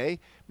during a day,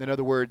 in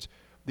other words,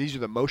 these are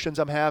the emotions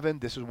I'm having,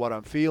 this is what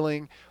I'm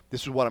feeling,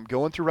 this is what I'm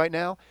going through right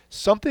now,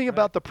 something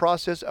about the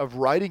process of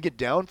writing it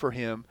down for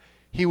him,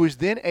 he was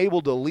then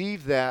able to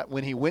leave that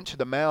when he went to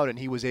the mound and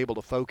he was able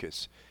to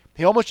focus.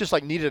 He almost just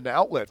needed an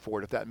outlet for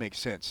it, if that makes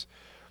sense.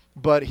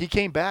 But he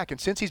came back,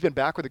 and since he's been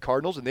back with the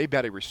Cardinals, and they've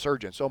had a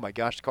resurgence, oh my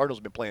gosh, the Cardinals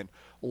have been playing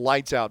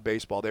lights-out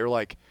baseball. They're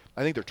I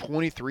think they're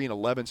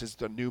 23-11 since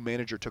the new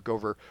manager took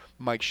over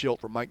Mike Schilt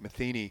for Mike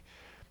Matheny.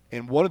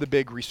 And one of the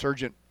big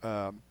resurgent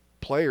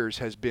players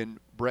has been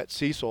Brett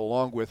Cecil,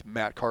 along with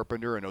Matt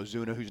Carpenter and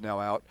Ozuna, who's now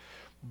out.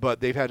 But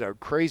they've had a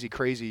crazy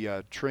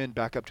trend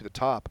back up to the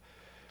top.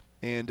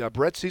 And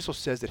Brett Cecil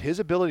says that his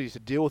ability to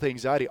deal with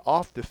anxiety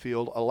off the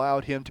field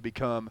allowed him to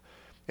become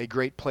a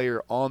great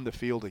player on the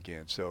field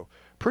again. So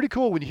pretty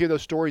cool when you hear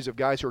those stories of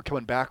guys who are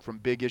coming back from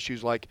big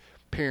issues like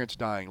parents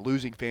dying,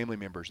 losing family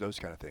members, those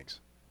kind of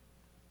things.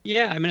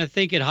 Yeah, I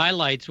think it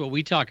highlights what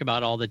we talk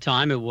about all the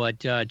time and what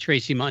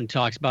Tracy Mutton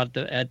talks about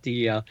at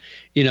the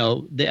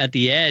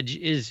Edge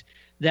is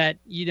that,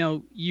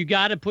 you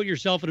got to put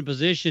yourself in a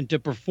position to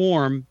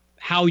perform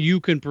how you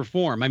can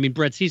perform.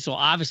 Brett Cecil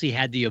obviously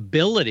had the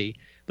ability,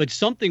 but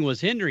something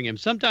was hindering him.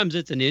 Sometimes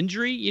it's an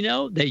injury,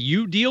 that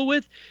you deal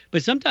with,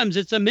 but sometimes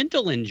it's a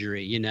mental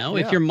injury, Yeah.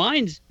 If your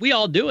mind's, we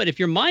all do it. If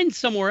your mind's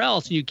somewhere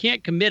else and you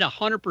can't commit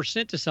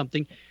 100% to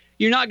something,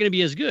 you're not going to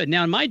be as good.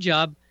 Now, in my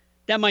job,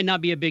 that might not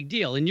be a big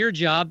deal. In your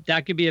job,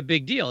 that could be a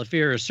big deal. If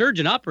you're a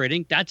surgeon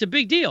operating, that's a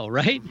big deal,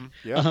 right?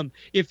 Mm-hmm. Yeah.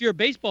 If you're a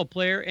baseball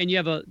player and you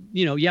have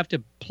you have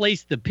to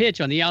place the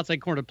pitch on the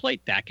outside corner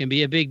plate, that can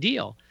be a big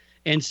deal.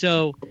 And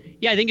so,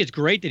 I think it's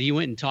great that he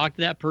went and talked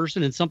to that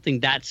person, and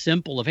something that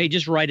simple of, hey,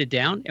 just write it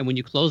down. And when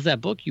you close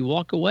that book, you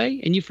walk away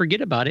and you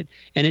forget about it.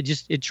 And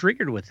it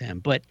triggered with him.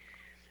 But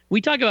we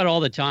talk about it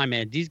all the time,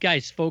 man. These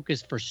guys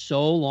focus for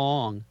so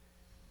long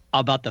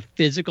about the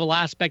physical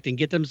aspect and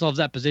get themselves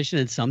that position.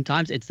 And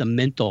sometimes it's the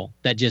mental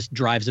that just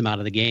drives them out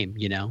of the game,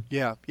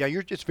 Yeah.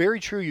 It's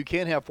very true. You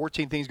can't have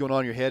 14 things going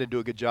on in your head and do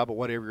a good job at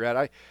whatever you're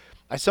at.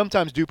 I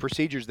sometimes do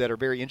procedures that are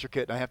very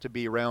intricate, and I have to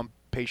be around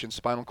patients'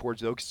 spinal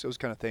cords, those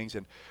kind of things.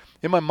 And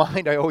in my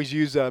mind, I always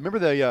use remember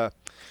the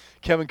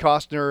Kevin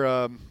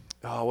Costner,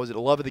 was it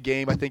Love of the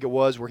Game? I think it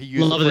was, where he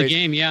used Love the phrase, of the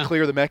Game, yeah.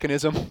 Clear the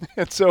mechanism.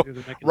 And so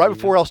right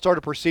before I'll start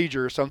a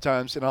procedure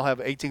sometimes, and I'll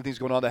have 18 things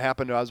going on that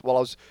happened while I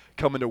was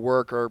coming to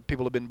work, or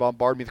people have been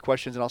bombarding me with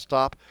questions, and I'll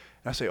stop,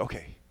 and I say,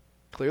 okay,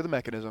 clear the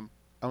mechanism.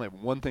 I only have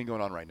one thing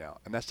going on right now,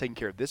 and that's taking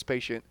care of this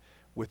patient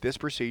with this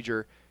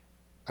procedure.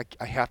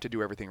 I have to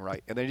do everything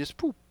right. And then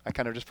I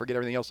kind of just forget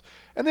everything else.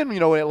 And then,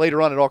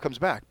 later on it all comes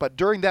back. But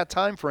during that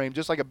time frame,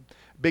 just like a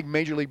big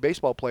Major League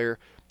Baseball player,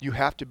 you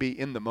have to be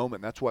in the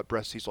moment. That's what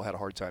Brett Cecil had a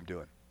hard time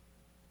doing.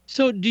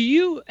 So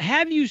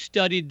have you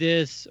studied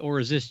this, or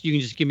is this, you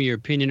can just give me your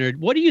opinion, or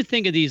what do you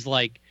think of these,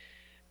 like,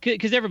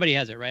 because everybody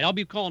has it, right? I'll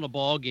be calling a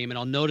ball game and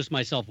I'll notice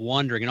myself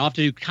wandering, and I'll have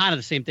to do kind of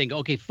the same thing. Go,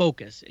 okay,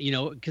 focus,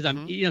 because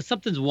I'm,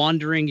 something's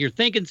wandering. You're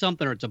thinking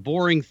something, or it's a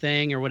boring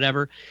thing or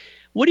whatever.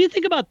 What do you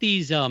think about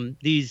these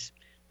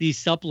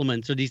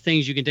supplements or these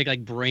things you can take,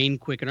 like Brain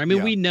Quickener? I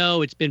mean, we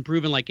know it's been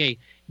proven, like, hey,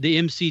 the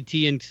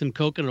MCT and some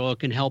coconut oil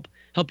can help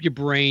your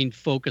brain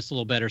focus a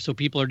little better. So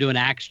people are doing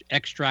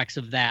extracts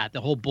of that.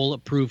 The whole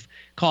bulletproof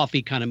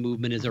coffee kind of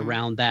movement is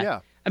around that.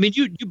 Yeah. I mean,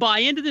 you buy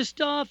into this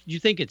stuff? Do you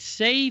think it's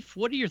safe?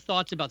 What are your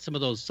thoughts about some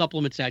of those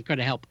supplements that kind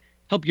of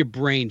help your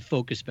brain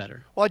focus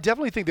better? Well, I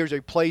definitely think there's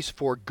a place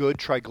for good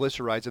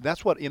triglycerides, and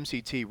that's what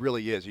MCT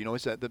really is.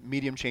 It's that the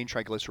medium chain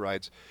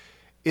triglycerides.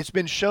 It's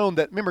been shown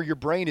that, remember, your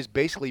brain is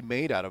basically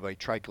made out of a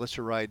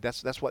triglyceride.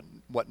 That's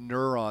what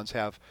neurons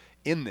have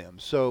in them.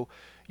 So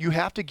you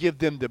have to give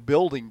them the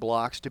building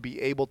blocks to be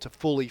able to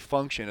fully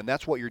function, and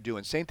that's what you're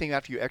doing. Same thing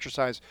after you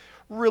exercise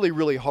really,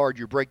 really hard,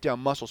 you break down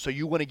muscle. So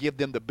you want to give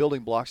them the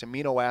building blocks,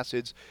 amino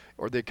acids,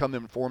 or they come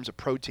in forms of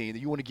protein.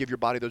 You want to give your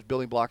body those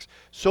building blocks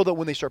so that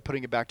when they start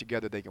putting it back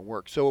together, they can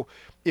work. So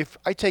if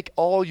I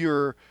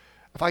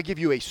give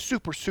you a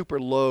super, super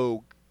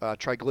low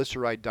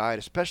triglyceride diet,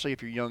 especially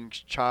if you're a young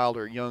child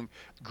or young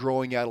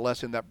growing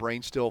adolescent, that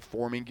brain's still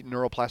forming,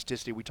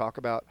 neuroplasticity we talk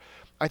about,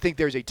 I think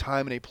there's a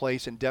time and a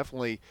place, and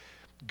definitely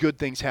good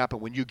things happen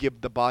when you give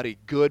the body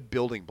good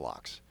building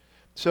blocks.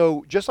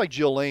 So just like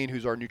Jill Lane,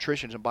 who's our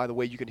nutritionist, and by the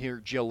way, you can hear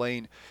Jill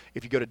Lane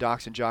if you go to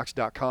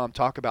docsandjocks.com,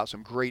 talk about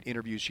some great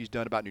interviews she's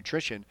done about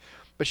nutrition.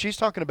 But she's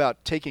talking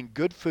about taking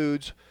good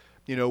foods,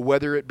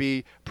 whether it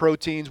be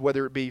proteins,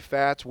 whether it be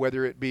fats,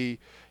 whether it be,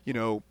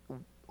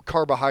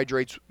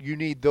 carbohydrates. You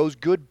need those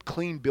good,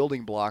 clean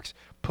building blocks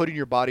put in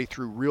your body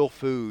through real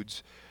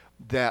foods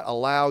that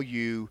allow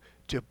you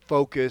to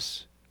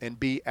focus and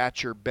be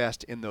at your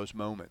best in those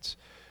moments.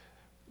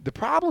 The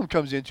problem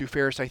comes into,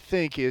 Ferris, I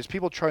think, is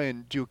people try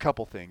and do a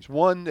couple things.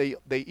 One, they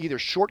either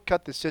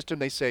shortcut the system.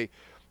 They say,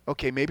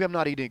 okay, maybe I'm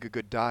not eating a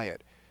good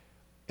diet.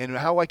 And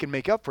how I can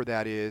make up for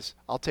that is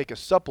I'll take a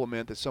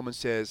supplement that someone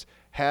says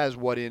has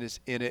what is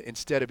in it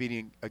instead of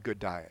eating a good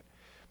diet.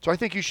 So I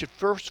think you should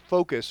first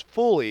focus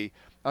fully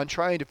on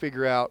trying to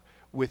figure out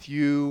with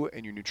you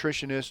and your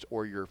nutritionist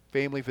or your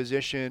family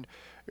physician,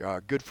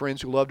 good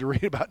friends who love to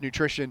read about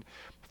nutrition,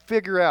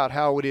 figure out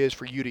how it is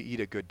for you to eat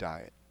a good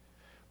diet.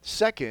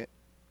 Second,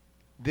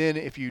 then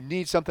if you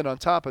need something on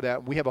top of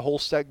that, we have a whole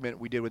segment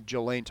we did with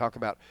Jill Lane talking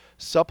about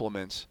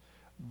supplements,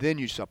 then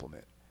you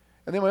supplement.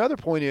 And then my other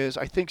point is,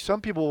 I think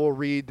some people will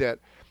read that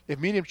if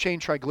medium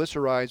chain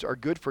triglycerides are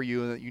good for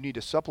you and that you need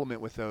to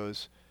supplement with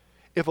those,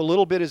 if a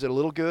little bit is a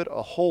little good,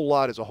 a whole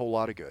lot is a whole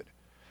lot of good.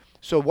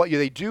 So what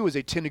they do is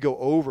they tend to go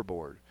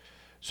overboard.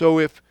 So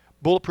if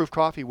Bulletproof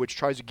Coffee, which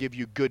tries to give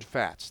you good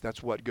fats,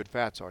 that's what good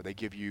fats are. They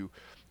give you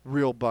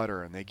real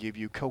butter and they give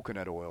you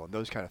coconut oil and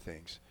those kind of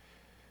things.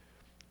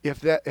 If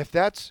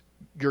that's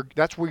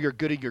where you're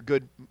getting your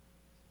good,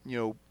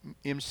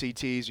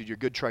 MCTs, or your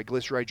good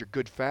triglycerides, your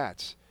good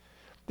fats,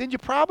 then you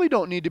probably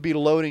don't need to be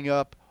loading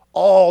up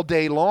all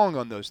day long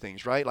on those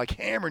things, right? Like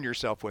hammering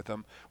yourself with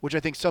them, which I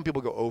think some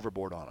people go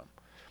overboard on them.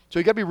 So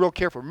you got to be real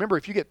careful. Remember,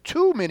 if you get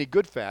too many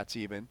good fats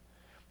even,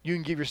 you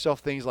can give yourself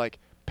things like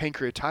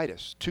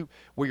pancreatitis,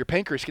 where your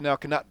pancreas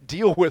cannot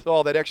deal with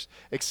all that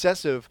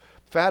excessive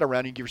fat around,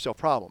 and you can give yourself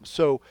problems.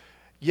 So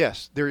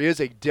yes, there is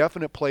a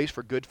definite place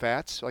for good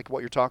fats, like what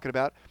you're talking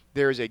about.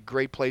 There is a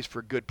great place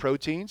for good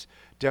proteins,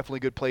 definitely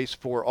a good place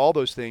for all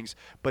those things,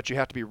 but you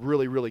have to be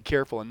really, really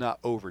careful and not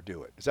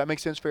overdo it. Does that make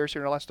sense, Ferris,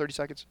 here in the last 30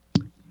 seconds?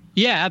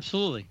 Yeah,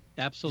 absolutely.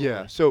 Absolutely.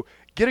 Yeah, so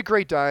get a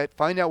great diet,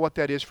 find out what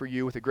that is for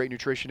you with a great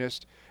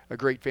nutritionist, a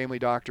great family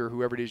doctor,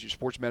 whoever it is, your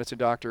sports medicine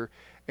doctor,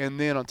 and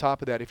then on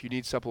top of that, if you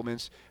need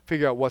supplements,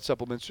 figure out what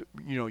supplements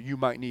you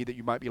might need that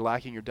you might be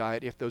lacking in your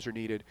diet if those are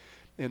needed.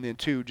 And then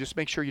two, just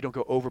make sure you don't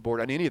go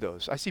overboard on any of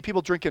those. I see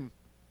people drinking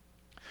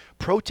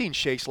protein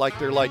shakes like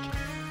they're like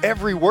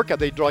every workout.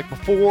 They do like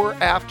before,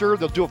 after.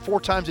 They'll do it 4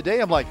 times a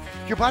day. I'm like,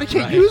 your body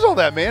can't use all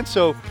that, man.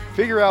 So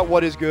figure out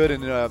what is good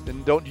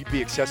and don't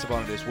be excessive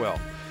on it as well.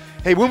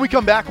 Hey, when we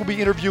come back, we'll be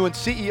interviewing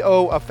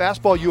CEO of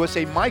Fastball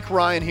USA, Mike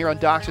Ryan, here on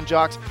Docs and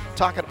Jocks,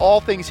 talking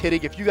all things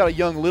hitting. If you got a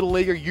young little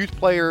leaguer, youth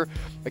player,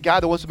 a guy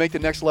that wants to make the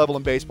next level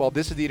in baseball,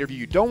 this is the interview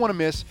you don't want to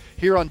miss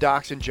here on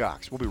Docs and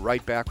Jocks. We'll be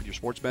right back with your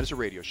Sports Medicine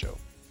Radio Show.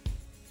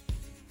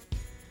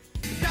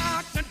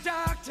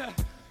 Doctor,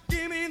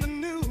 give me the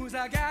news.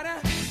 I gotta.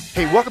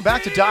 Hey, welcome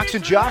back to Docs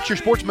and Jocks, your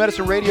Sports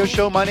Medicine Radio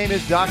Show. My name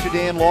is Dr.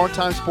 Dan,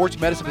 longtime sports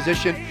medicine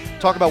physician.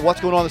 Talk about what's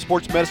going on in the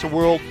sports medicine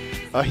world.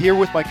 Here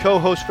with my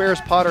co-host Ferris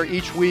Potter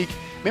each week.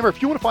 Remember,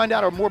 if you want to find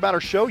out more about our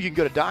show, you can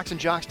go to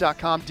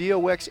docsandjocks.com,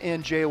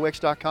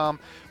 doxnjox.com.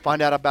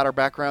 Find out about our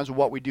backgrounds and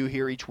what we do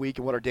here each week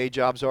and what our day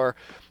jobs are.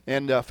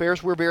 And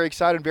Ferris, we're very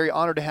excited and very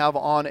honored to have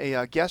on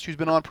a guest who's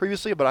been on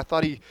previously, but I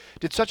thought he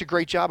did such a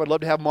great job. I'd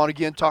love to have him on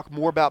again, talk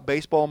more about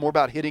baseball, more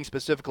about hitting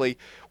specifically.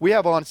 We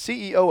have on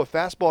CEO of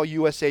Fastball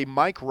USA,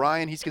 Mike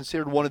Ryan. He's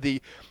considered one of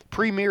the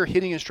premier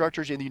hitting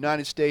instructors in the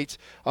United States.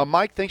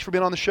 Mike, thanks for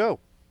being on the show.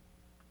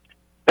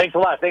 Thanks a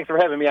lot. Thanks for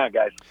having me on,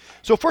 guys.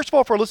 So first of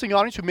all, for our listening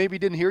audience who maybe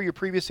didn't hear your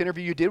previous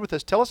interview you did with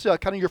us, tell us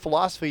kind of your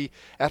philosophy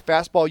at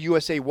Fastball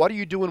USA. What are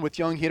you doing with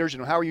young hitters,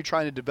 and how are you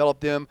trying to develop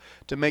them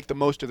to make the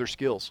most of their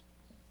skills?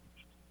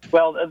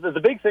 Well, the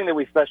big thing that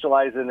we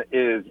specialize in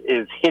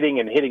is hitting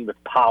and hitting with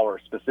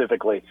power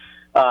specifically.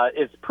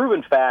 It's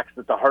proven facts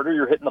that the harder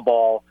you're hitting the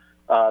ball,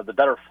 the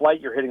better flight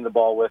you're hitting the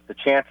ball with, the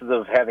chances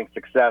of having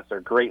success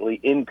are greatly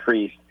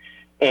increased.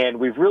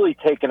 And we've really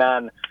taken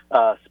on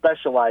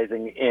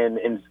specializing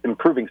in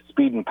improving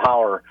speed and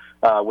power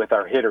with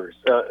our hitters,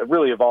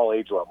 really of all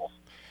age levels.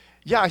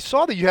 Yeah, I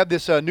saw that you have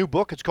this new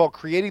book. It's called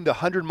Creating the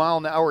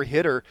 100-Mile-an-Hour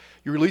Hitter.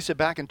 You released it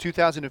back in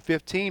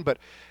 2015, but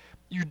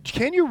do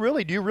you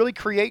really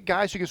create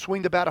guys who can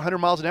swing the bat 100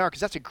 miles an hour?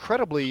 Because that's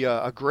incredibly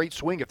a great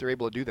swing if they're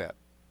able to do that.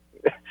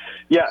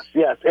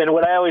 Yes. And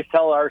what I always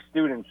tell our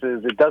students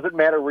is it doesn't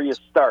matter where you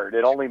start.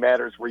 It only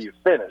matters where you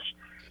finish.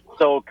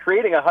 So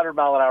creating a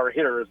 100-mile-an-hour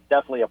hitter is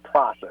definitely a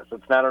process.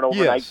 It's not an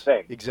overnight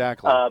thing.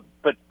 Exactly.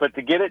 But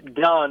to get it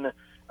done,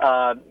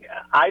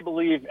 I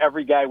believe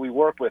every guy we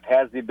work with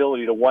has the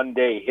ability to one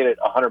day hit it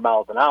 100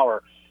 miles an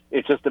hour.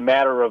 It's just a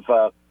matter of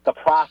the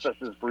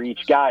processes for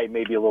each guy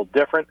may be a little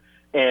different.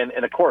 And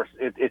of course,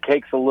 it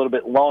takes a little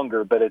bit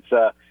longer, but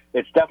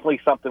it's definitely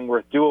something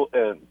worth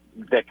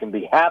that can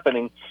be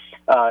happening,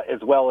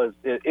 as well as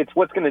it's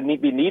what's going to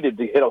be needed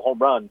to hit a home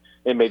run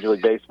in Major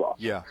League Baseball.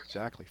 Yeah,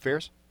 exactly.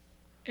 Ferris?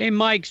 Hey,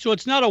 Mike, so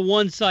it's not a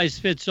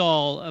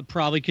one-size-fits-all,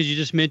 probably, because you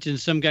just mentioned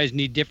some guys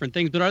need different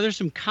things, but are there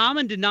some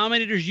common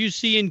denominators you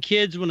see in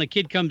kids when a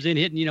kid comes in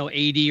hitting,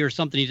 80 or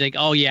something, you think,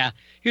 oh, yeah,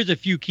 here's a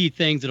few key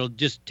things that'll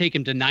just take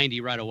him to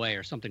 90 right away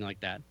or something like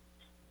that?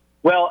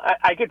 Well,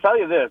 I can tell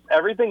you this.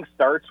 Everything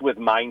starts with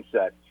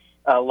mindset.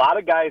 A lot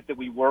of guys that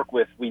we work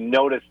with, we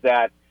notice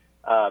that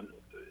a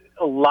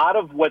lot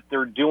of what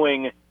they're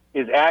doing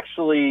is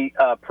actually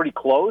pretty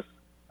close,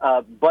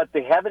 but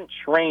they haven't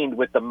trained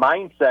with the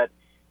mindset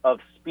of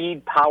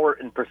speed, power,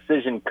 and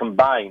precision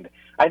combined.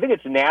 I think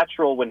it's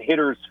natural when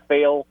hitters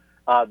fail,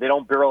 they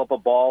don't barrel up a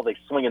ball, they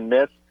swing and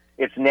miss.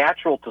 It's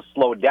natural to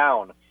slow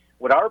down.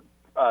 What our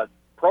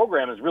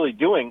program is really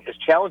doing is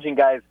challenging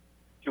guys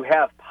to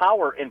have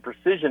power and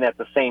precision at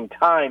the same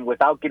time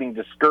without getting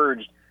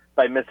discouraged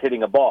by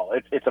mishitting a ball.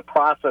 It's a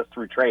process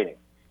through training.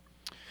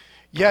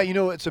 Yeah,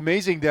 it's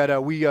amazing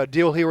that we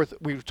deal here with,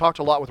 we've talked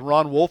a lot with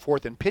Ron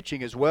Wolforth in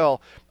pitching as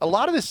well. A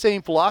lot of the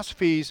same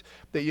philosophies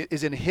that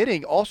is in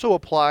hitting also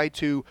apply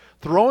to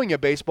throwing a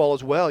baseball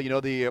as well.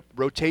 The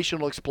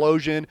rotational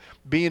explosion,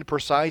 being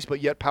precise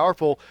but yet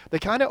powerful, they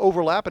kind of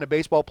overlap in a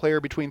baseball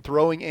player between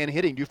throwing and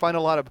hitting. Do you find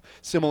a lot of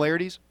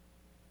similarities?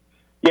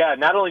 Yeah,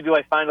 not only do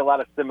I find a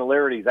lot of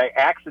similarities, I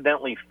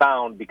accidentally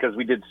found, because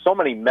we did so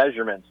many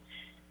measurements,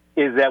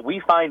 is that we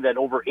find that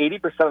over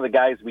 80% of the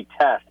guys we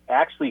test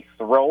actually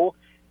throw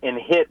and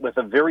hit with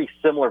a very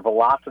similar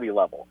velocity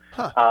level.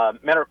 Huh.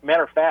 Matter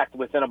of fact,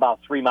 within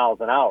about 3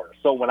 miles an hour.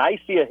 So when I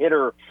see a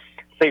hitter,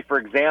 say, for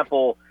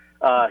example,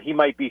 he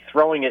might be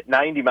throwing at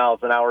 90 miles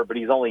an hour, but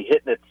he's only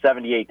hitting at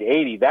 78 to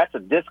 80, that's a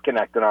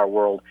disconnect in our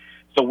world.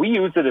 So we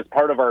use it as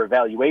part of our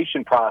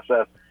evaluation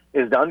process,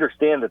 is to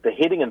understand that the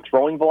hitting and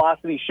throwing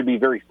velocity should be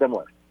very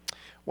similar.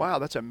 Wow,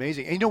 that's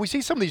amazing. And, we see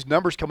some of these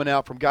numbers coming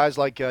out from guys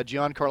like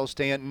Giancarlo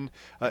Stanton,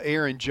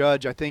 Aaron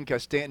Judge. I think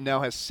Stanton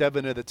now has 6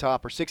 of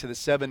the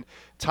 7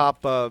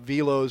 top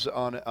velos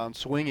on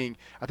swinging.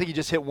 I think he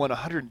just hit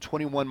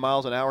 121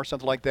 miles an hour,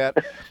 something like that.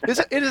 Is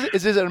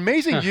it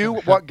amazing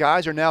what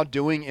guys are now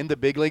doing in the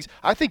big leagues?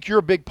 I think you're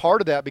a big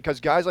part of that, because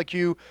guys like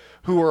you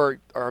who are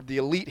the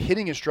elite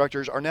hitting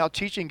instructors are now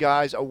teaching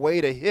guys a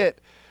way to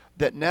hit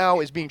that now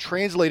is being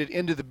translated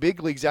into the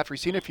big leagues after we've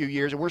seen a few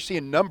years, and we're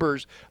seeing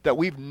numbers that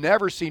we've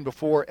never seen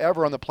before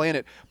ever on the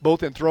planet,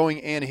 both in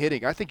throwing and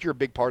hitting. I think you're a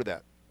big part of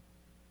that.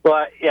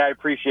 Well, yeah, I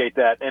appreciate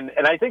that. And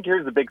I think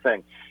here's the big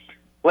thing.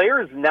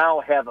 Players now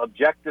have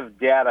objective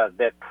data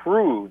that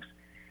proves,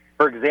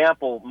 for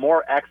example,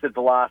 more exit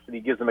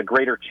velocity gives them a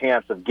greater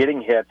chance of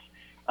getting hits.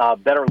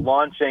 Better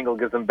launch angle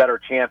gives them better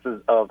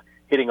chances of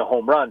hitting a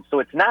home run. So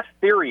it's not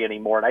theory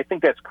anymore, and I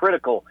think that's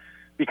critical,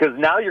 because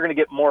now you're going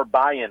to get more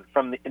buy-in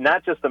from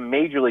not just a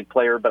major league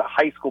player, but a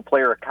high school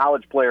player, a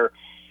college player,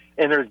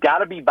 and there's got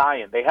to be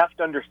buy-in. They have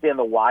to understand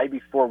the why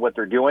before what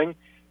they're doing,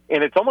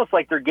 and it's almost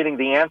like they're getting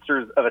the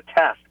answers of a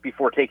test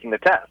before taking the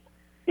test.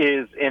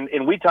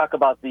 And we talk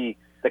about the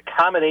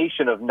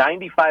combination of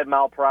 95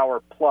 mile per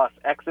hour plus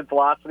exit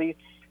velocity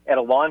at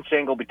a launch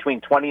angle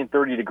between 20 and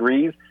 30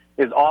 degrees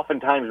is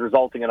oftentimes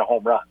resulting in a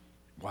home run.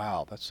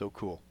 Wow, that's so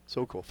cool.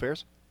 So cool.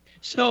 Ferris?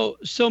 So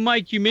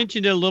Mike, you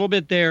mentioned it a little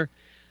bit there.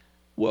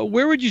 Well,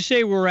 where would you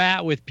say we're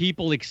at with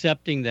people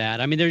accepting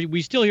that? I mean,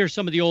 we still hear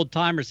some of the old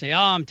timers say, "Oh,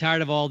 I'm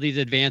tired of all these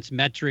advanced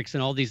metrics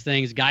and all these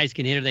things. Guys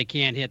can hit or they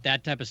can't hit,"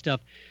 that type of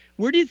stuff.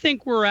 Where do you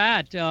think we're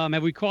at?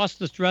 Have we crossed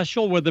the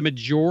threshold where the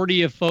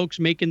majority of folks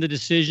making the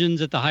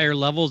decisions at the higher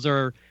levels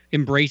are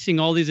embracing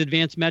all these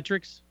advanced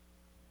metrics?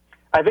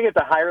 I think at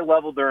the higher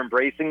level, they're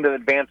embracing the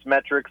advanced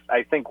metrics.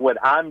 I think what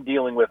I'm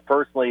dealing with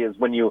personally is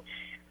when you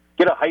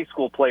get a high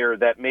school player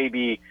that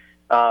maybe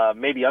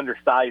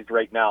undersized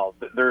right now,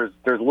 there's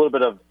a little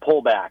bit of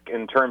pullback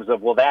in terms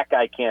of, well, that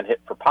guy can't hit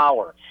for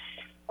power.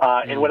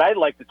 And what I'd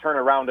like to turn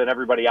around on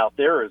everybody out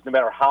there is no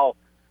matter how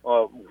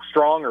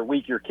strong or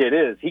weak your kid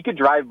is, he could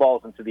drive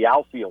balls into the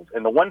outfield.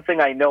 And the one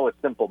thing I know is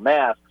simple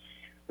math.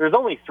 There's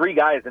only 3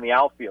 guys in the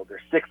outfield.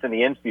 There's 6 in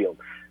the infield.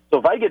 So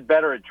if I get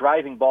better at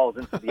driving balls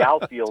into the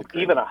outfield,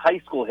 even a high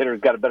school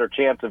hitter's got a better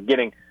chance of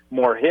getting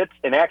more hits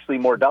and actually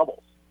more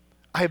doubles.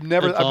 I've been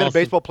a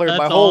baseball player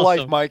my whole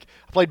life, Mike.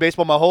 I played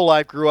baseball my whole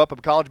life, grew up. I'm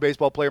a college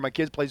baseball player. My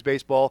kids plays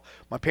baseball.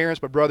 My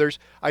parents, my brothers.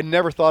 I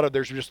never thought of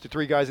there's just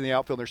 3 guys in the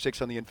outfield and there's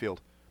 6 on the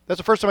infield. That's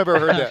the first time I've ever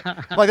heard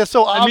that. I'm like, that's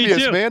so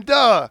obvious, man.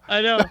 Duh.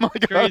 I know. Oh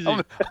my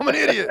God, I'm an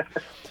idiot.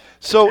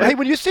 So, hey,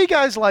 when you see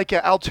guys like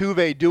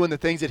Altuve doing the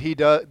things that he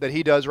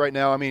does right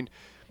now, I mean,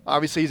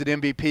 obviously he's an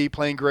MVP,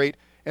 playing great.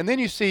 And then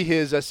you see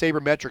his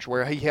sabermetrics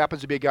where he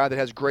happens to be a guy that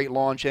has great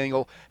launch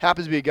angle,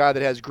 happens to be a guy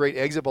that has great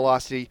exit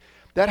velocity.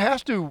 That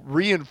has to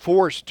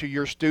reinforce to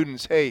your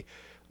students, hey,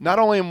 not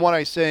only am what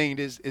I'm saying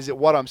is it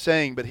what I'm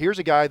saying, but here's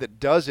a guy that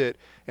does it,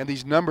 and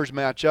these numbers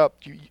match up.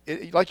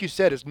 Like you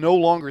said, it's no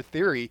longer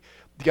theory.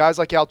 The guys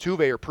like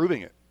Altuve are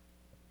proving it.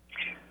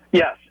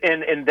 Yes,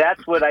 and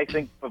that's what I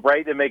think,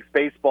 right, that makes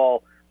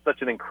baseball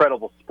such an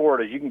incredible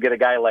sport is you can get a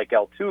guy like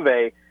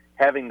Altuve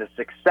having the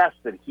success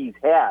that he's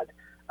had.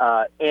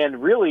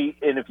 And really,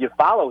 and if you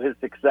follow his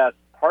success,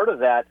 part of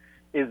that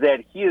is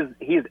that he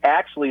is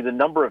actually the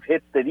number of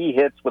hits that he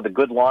hits with a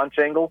good launch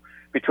angle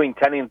between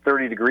 10 and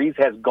 30 degrees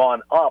has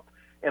gone up.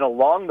 And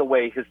along the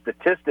way, his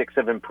statistics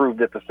have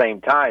improved at the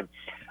same time.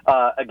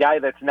 A guy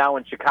that's now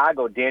in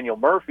Chicago, Daniel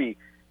Murphy,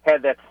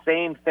 had that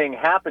same thing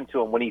happen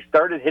to him. When he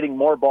started hitting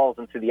more balls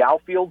into the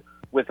outfield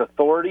with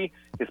authority,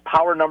 his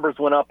power numbers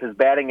went up, his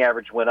batting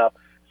average went up.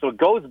 So it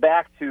goes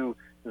back to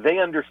they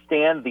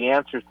understand the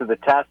answers to the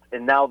test,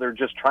 and now they're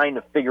just trying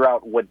to figure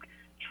out what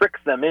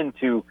tricks them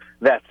into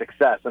that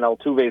success. And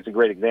Altuve is a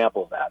great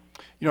example of that.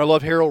 You know, I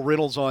love Harold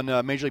Reynolds on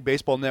Major League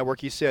Baseball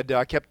Network. He said,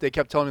 they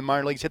kept telling me in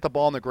minor leagues, hit the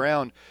ball on the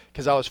ground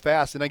because I was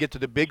fast. And I get to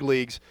the big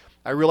leagues,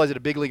 I realized that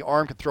a big league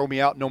arm could throw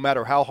me out no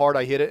matter how hard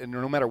I hit it and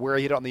no matter where I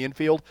hit it on the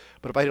infield.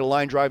 But if I hit a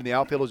line drive in the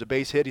outfield, it was a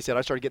base hit. He said,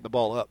 I started getting the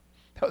ball up.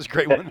 That was a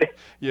great one.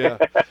 Yeah.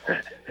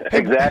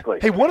 Exactly.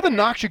 Hey, one of the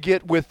knocks you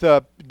get with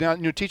now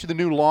teaching the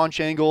new launch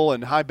angle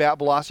and high bat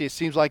velocity, it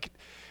seems like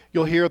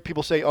you'll hear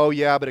people say, oh,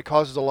 yeah, but it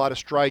causes a lot of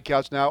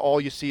strikeouts. Now all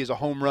you see is a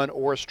home run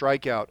or a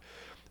strikeout.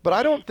 But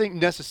I don't think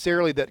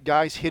necessarily that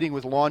guys hitting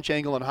with launch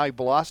angle and high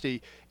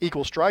velocity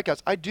equals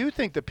strikeouts. I do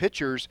think the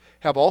pitchers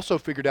have also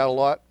figured out a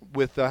lot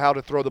with how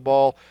to throw the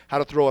ball, how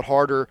to throw it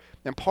harder.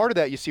 And part of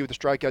that you see with the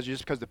strikeouts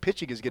just because the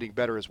pitching is getting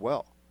better as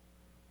well.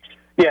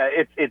 Yeah,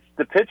 it's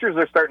the pitchers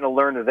are starting to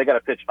learn that they got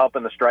to pitch up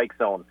in the strike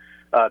zone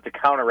to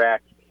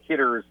counteract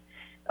hitters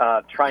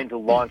trying to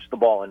launch the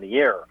ball in the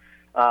air.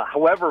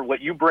 However, what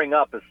you bring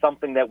up is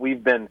something that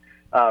we've been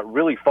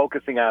really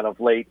focusing on of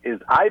late is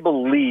I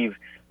believe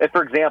that,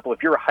 for example,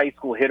 if you're a high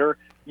school hitter,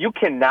 you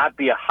cannot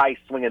be a high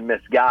swing and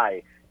miss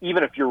guy,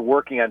 even if you're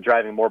working on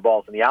driving more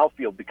balls in the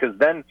outfield, because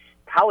then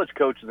college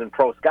coaches and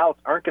pro scouts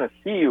aren't going to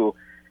see you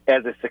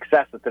as a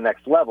success at the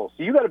next level.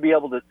 So you got to be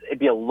able to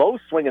be a low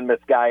swing and miss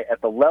guy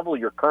at the level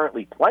you're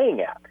currently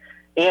playing at,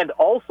 and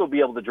also be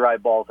able to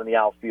drive balls in the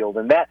outfield.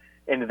 And that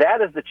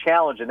is the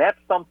challenge, and that's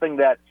something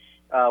that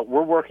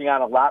we're working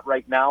on a lot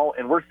right now,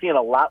 and we're seeing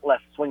a lot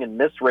less swing and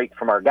miss rate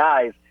from our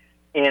guys,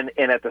 and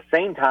at the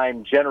same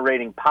time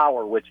generating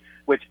power, which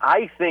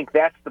I think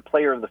that's the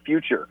player of the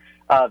future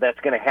that's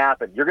going to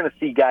happen. You're going to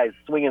see guys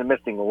swinging and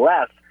missing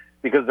less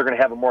because they're going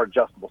to have a more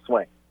adjustable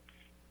swing.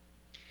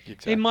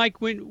 Exactly. Hey,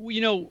 Mike,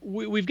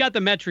 we've got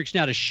the metrics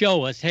now to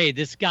show us, hey,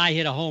 this guy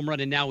hit a home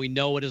run, and now we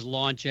know what his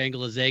launch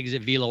angle, his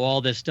exit velo,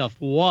 all this stuff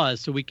was,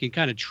 so we can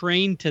kind of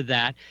train to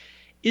that.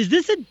 Is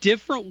this a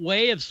different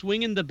way of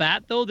swinging the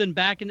bat, though, than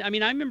back in – I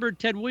mean, I remember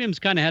Ted Williams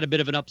kind of had a bit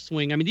of an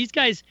upswing. I mean, these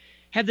guys,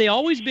 have they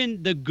always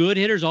been – the good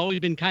hitters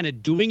always been kind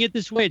of doing it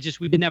this way? It's just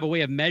we didn't have a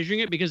way of measuring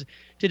it? Because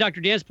to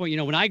Dr. Dan's point,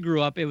 when I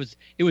grew up, it was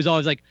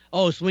always like,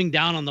 oh, swing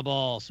down on the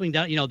ball, swing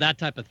down, that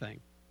type of thing.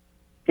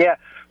 Yeah,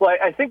 well,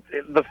 I think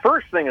the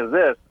first thing is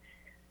this.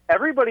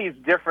 Everybody's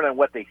different on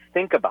what they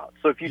think about.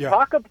 So if you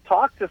talk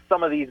to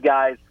some of these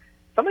guys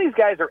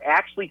are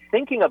actually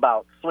thinking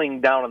about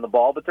swinging down on the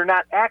ball, but they're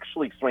not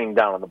actually swinging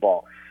down on the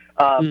ball.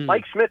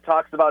 Mike Schmidt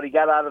talks about he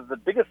got out of the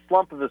biggest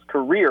slump of his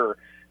career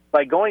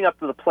by going up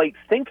to the plate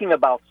thinking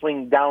about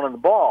swinging down on the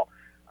ball.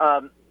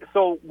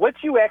 So what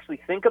you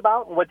actually think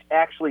about and what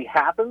actually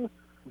happens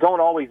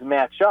don't always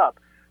match up.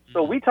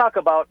 So we talk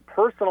about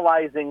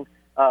personalizing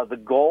the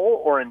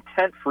goal or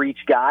intent for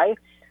each guy.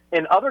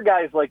 And other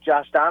guys like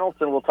Josh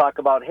Donaldson will talk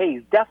about, hey,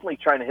 he's definitely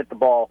trying to hit the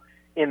ball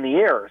in the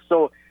air.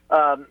 So,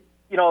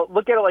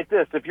 look at it like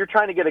this. If you're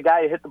trying to get a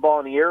guy to hit the ball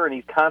in the air and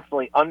he's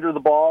constantly under the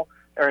ball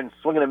and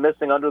swinging and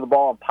missing under the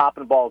ball and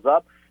popping balls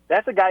up,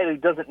 that's a guy who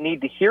doesn't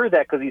need to hear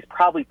that because he's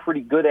probably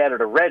pretty good at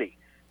it already.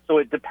 So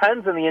it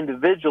depends on the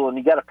individual, and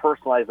you got a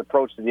personalized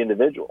approach to the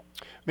individual.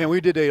 Man, we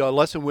did a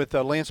lesson with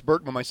Lance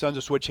Berkman. My son's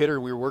a switch hitter,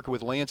 and we were working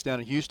with Lance down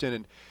in Houston,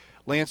 and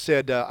Lance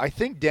said, I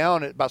think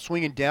about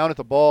swinging down at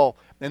the ball,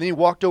 and then he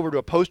walked over to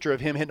a poster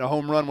of him hitting a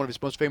home run, one of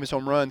his most famous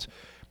home runs,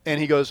 and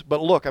he goes,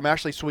 but look, I'm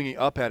actually swinging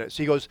up at it.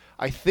 So he goes,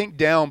 I think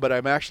down, but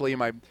I'm actually,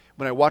 when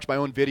I watch my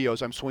own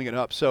videos, I'm swinging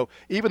up. So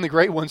even the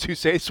great ones who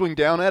say swing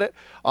down at it,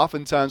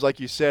 oftentimes, like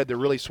you said, they're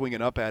really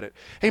swinging up at it.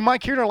 Hey,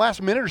 Mike, here in our last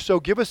minute or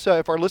so, give us,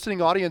 if our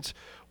listening audience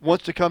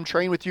wants to come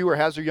train with you or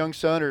has their young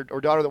son or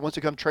daughter that wants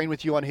to come train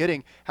with you on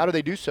hitting, how do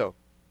they do so?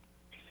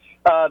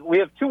 We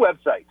have two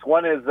websites.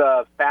 One is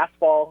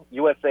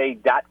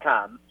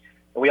fastballusa.com,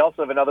 and we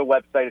also have another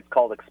website. It's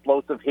called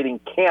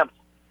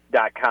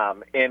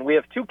explosivehittingcamps.com. And we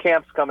have two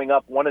camps coming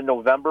up, one in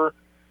November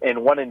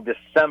and one in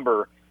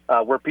December,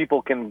 where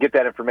people can get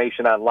that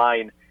information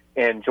online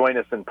and join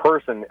us in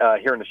person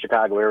here in the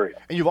Chicago area.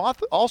 And you've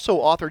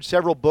also authored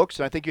several books,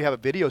 and I think you have a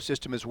video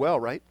system as well,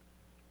 right?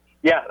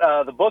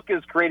 Yeah, the book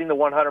is Creating the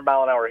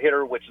 100-Mile-an-Hour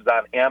Hitter, which is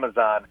on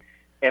Amazon.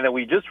 And then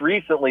we just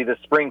recently, this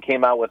spring,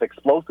 came out with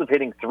Explosive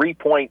Hitting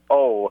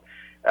 3.0,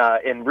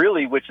 and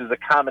really, which is a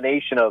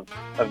combination of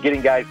getting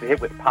guys to hit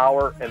with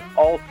power and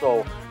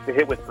also to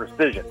hit with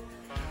precision.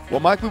 Well,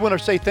 Mike, we want to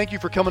say thank you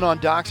for coming on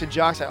Docs and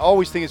Jocks. I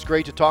always think it's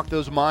great to talk to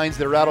those minds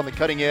that are out on the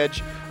cutting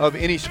edge of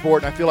any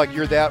sport, and I feel like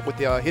you're that with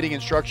the hitting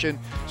instruction.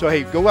 So,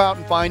 hey, go out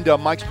and find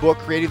Mike's book,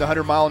 Creating the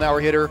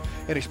 100-Mile-an-Hour Hitter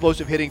and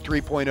Explosive Hitting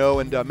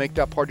 3.0, and make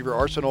that part of your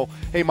arsenal.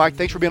 Hey, Mike,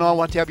 thanks for being on. I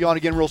want to have you on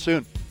again real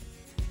soon.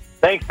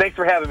 Thanks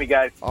for having me,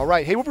 guys. All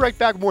right. Hey, we'll be right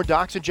back with more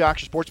Docs and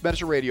Jocks, your sports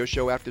medicine radio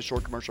show after this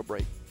short commercial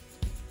break.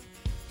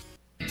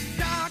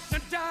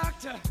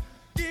 Doctor,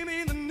 give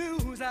me the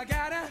news. I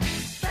got a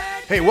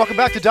Hey, welcome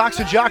back to Docs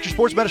and Jocks, your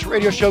sports medicine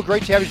radio show.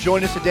 Great to have you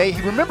join us today.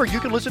 Hey, remember,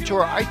 you can listen to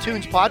our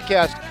iTunes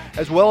podcast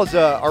as well as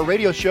our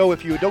radio show.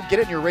 If you don't get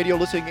it in your radio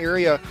listening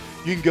area,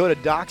 you can go to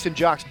Docs and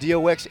Jocks,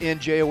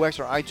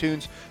 DOXNJOX, our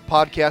iTunes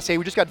podcast. Hey,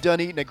 we just got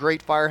done eating a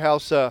great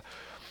Firehouse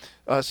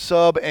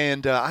sub,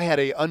 and I had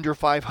a under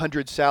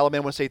 500 salad. Man,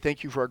 I want to say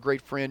thank you for our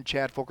great friend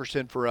Chad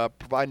Fulkerson for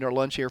providing our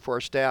lunch here for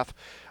our staff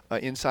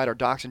inside our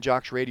Docs and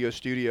Jocks radio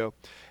studio.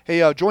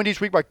 Hey, joined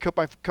each week by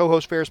my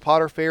co-host Ferris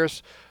Potter.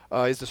 Ferris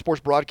is the sports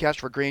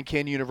broadcaster for Grand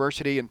Canyon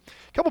University, and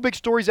a couple big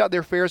stories out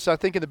there, Ferris, I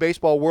think, in the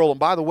baseball world. And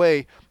by the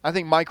way, I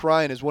think Mike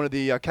Ryan is one of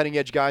the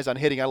cutting-edge guys on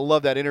hitting. I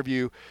love that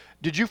interview.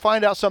 Did you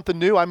find out something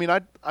new? I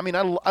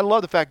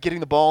love the fact getting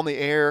the ball in the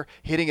air,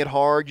 hitting it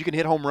hard. You can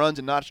hit home runs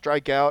and not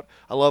strike out.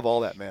 I love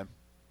all that, man.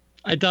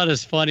 I thought it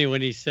was funny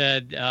when he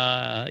said,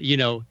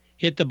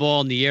 hit the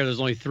ball in the air. There's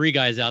only 3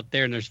 guys out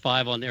there, and there's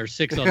 5 on there,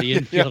 6 on the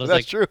infield. Yeah,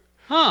 that's true.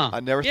 Huh. I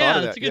never thought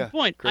of that. That's a good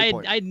point. Great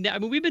point. I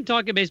mean, we've been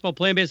talking baseball,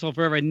 playing baseball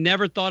forever. I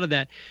never thought of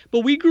that.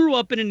 But we grew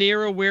up in an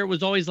era where it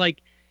was always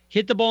like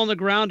hit the ball on the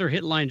ground or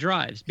hit line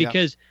drives,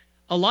 because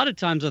a lot of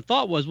times the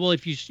thought was, well,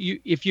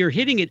 if you're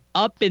hitting it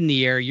up in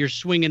the air, you're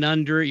swinging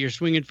under it, you're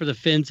swinging for the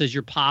fence as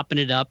you're popping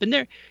it up. And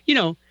there,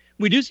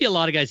 we do see a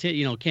lot of guys hit,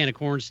 can of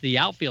corns to the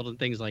outfield and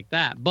things like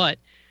that. But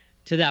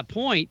to that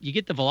point, you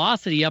get the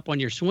velocity up on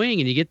your swing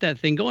and you get that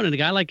thing going. And a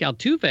guy like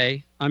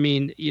Altuve, I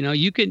mean,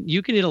 you can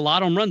hit a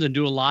lot of home runs and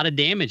do a lot of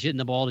damage hitting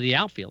the ball to the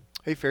outfield.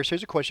 Hey, Ferris,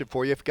 here's a question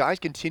for you. If guys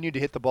continue to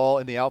hit the ball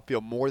in the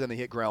outfield more than they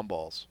hit ground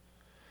balls,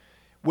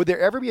 would there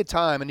ever be a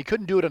time, and you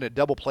couldn't do it in a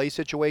double play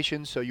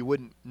situation, so you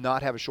wouldn't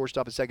not have a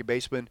shortstop and second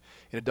baseman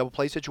in a double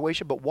play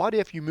situation, but what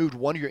if you moved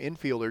one of your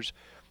infielders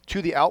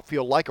to the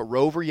outfield like a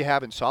rover you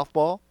have in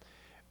softball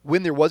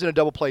when there wasn't a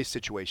double play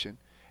situation,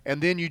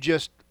 and then you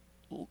just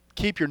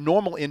keep your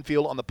normal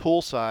infield on the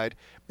pull side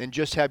and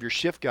just have your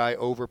shift guy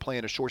over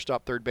playing a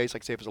shortstop, third base,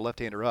 like say if it's a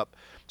left-hander up.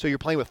 So you're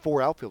playing with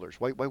 4 outfielders.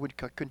 Why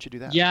couldn't you do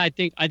that? Yeah, I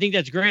think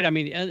that's great. I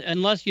mean,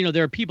 unless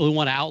there are people who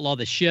want to outlaw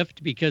the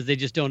shift because they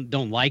just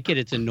don't like it.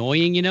 It's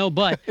annoying,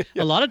 But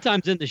a lot of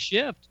times in the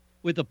shift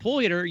with a pull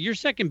hitter, your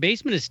second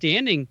baseman is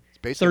standing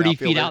 30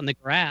 feet out in the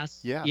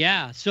grass.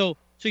 Yeah. So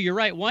you're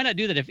right. Why not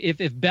do that?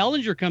 If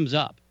Bellinger comes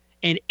up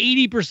and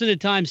 80% of the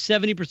time,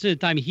 70% of the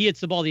time he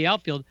hits the ball to the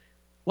outfield,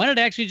 why not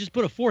actually just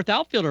put a 4th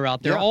outfielder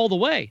out there all the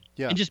way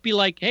and just be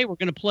like, hey, we're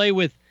going to play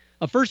with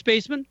a first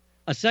baseman,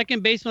 a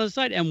second baseman on the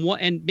side, and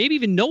maybe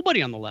even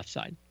nobody on the left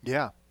side.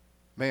 Yeah.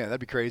 Man,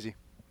 that'd be crazy.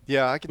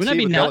 Yeah, I can Wouldn't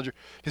see it with Bellinger.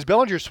 Because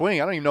Bellinger's swing,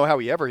 I don't even know how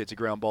he ever hits a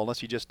ground ball unless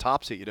he just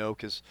tops it,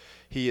 because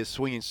he is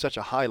swinging such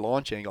a high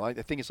launch angle. I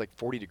think it's like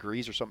 40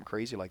 degrees or something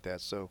crazy like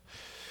that. So,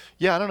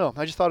 yeah, I don't know.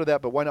 I just thought of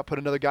that, but why not put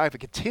another guy? If it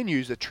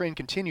continues, the trend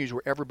continues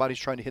where everybody's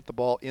trying to hit the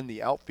ball in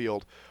the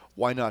outfield,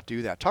 why not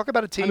do that? Talk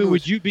about a team.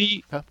 Would you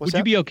be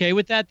okay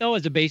with that though,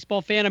 as a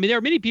baseball fan? I mean, there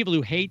are many people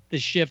who hate the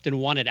shift and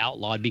want it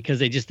outlawed because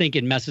they just think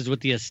it messes with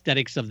the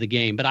aesthetics of the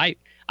game. But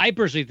I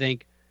personally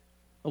think,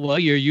 well,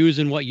 you're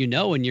using what you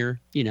know, and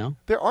you're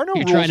there are no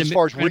rules as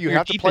far as where you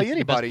have to play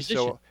anybody.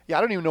 So Yeah,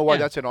 I don't even know why Yeah.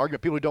 that's an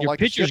argument. People who don't Your like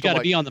the pitcher's shift, got I'm to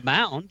like, be on the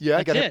mound. yeah,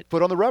 I That's got it.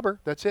 foot on the rubber.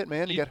 That's it,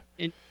 man. You got.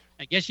 And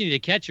I guess you need a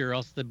catcher, or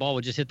else the ball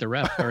would just hit the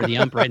ref or the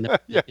ump right in the.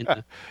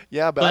 Yeah.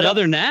 Yeah, but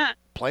other than that,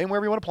 play him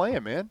wherever you want to play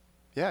him, man.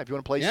 Yeah, if you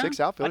want to play Yeah, 6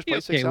 outfielders, I'd be play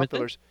okay 6 with it.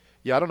 outfielders.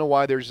 Yeah, I don't know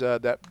why there's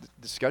that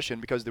discussion,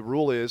 because the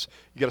rule is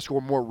you got to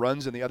score more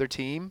runs than the other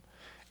team,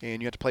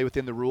 and you have to play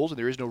within the rules, and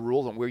there is no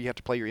rules on where you have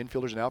to play your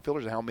infielders and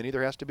outfielders and how many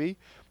there has to be.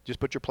 Just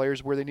put your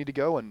players where they need to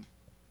go, and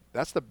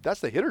that's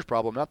the hitter's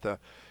problem, not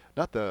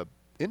the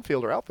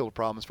infield or outfield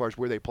problem as far as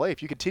where they play.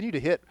 If you continue to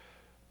hit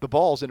the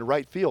balls into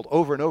right field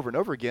over and over and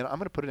over again, I'm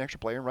going to put an extra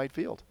player in right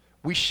field.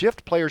 We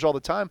shift players all the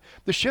time.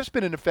 The shift's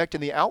been in effect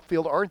in the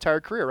outfield our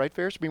entire career, right,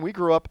 Ferris? I mean, we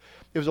grew up,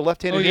 it was a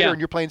left-handed hitter, and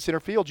you're playing center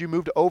field. You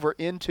moved over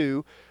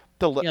into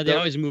the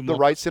always move the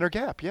more. right center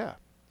gap. Yeah,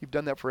 you've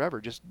done that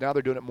forever. Just now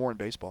they're doing it more in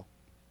baseball.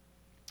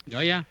 Oh,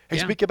 yeah. Hey,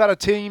 yeah. speak about a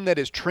team that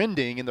is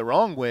trending in the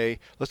wrong way.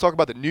 Let's talk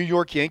about the New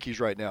York Yankees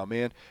right now,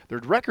 man. Their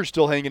record's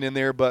still hanging in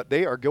there, but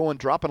they are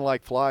dropping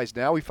like flies.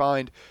 Now we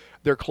find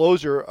their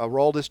closer,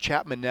 Aroldis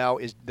Chapman, now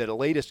is the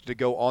latest to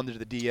go on to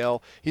the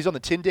DL. He's on the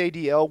 10-day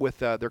DL with,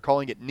 they're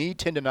calling it knee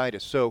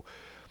tendonitis. So,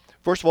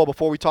 first of all,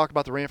 before we talk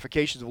about the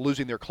ramifications of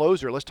losing their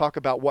closer, let's talk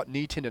about what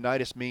knee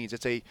tendonitis means.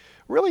 It's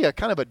really a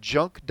kind of a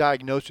junk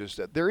diagnosis.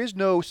 There is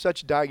no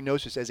such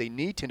diagnosis as a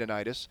knee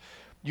tendonitis.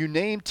 You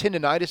name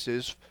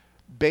tendinitises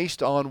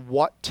based on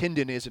what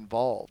tendon is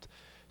involved.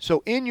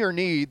 So in your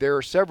knee, there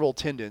are several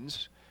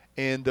tendons,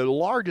 and the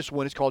largest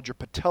one is called your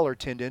patellar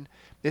tendon.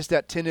 It's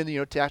that tendon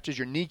that attaches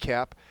your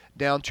kneecap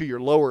down to your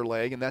lower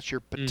leg, and that's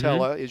your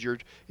patella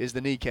is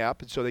the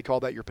kneecap, and so they call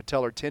that your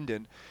patellar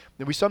tendon.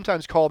 And we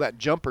sometimes call that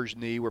jumper's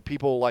knee, where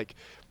people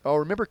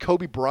remember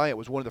Kobe Bryant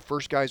was one of the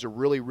first guys to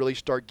really, really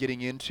start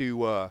getting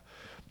into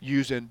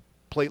using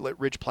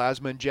platelet-rich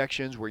plasma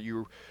injections, where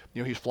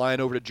he's flying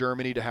over to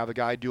Germany to have a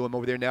guy do them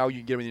over there. Now you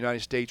can get them in the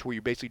United States, where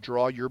you basically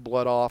draw your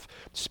blood off,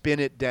 spin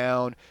it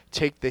down,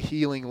 take the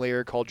healing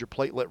layer called your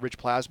platelet-rich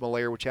plasma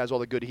layer, which has all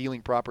the good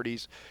healing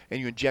properties, and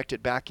you inject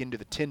it back into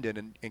the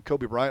tendon. And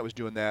Kobe Bryant was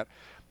doing that.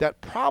 That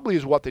probably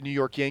is what the New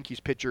York Yankees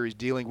pitcher is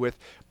dealing with.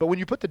 But when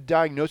you put the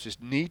diagnosis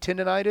knee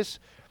tendonitis,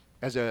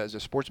 as a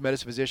sports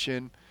medicine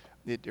physician,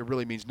 it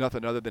really means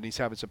nothing other than he's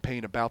having some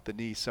pain about the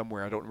knee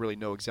somewhere. I don't really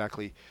know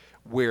exactly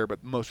where,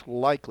 but most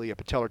likely a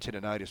patellar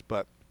tendonitis,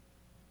 but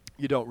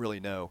you don't really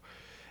know.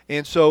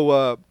 And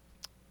so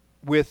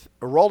with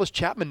Aroldis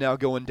Chapman now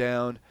going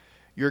down,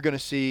 you're going to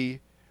see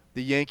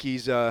the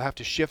Yankees have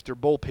to shift their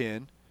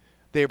bullpen.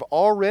 They've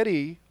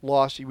already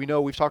lost. We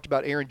know we've talked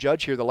about Aaron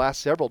Judge here the last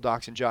several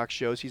Docs and Jocks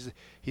shows. He's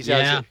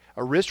has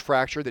a wrist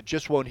fracture that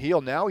just won't heal.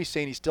 Now he's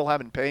saying he's still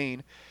having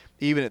pain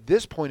even at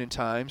this point in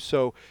time.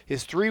 So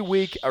his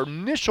 3-week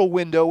initial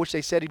window, which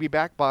they said he'd be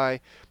back by,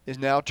 is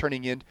now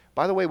turning in.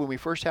 By the way, when we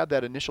first had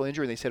that initial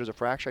injury and they said it was a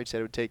fracture, I said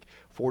it would take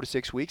 4 to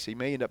 6 weeks. He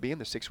may end up being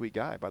the 6-week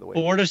guy, by the way.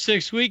 4 to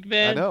 6 week,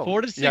 man. I know.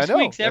 4 to 6 I know.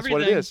 weeks, That's everything.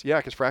 what it is. Yeah,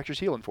 because fractures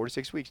heal in 4 to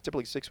 6 weeks,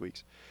 typically 6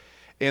 weeks.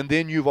 And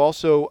then you've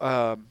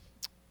also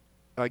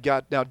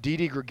got now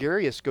Didi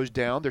Gregorius goes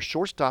down. Their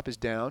shortstop is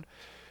down.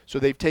 So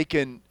they've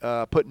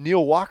put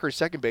Neil Walker at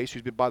second base,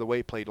 who's been, by the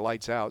way, played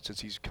lights out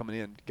since he's coming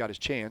in, got his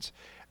chance.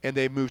 And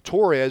they moved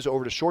Torres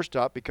over to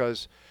shortstop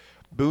because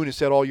Boone has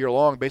said all year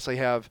long basically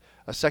have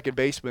a second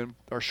baseman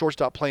or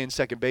shortstop playing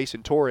second base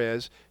in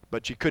Torres,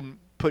 but you couldn't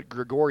put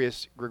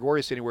Gregorius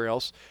anywhere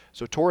else.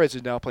 So Torres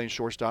is now playing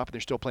shortstop, and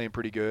they're still playing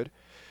pretty good.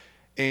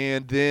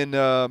 And then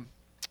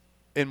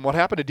and what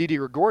happened to Didi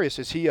Gregorius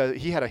is he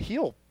had a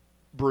heel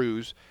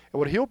bruise. And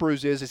what a heel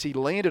bruise is he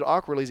landed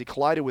awkwardly as he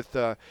collided with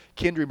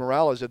Kendry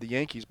Morales of the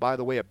Yankees. By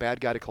the way, a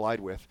bad guy to collide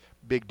with.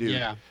 Big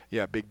dude.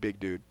 Yeah, big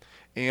dude.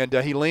 And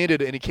he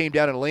landed, and he came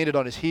down and landed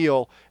on his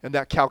heel, and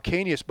that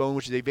calcaneus bone,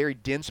 which is a very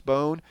dense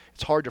bone,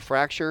 it's hard to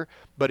fracture,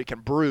 but it can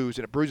bruise,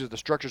 and it bruises the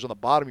structures on the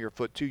bottom of your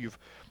foot, too. You've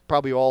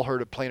probably all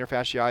heard of plantar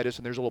fasciitis,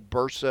 and there's a little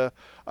bursa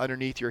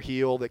underneath your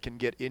heel that can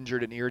get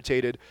injured and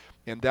irritated,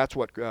 and that's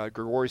what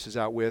Gregorius is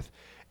out with.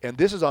 And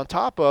this is on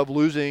top of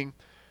losing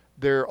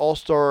their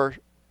all-star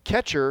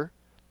catcher,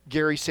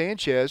 Gary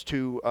Sanchez,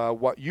 to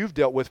what you've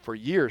dealt with for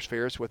years,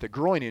 Ferris, with a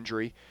groin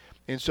injury.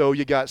 And so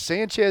you got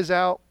Sanchez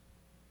out.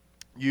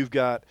 You've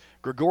got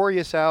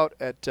Gregorius out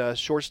at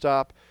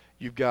shortstop.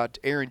 You've got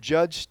Aaron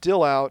Judge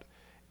still out.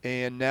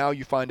 And now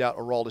you find out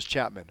Aroldis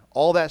Chapman.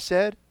 All that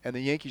said, and the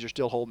Yankees are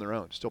still holding their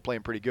own, still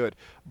playing pretty good.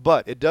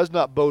 But it does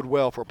not bode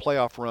well for a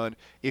playoff run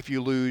if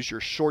you lose your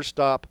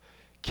shortstop,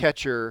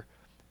 catcher,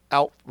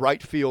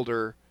 right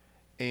fielder,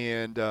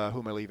 and who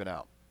am I leaving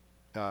out?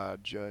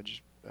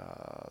 Judge.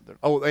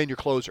 And your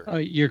closer.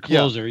 Your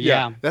closer,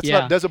 yeah.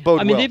 Doesn't bode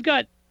well. I mean, they've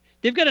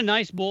got a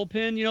nice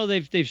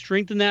bullpen. They've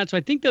strengthened that, so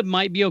I think that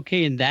might be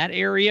okay in that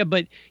area.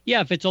 But yeah,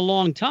 if it's a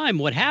long time,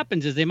 what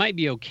happens is they might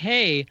be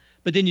okay,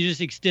 but then you just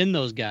extend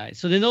those guys.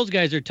 So then those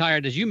guys are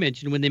tired, as you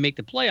mentioned, when they make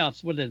the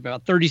playoffs. What is it,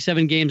 about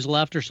 37 games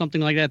left or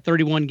something like that?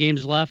 31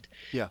 games left.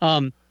 Yeah.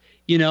 And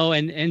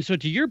so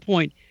to your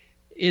point,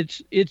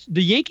 it's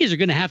the Yankees are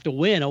going to have to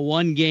win a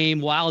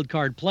 1-game wild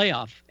card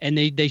playoff, and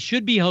they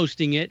should be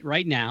hosting it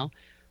right now.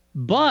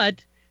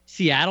 But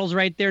Seattle's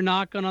right there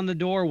knocking on the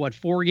door.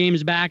 4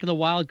 games back of the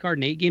wild card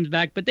and 8 games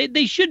back, but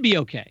they should be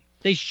okay.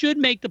 They should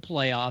make the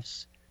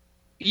playoffs,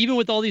 even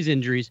with all these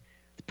injuries.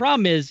 The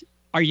problem is,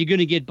 are you going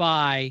to get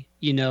by,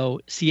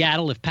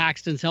 Seattle if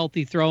Paxton's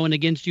healthy throwing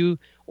against you,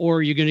 or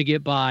are you going to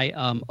get by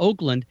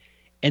Oakland?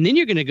 And then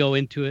you're going to go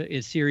into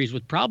a series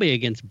with probably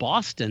against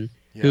Boston,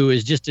 who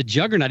is just a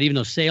juggernaut, even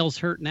though Sale's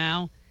hurt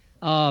now.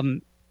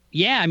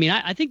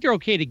 I think they're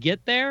okay to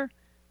get there,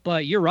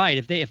 but you're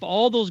right. If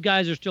all those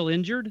guys are still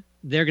injured,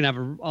 they're going to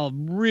have a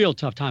real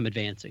tough time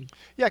advancing.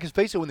 Yeah, because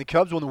face it, when the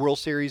Cubs won the World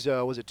Series,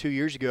 was it 2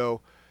 years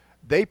ago,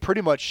 they pretty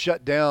much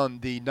shut down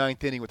the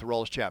ninth inning with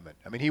Aroldis Chapman.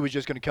 I mean, he was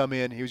just going to come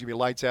in. He was going to be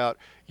lights out.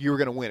 You were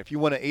going to win. If you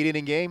won an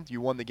 8-inning game, you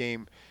won the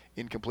game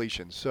in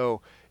completion.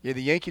 So, the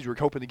Yankees were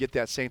hoping to get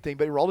that same thing.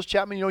 But Aroldis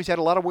Chapman, he's had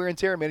a lot of wear and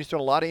tear. Man, he's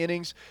thrown a lot of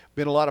innings,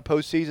 been a lot of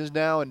postseasons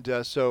now,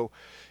 and so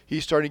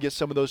he's starting to get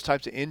some of those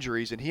types of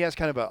injuries. And he has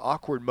kind of an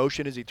awkward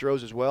motion as he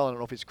throws as well. I don't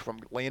know if it's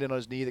from landing on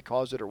his knee that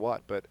caused it or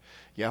what. But,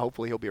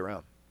 hopefully he'll be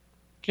around.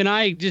 Can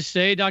I just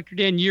say, Dr.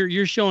 Dan,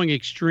 you're showing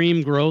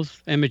extreme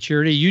growth and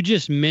maturity. You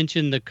just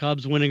mentioned the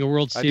Cubs winning a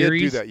World Series. I did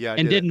do that, yeah.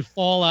 And didn't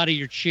fall out of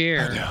your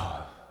chair.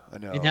 I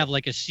know. And have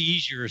like a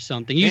seizure or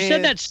something. You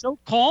said that so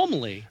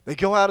calmly. They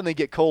go out and they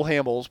get Cole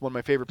Hamels, one of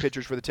my favorite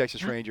pitchers for the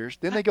Texas Rangers.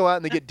 Then they go out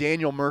and they get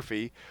Daniel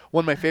Murphy,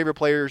 one of my favorite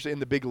players in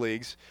the big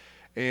leagues.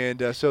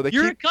 And so they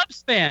You're a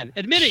Cubs fan.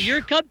 Admit it. You're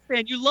a Cubs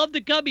fan. You love the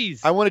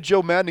Cubbies. I wanted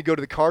Joe Madden to go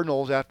to the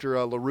Cardinals after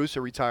La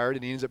Russa retired,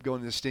 and he ends up going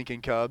to the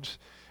stinking Cubs.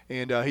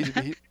 And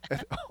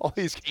all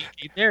these.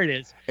 There it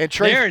is. And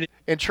Trey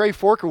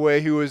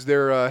Forkaway, who was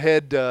their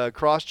head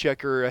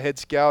cross-checker, head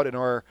scout in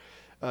our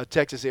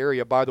Texas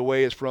area, by the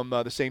way, is from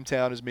the same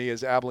town as me,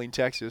 as Abilene,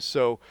 Texas.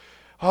 So,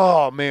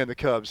 oh man, the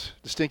Cubs,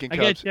 the stinking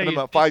Cubs. And I'm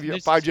a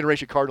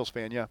five-generation Cardinals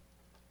fan. Yeah.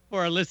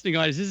 For our listening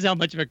audience, this is how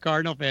much of a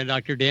Cardinal fan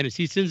Dr. Dan is.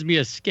 He sends me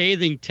a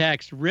scathing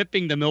text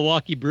ripping the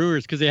Milwaukee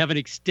Brewers because they haven't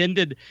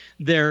extended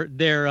their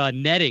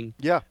netting.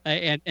 Yeah.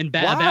 And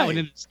bat in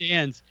the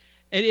stands.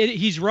 And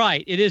he's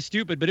right. It is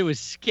stupid, but it was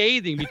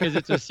scathing because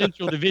it's a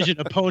Central Division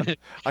opponent.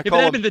 If it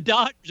had been the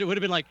Dodgers, it would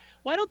have been like,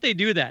 why don't they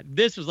do that?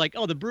 This was like,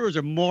 oh, the Brewers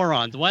are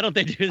morons. Why don't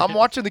they do that? I'm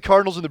watching the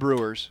Cardinals and the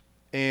Brewers,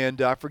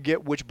 and I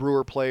forget which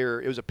Brewer player.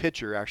 It was a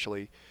pitcher,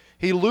 actually.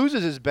 He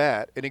loses his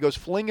bat, and he goes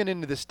flinging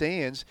into the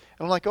stands.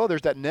 And I'm like, oh,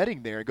 there's that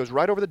netting there. It goes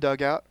right over the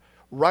dugout,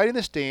 right in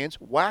the stands,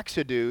 whacks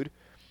a dude.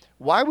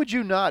 Why would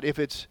you not, if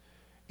it's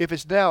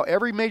now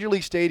every Major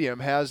League stadium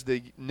has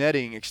the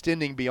netting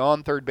extending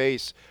beyond third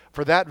base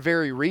for that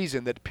very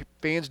reason, that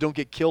fans don't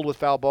get killed with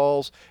foul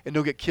balls and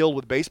don't get killed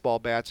with baseball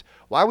bats,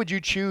 why would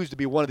you choose to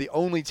be one of the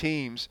only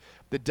teams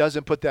that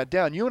doesn't put that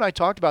down? You and I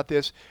talked about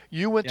this.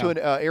 You went to an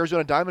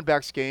Arizona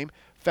Diamondbacks game,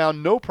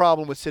 found no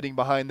problem with sitting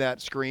behind that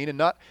screen,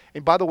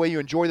 and by the way, you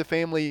enjoy the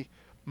family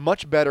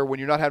much better when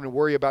you're not having to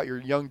worry about your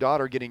young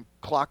daughter getting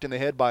clocked in the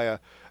head by a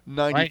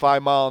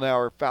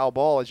 95-mile-an-hour foul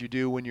ball as you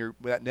do when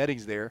that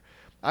netting's there.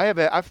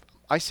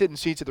 I sit in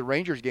seats at the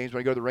Rangers games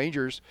when I go to the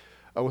Rangers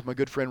with my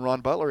good friend Ron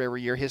Butler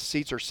every year. His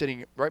seats are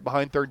sitting right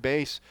behind third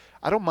base.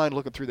 I don't mind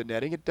looking through the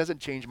netting. It doesn't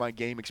change my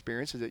game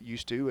experience as it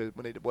used to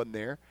when it wasn't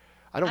there.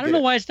 I don't know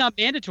why it's not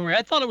mandatory.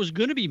 I thought it was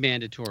going to be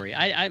mandatory.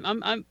 I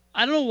don't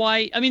know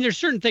why. I mean, there's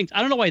certain things.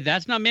 I don't know why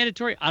that's not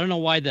mandatory. I don't know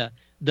why the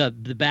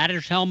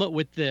batter's helmet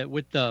with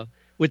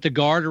the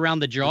guard around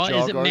the jaw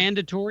isn't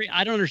mandatory.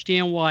 I don't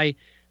understand why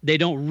they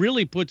don't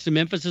really put some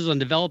emphasis on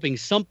developing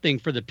something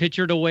for the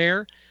pitcher to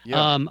wear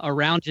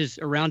around his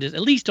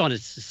at least on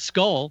his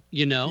skull,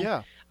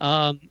 Yeah.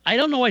 I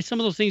don't know why some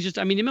of those things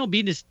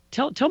MLB just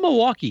tell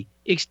Milwaukee,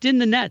 extend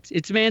the nets.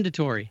 It's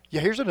mandatory. Yeah,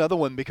 here's another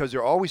one because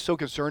they're always so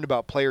concerned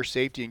about player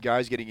safety and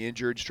guys getting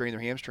injured, straining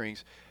their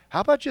hamstrings.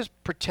 How about just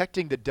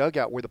protecting the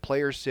dugout where the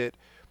players sit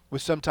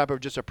with some type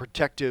of just a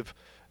protective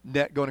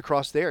net going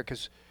across there?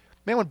 Because,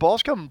 man, when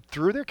balls come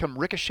through there, come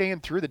ricocheting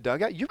through the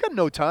dugout, you've got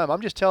no time.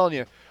 I'm just telling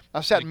you.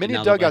 I've sat in many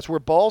dugouts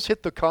where balls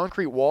hit the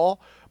concrete wall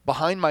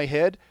behind my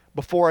head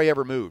before I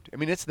ever moved. I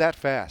mean, it's that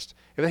fast.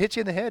 If it hits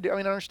you in the head, I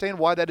understand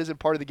why that isn't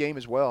part of the game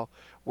as well,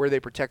 where they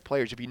protect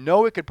players. If you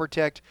know it could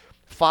protect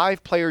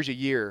 5 players a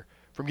year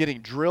from getting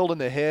drilled in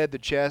the head, the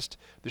chest,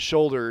 the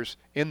shoulders,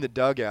 in the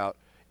dugout,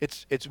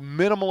 it's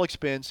minimal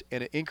expense,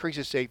 and it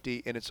increases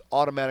safety, and it's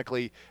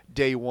automatically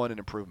day one an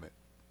improvement.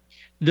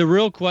 The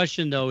real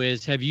question, though,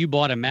 is have you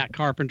bought a Matt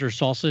Carpenter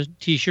salsa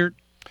T-shirt?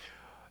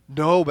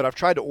 No, but I've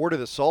tried to order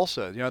the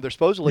salsa. They're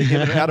supposedly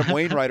him and Adam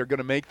Wainwright are going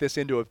to make this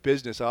into a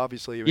business,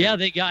 obviously.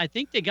 I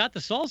think they got the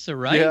salsa,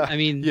 right?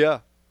 Yeah.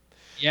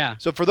 Yeah.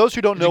 So for those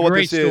who don't know what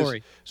this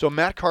is, so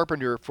Matt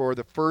Carpenter for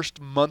the first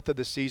month of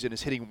the season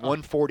is hitting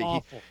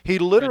 140. He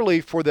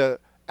literally, for the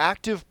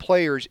active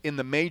players in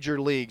the major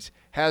leagues,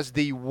 has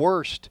the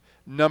worst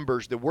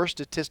numbers, the worst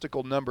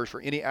statistical numbers for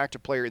any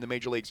active player in the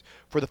major leagues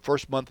for the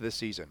first month of the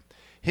season.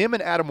 Him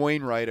and Adam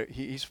Wainwright,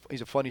 he's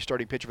a funny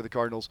starting pitcher for the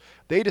Cardinals.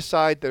 They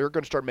decide they're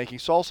going to start making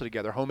salsa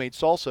together, homemade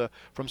salsa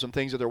from some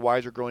things that their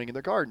wives are growing in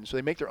their garden. So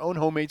they make their own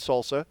homemade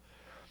salsa.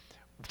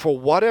 For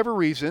whatever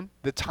reason,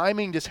 the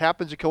timing just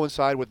happens to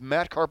coincide with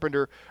Matt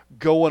Carpenter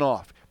going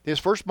off. His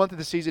first month of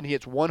the season, he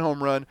hits 1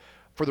 home run.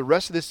 For the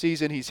rest of this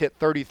season, he's hit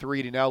 33,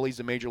 and he now leads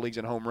the major leagues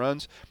in home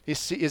runs.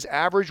 His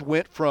average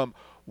went from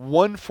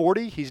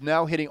 140. He's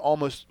now hitting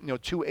almost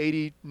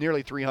 280,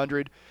 nearly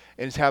 300,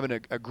 and he's having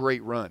a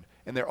great run.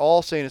 And they're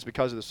all saying it's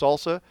because of the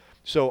salsa.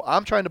 So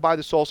I'm trying to buy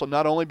the salsa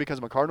not only because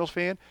I'm a Cardinals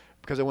fan,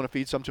 because I want to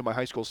feed some to my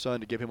high school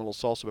son to give him a little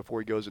salsa before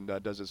he goes and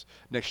does his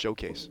next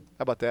showcase.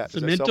 How about that? It's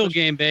a mental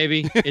game,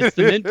 baby. It's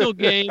the mental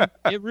game.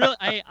 It really,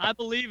 I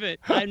believe it.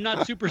 I'm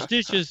not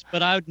superstitious,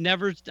 but I'd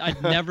never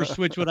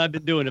switch what I've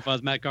been doing if I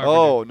was Matt Carpenter.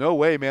 Oh, no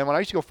way, man. When I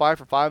used to go 5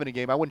 for 5 in a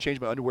game, I wouldn't change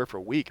my underwear for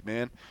a week,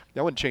 man.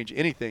 I wouldn't change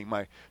anything.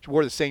 I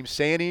wore the same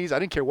sandies. I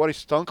didn't care what he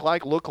stunk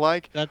like, looked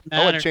like. I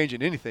wasn't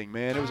changing anything,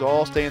 man. It was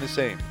all staying the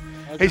same.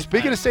 Hey,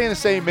 speaking of staying the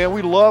same, man,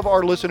 we love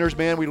our listeners,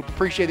 man. We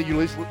appreciate that you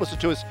listen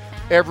to us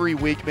every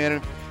week, man.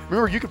 And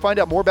remember, you can find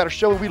out more about our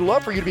show, and we'd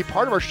love for you to be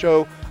part of our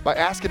show by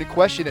asking a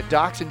question at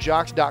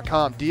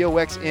docsandjocks.com,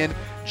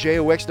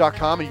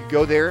 doxnjox.com, and you can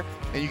go there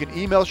and you can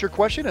email us your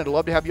question, and I'd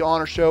love to have you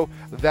on our show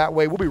that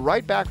way. We'll be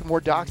right back with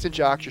more Docs and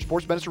Jocks, your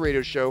sports medicine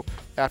radio show,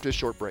 after this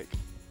short break.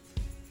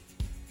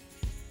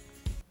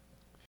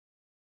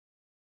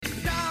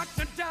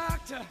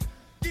 Doctor,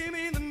 give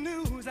me the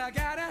news. I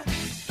got a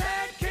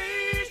bad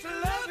case of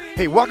loving.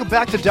 Hey, welcome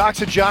back to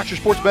Docs and Jocks, your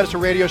sports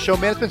medicine radio show.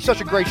 Man, it's been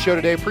such a great show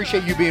today.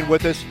 Appreciate you being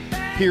with us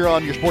here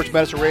on your sports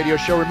medicine radio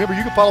show. Remember,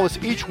 you can follow us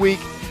each week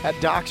at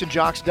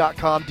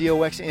docsandjocks.com,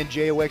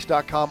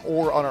 doxnjox.com,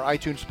 or on our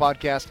iTunes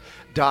podcast,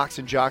 Docs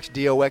and Jocks,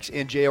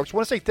 doxnjox. I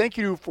want to say thank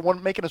you for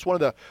making us one of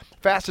the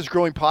fastest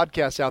growing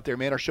podcasts out there,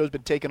 man. Our show's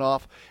been taken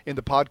off in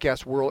the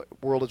podcast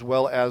world as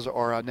well as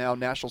our now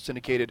national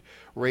syndicated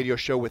radio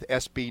show with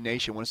SB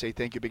Nation. I want to say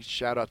thank you, big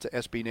shout out to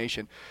SB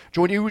Nation.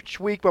 Joined each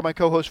week by my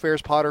co-host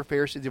Ferris Potter.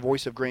 Ferris is the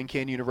voice of Grand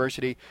Canyon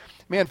University.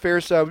 Man,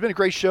 Ferris, it's been a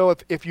great show.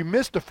 If you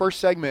missed the first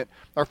segment,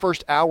 our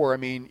first hour,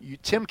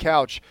 Tim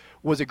Couch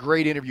was a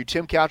great interview.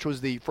 Tim Couch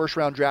was the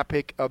first-round draft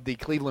pick of the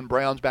Cleveland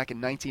Browns back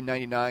in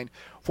 1999,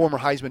 former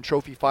Heisman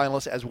Trophy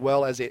finalist, as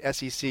well as a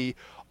SEC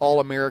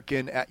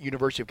All-American at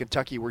University of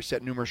Kentucky, where he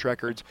set numerous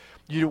records.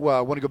 You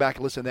want to go back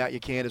and listen to that, you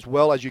can, as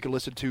well as you can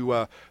listen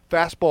to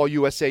Fastball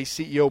USA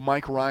CEO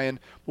Mike Ryan,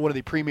 one of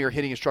the premier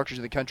hitting instructors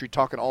in the country,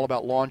 talking all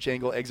about launch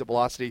angle, exit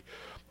velocity,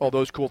 all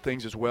those cool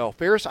things as well.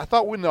 Ferris, I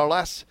thought in our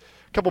last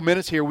couple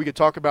minutes here we could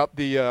talk about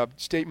the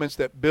statements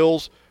that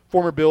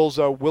former Bills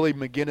Willie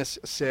McGinnis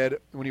said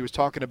when he was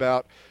talking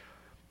about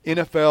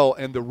NFL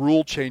and the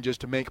rule changes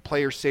to make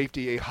player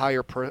safety a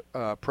higher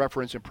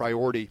preference and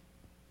priority.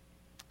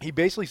 He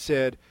basically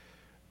said,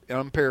 and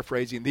I'm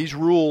paraphrasing, these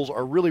rules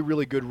are really,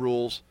 really good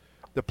rules.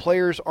 The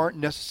players aren't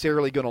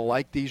necessarily going to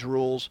like these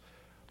rules,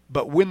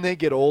 but when they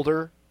get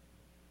older,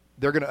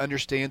 they're going to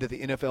understand that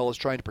the NFL is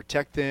trying to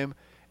protect them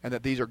and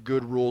that these are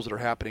good rules that are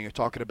happening. You're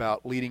talking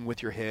about leading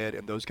with your head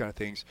and those kind of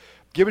things.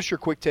 Give us your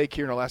quick take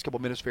here in our last couple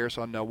of minutes, Ferris,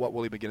 on what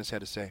Willie McGinnis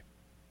had to say.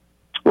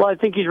 Well, I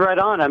think he's right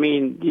on. The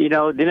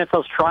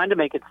NFL's trying to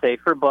make it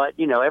safer, but,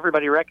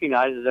 everybody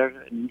recognizes there's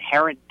an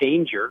inherent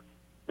danger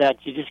that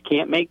you just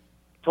can't make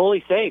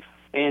totally safe.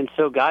 And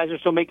so guys are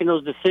still making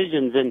those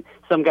decisions, and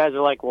some guys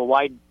are like, well,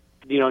 why,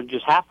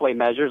 just halfway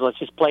measures? Let's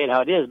just play it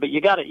how it is. But you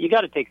got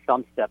to take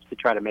some steps to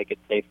try to make it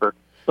safer.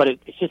 But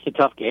it's just a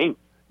tough game.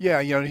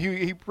 Yeah,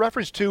 he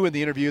referenced, too, in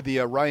the interview the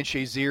Ryan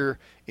Shazier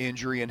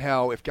injury and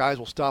how if guys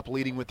will stop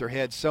leading with their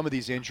heads, some of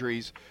these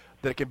injuries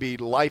that can be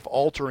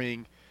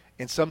life-altering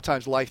and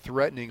sometimes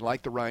life-threatening,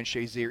 like the Ryan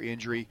Shazier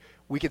injury,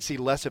 we can see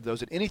less of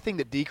those. And anything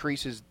that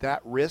decreases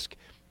that risk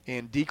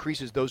and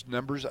decreases those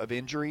numbers of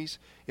injuries,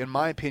 in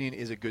my opinion,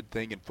 is a good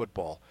thing in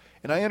football.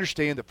 And I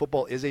understand that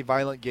football is a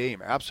violent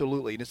game,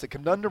 absolutely, and it's the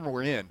conundrum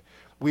we're in.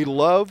 We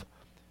love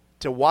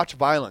to watch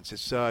violence.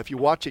 It's if you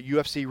watch it,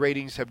 UFC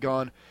ratings have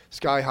gone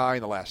sky high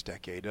in the last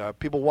decade.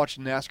 People watch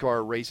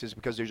NASCAR races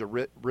because there's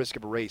a risk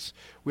of a race.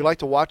 We like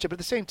to watch it, but at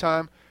the same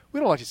time, we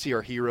don't like to see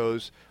our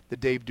heroes, the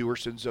Dave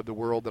Duersons of the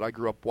world that I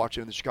grew up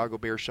watching in the Chicago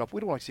Bears shuffle.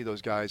 We don't like to see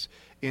those guys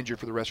injured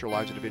for the rest of their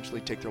lives and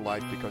eventually take their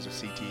life because of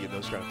CT and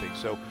those kind of things.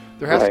 So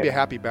there has to be a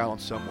happy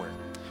balance somewhere.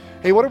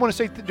 Hey, what I want to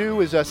say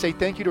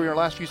thank you to our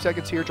last few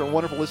seconds here to our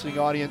wonderful listening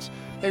audience.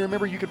 Hey,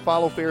 remember, you can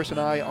follow Ferris and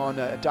I on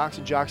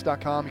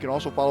docsandjocks.com. You can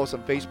also follow us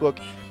on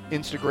Facebook,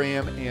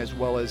 Instagram, as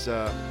well as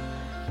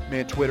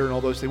Twitter and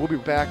all those things. We'll be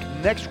back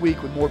next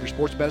week with more of your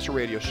sports medicine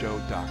radio show,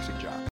 Docs and Jocks.